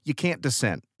 Also, you can't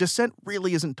dissent. Dissent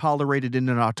really isn't tolerated in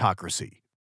an autocracy.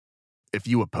 If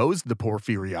you opposed the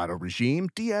Porfiriato regime,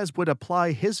 Diaz would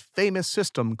apply his famous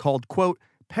system called, quote,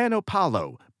 pan o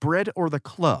palo, bread or the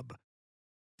club.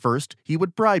 First, he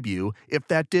would bribe you. If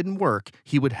that didn't work,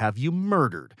 he would have you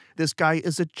murdered. This guy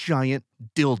is a giant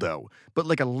dildo, but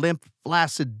like a limp,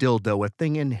 flaccid dildo, a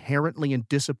thing inherently and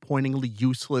disappointingly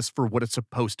useless for what it's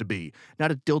supposed to be,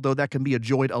 not a dildo that can be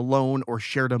enjoyed alone or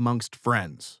shared amongst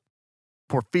friends.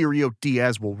 Porfirio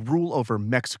Diaz will rule over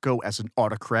Mexico as an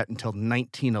autocrat until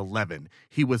 1911.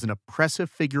 He was an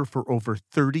oppressive figure for over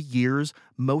 30 years,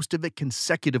 most of it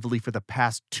consecutively for the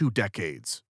past 2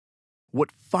 decades.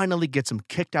 What finally gets him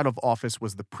kicked out of office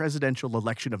was the presidential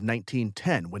election of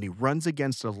 1910 when he runs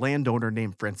against a landowner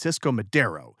named Francisco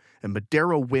Madero. And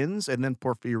Madero wins, and then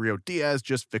Porfirio Diaz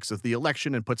just fixes the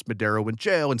election and puts Madero in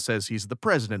jail and says he's the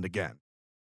president again.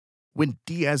 When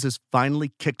Diaz is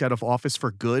finally kicked out of office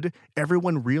for good,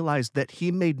 everyone realized that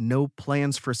he made no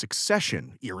plans for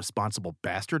succession, irresponsible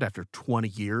bastard, after 20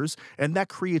 years, and that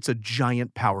creates a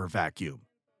giant power vacuum.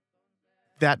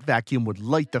 That vacuum would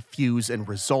light the fuse and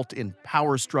result in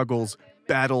power struggles,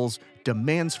 battles,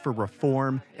 demands for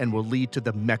reform, and will lead to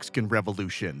the Mexican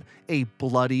Revolution, a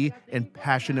bloody and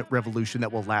passionate revolution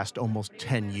that will last almost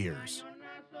 10 years.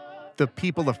 The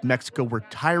people of Mexico were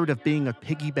tired of being a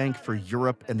piggy bank for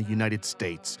Europe and the United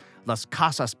States. Las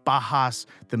Casas Bajas,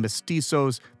 the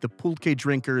mestizos, the pulque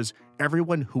drinkers,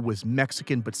 everyone who was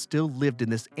Mexican but still lived in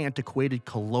this antiquated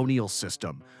colonial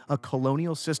system. A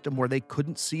colonial system where they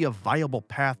couldn't see a viable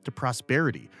path to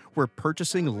prosperity, where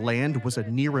purchasing land was a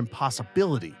near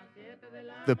impossibility.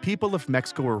 The people of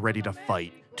Mexico were ready to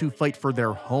fight for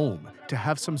their home, to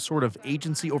have some sort of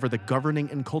agency over the governing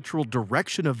and cultural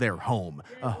direction of their home,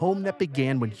 a home that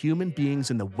began when human beings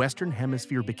in the Western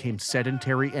Hemisphere became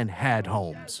sedentary and had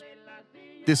homes.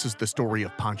 This is the story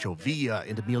of Pancho Villa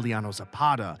and Emiliano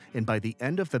Zapata, and by the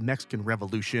end of the Mexican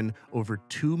Revolution, over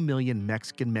 2 million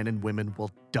Mexican men and women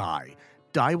will die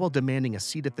while demanding a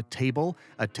seat at the table,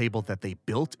 a table that they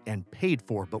built and paid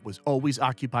for but was always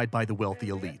occupied by the wealthy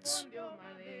elites.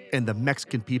 And the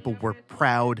Mexican people were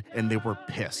proud and they were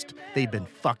pissed. They'd been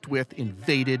fucked with,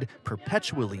 invaded,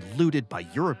 perpetually looted by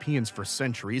Europeans for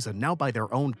centuries and now by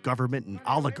their own government and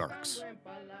oligarchs.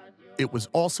 It was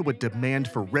also a demand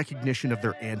for recognition of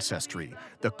their ancestry,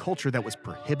 the culture that was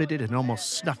prohibited and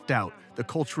almost snuffed out, the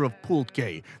culture of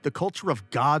pulque, the culture of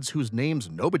gods whose names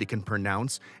nobody can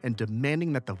pronounce, and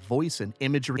demanding that the voice and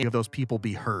imagery of those people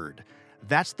be heard.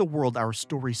 That's the world our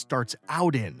story starts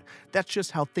out in. That's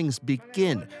just how things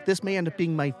begin. This may end up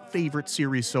being my favorite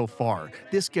series so far.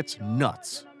 This gets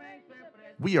nuts.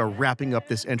 We are wrapping up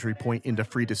this entry point into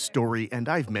Frida's story, and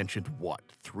I've mentioned,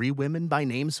 3 women by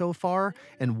name so far?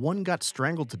 And one got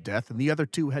strangled to death, and the other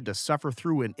 2 had to suffer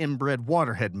through an inbred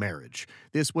waterhead marriage.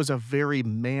 This was a very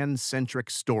man-centric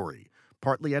story.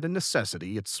 Partly out of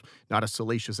necessity. It's not a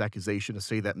salacious accusation to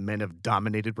say that men have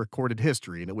dominated recorded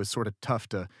history, and it was sort of tough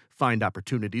to find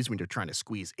opportunities when you're trying to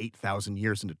squeeze 8,000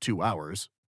 years into 2 hours.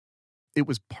 It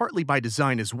was partly by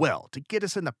design as well, to get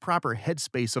us in the proper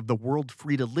headspace of the world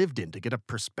Frida lived in, to get a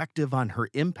perspective on her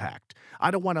impact.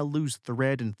 I don't want to lose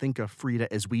thread and think of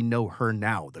Frida as we know her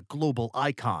now, the global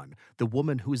icon, the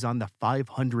woman who's on the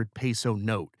 500 peso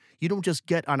note. You don't just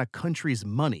get on a country's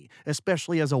money,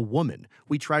 especially as a woman.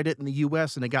 We tried it in the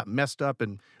US and it got messed up,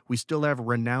 and we still have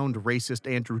renowned racist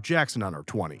Andrew Jackson on our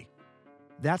 20.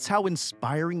 That's how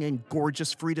inspiring and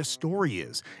gorgeous Frida's story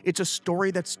is. It's a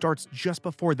story that starts just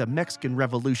before the Mexican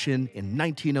Revolution in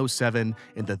 1907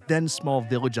 in the then small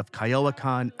village of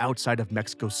Coyoacán outside of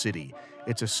Mexico City.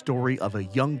 It's a story of a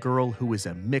young girl who is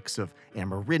a mix of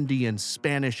Amerindian,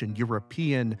 Spanish, and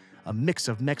European, a mix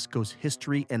of Mexico's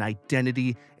history and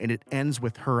identity, and it ends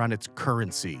with her on its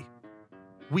currency.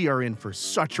 We are in for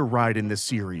such a ride in this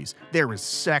series. There is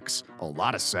sex, a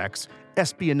lot of sex,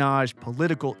 espionage,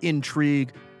 political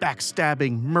intrigue,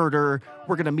 backstabbing, murder.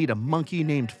 We're going to meet a monkey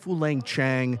named Fulang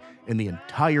Chang, and the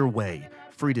entire way,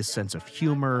 Frida's sense of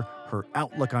humor, her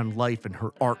outlook on life, and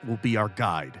her art will be our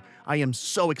guide. I am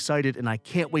so excited, and I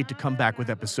can't wait to come back with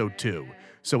episode 2.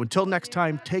 So until next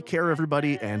time, take care,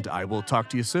 everybody, and I will talk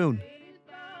to you soon.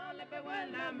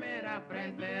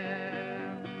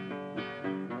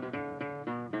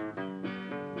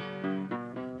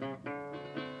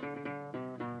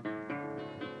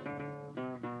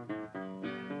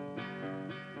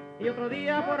 Y otro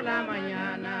día por la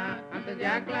mañana, antes de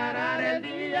aclarar el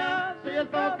día, soy el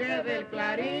toque del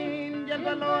clarín y el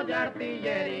duelo de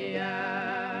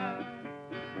artillería.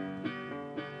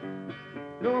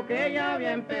 Luego que ya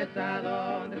había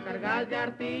empezado descargas de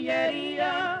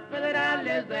artillería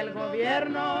federales del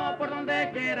gobierno por donde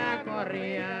quiera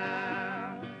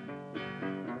corría.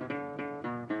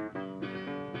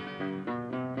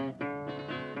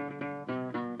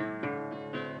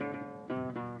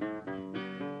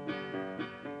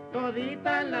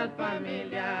 Todita en las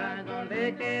familias,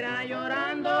 donde quiera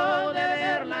llorando de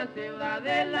ver la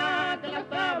ciudadela que la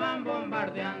estaban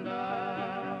bombardeando.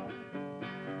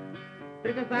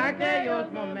 Tristes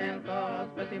aquellos momentos,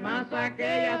 pésimas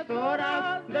aquellas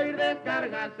horas de oír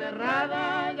descargas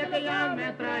cerradas de aquella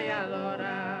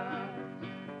ametralladora.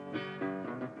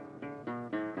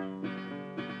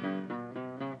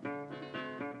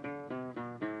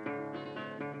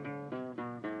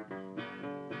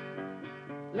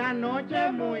 La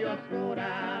noche muy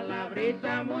oscura, la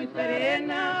brisa muy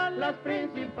serena, las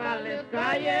principales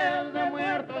calles de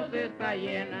muertos está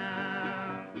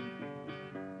llena.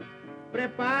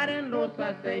 Preparen los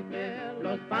aceites,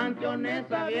 los panteones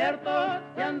abiertos,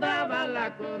 que andaba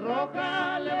la Cruz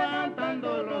Roja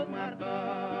levantando los muertos.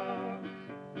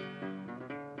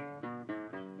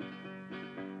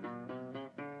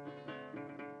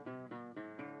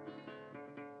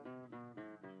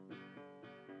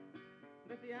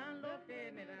 Decían los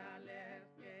generales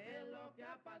que es lo que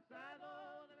ha pasado.